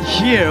you have been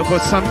here for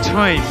some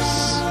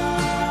times,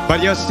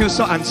 but you're still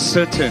so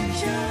uncertain,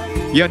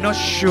 you're not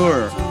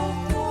sure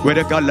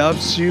whether God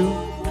loves you,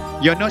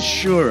 you're not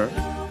sure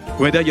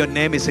whether your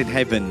name is in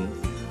heaven,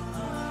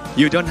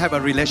 you don't have a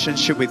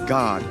relationship with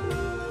God,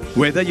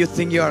 whether you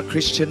think you are a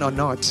Christian or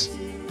not,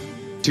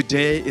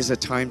 today is a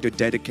time to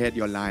dedicate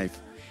your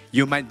life.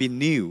 You might be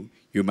new,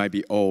 you might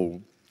be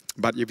old,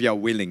 but if you are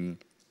willing,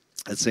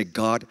 and say,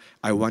 God,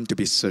 I want to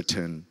be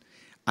certain.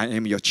 I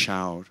am your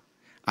child.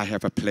 I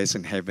have a place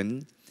in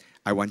heaven.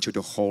 I want you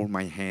to hold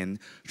my hand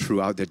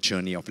throughout the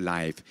journey of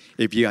life.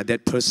 If you are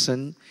that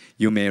person,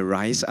 you may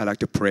rise. I'd like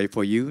to pray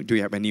for you. Do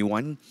you have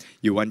anyone?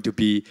 You want to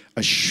be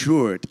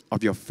assured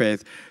of your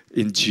faith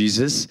in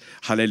Jesus?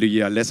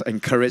 Hallelujah. Let's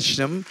encourage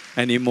them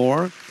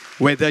anymore.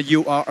 Whether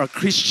you are a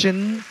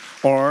Christian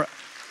or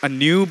a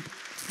new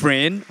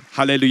friend,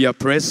 hallelujah.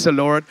 Praise the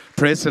Lord.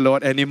 Praise the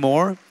Lord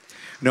anymore.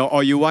 No,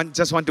 or you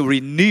just want to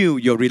renew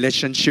your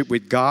relationship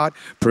with God.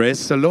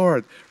 Praise the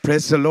Lord.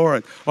 Praise the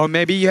Lord. Or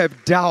maybe you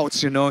have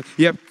doubts, you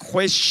have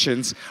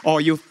questions,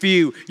 or you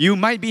feel you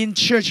might be in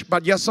church,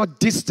 but you're so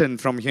distant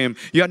from Him.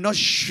 You're not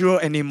sure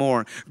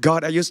anymore.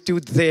 God, are you still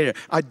there?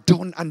 I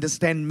don't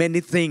understand many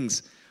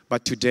things.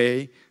 But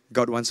today,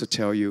 God wants to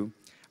tell you,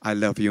 I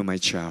love you, my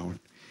child.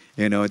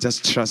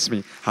 Just trust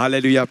me.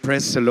 Hallelujah.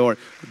 Praise the Lord.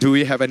 Do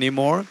we have any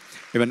more?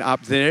 Even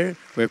up there,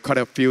 we've got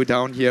a few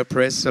down here.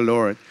 Praise the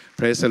Lord.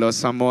 Praise the Lord.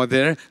 Some more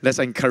there. Let's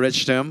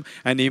encourage them.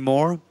 Any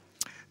more?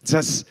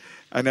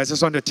 And I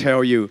just want to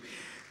tell you,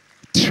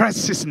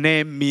 Trust His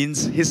name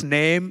means His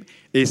name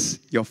is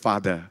your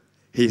Father.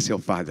 He is your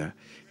Father.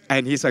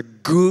 And He's a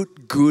good,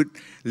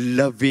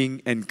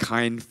 loving, and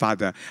kind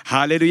Father.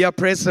 Hallelujah.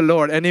 Praise the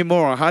Lord. Any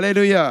more?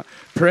 Hallelujah.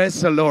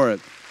 Praise the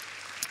Lord.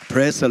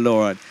 Praise the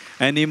Lord.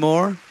 Any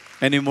more?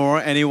 Any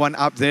more? Anyone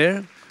up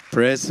there?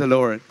 Praise the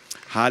Lord.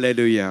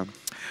 Hallelujah.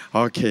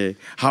 Okay.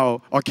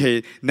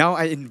 Okay. Now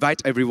I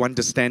invite everyone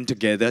to stand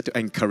together to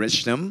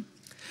encourage them.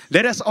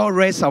 Let us all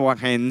raise our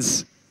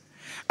hands,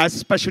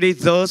 especially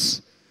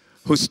those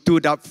who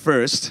stood up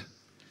first.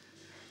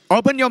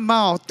 Open your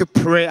mouth to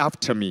pray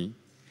after me.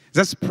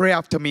 Just pray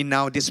after me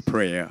now this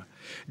prayer.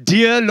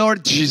 Dear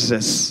Lord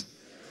Jesus,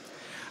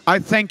 I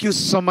thank you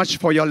so much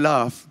for your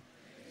love.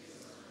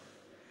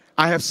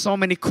 I have so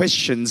many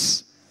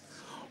questions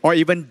or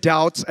even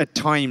doubts at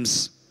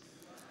times.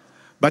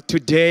 But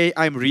today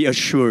I'm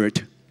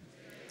reassured.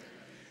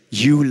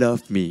 You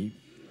love me.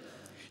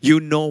 You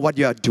know what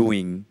you are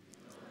doing.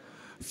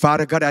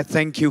 Father God, I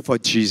thank you for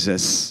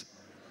Jesus,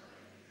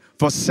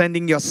 for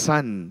sending your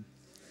Son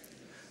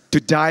to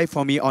die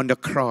for me on the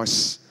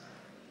cross,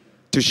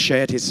 to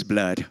shed His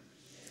blood.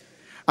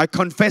 I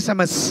confess I'm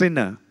a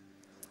sinner.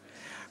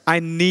 I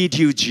need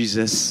you,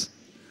 Jesus.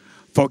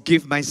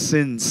 Forgive my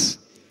sins.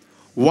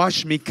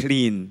 Wash me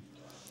clean.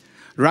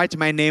 Write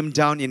my name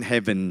down in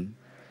heaven.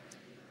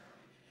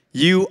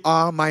 You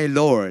are my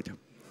Lord,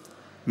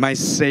 my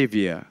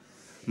Savior,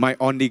 my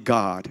only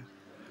God,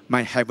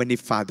 my Heavenly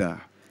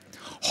Father.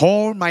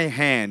 Hold my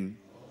hand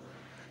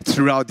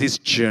throughout this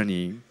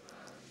journey,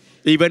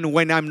 even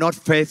when I'm not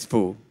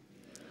faithful,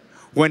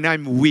 when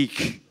I'm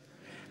weak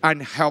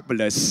and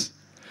helpless.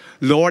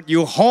 Lord,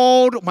 you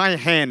hold my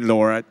hand,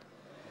 Lord.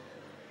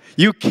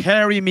 You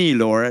carry me,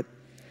 Lord,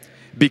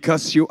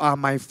 because you are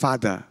my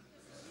Father.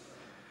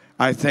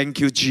 I thank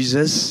you,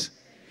 Jesus.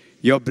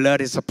 Your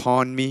blood is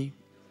upon me.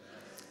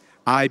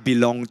 I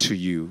belong to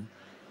you.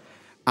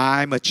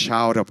 I'm a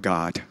child of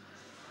God.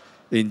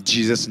 In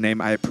Jesus'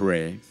 name I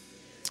pray.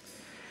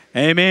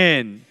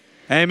 Amen.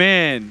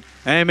 Amen.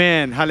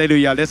 Amen.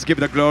 Hallelujah. Let's give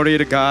the glory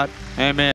to God. Amen.